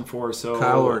 2004. So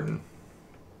Kyle Orton.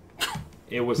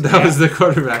 It was that was the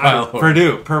quarterback.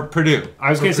 Purdue. I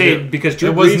was going to say because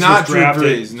Drew Brees was not drafted.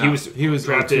 Drew Brees. No. He was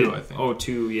drafted 02, I think.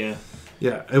 02, yeah.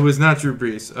 Yeah, it was not Drew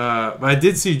Brees. But I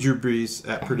did see Drew Brees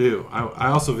at Purdue. I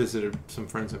also visited some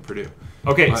friends at Purdue.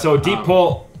 Okay, so deep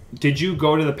poll. Did you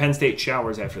go to the Penn State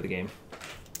showers after the game?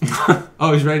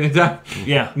 Oh, he's writing it down?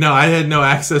 Yeah. No, I had no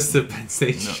access to Penn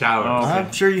State showers. Oh, okay.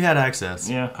 I'm sure you had access.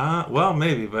 Yeah. Well,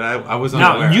 maybe, but I was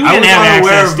unaware. No, you didn't have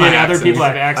access. Did other people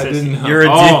have access? I didn't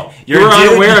know. You're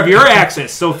unaware of your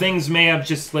access, so things may have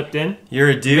just slipped in. You're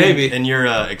a dude, maybe. And you're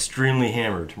extremely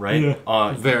hammered, right?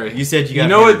 Yeah. Very. You said you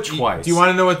got hammered twice. Do you want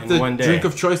to know what the drink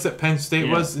of choice at Penn State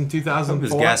was in 2004?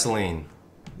 It was gasoline.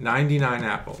 99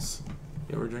 apples.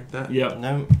 You ever drink that? Yep.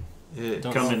 No.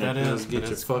 Don't know what that is. Get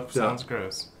you fucked up. Sounds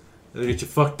gross. It'll get you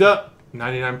fucked up.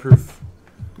 99 proof.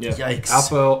 Yeah. Yikes.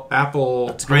 Apple.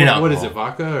 That's grain alcohol. What is it,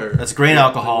 vodka? Or that's grain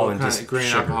alcohol and just grain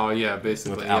sugar alcohol, yeah,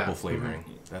 basically. With apple flavoring.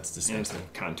 Mm-hmm. That's disgusting.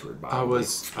 Contoured bottle.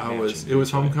 It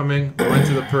was homecoming. I went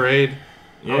to the parade.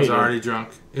 I was already drunk.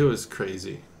 It was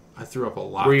crazy. I threw up a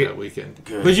lot that weekend.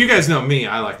 Good. But you guys know me.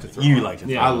 I like to throw up. You like to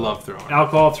throw up. I love throwing up.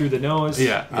 Alcohol through the nose.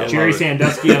 Yeah. Jerry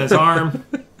Sandusky on his arm.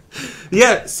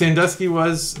 Yeah, Sandusky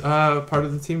was part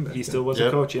of the team. He still was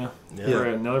a coach, for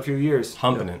another few years.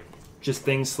 Humping it. Just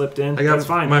things slipped in. That's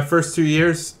fine. My first 2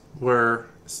 years were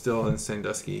still in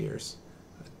Sandusky years.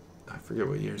 I forget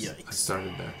what years I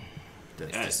started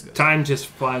there. Time just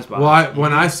flies by. Well,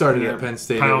 when I started at Penn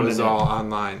State, it was all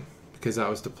online because I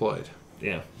was deployed.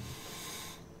 Yeah.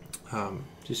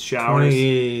 Just showers.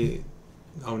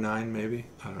 2009 maybe.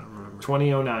 I don't remember.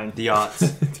 2009. The yachts.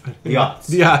 The yachts.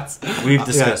 The yachts. We've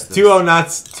discussed this. 2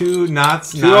 knots. 2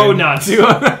 knots. 2 knots. 2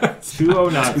 knots. 2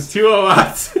 knots. 2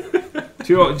 knots.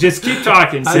 Just keep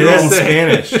talking. Say that in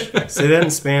Spanish. Say that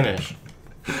in Spanish.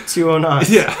 209.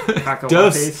 Yeah.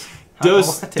 Cacahuates.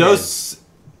 Dos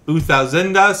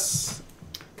uthazendas.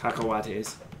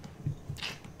 Cacahuates.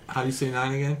 How do you say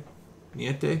 9 again?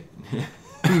 Niete?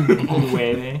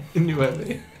 Nueve.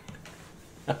 Nueve.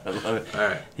 I love it. All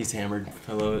right. He's hammered.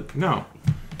 I love it. No.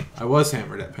 I was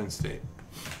hammered at Penn State.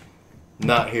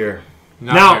 Not here.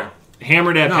 Not here.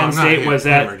 Hammered at Penn State was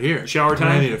that here. shower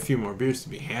time? I need a few more beers to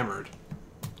be hammered.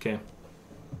 Okay.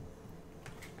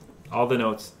 All the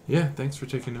notes. Yeah, thanks for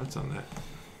taking notes on that.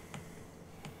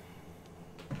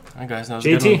 All right, guys. That was a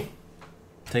good JT. one.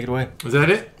 Take it away. Was that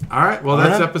it? All right. Well,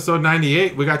 that's episode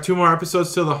 98. We got 2 more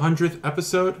episodes till the 100th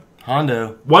episode.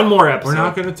 Hondo. One more episode. We're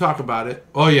not going to talk about it.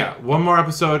 Oh, yeah. 1 more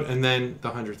episode and then the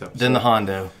 100th episode. Then the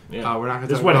Hondo. Yeah. We're not going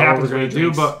to This talk is what about happens what we're when going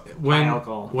you to do, drink but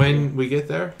alcohol. when we get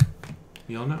there,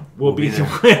 you'll know. We'll be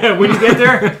there. when you get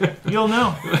there, you'll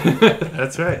know.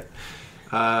 That's right.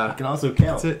 You can also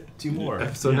count. That's it. 2 more.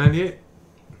 Episode 98.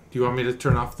 Do you want me to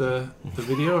turn off the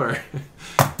video or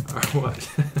what?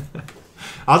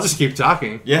 I'll just keep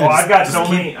talking. Yeah. I've got so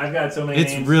many.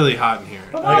 It's names. really hot in here.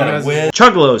 I got a whiz.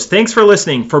 Chuggalos, thanks for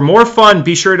listening. For more fun,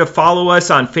 be sure to follow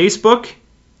us on Facebook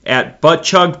at Butt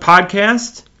Chug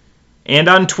Podcast and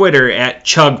on Twitter at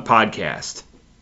Chug Podcast.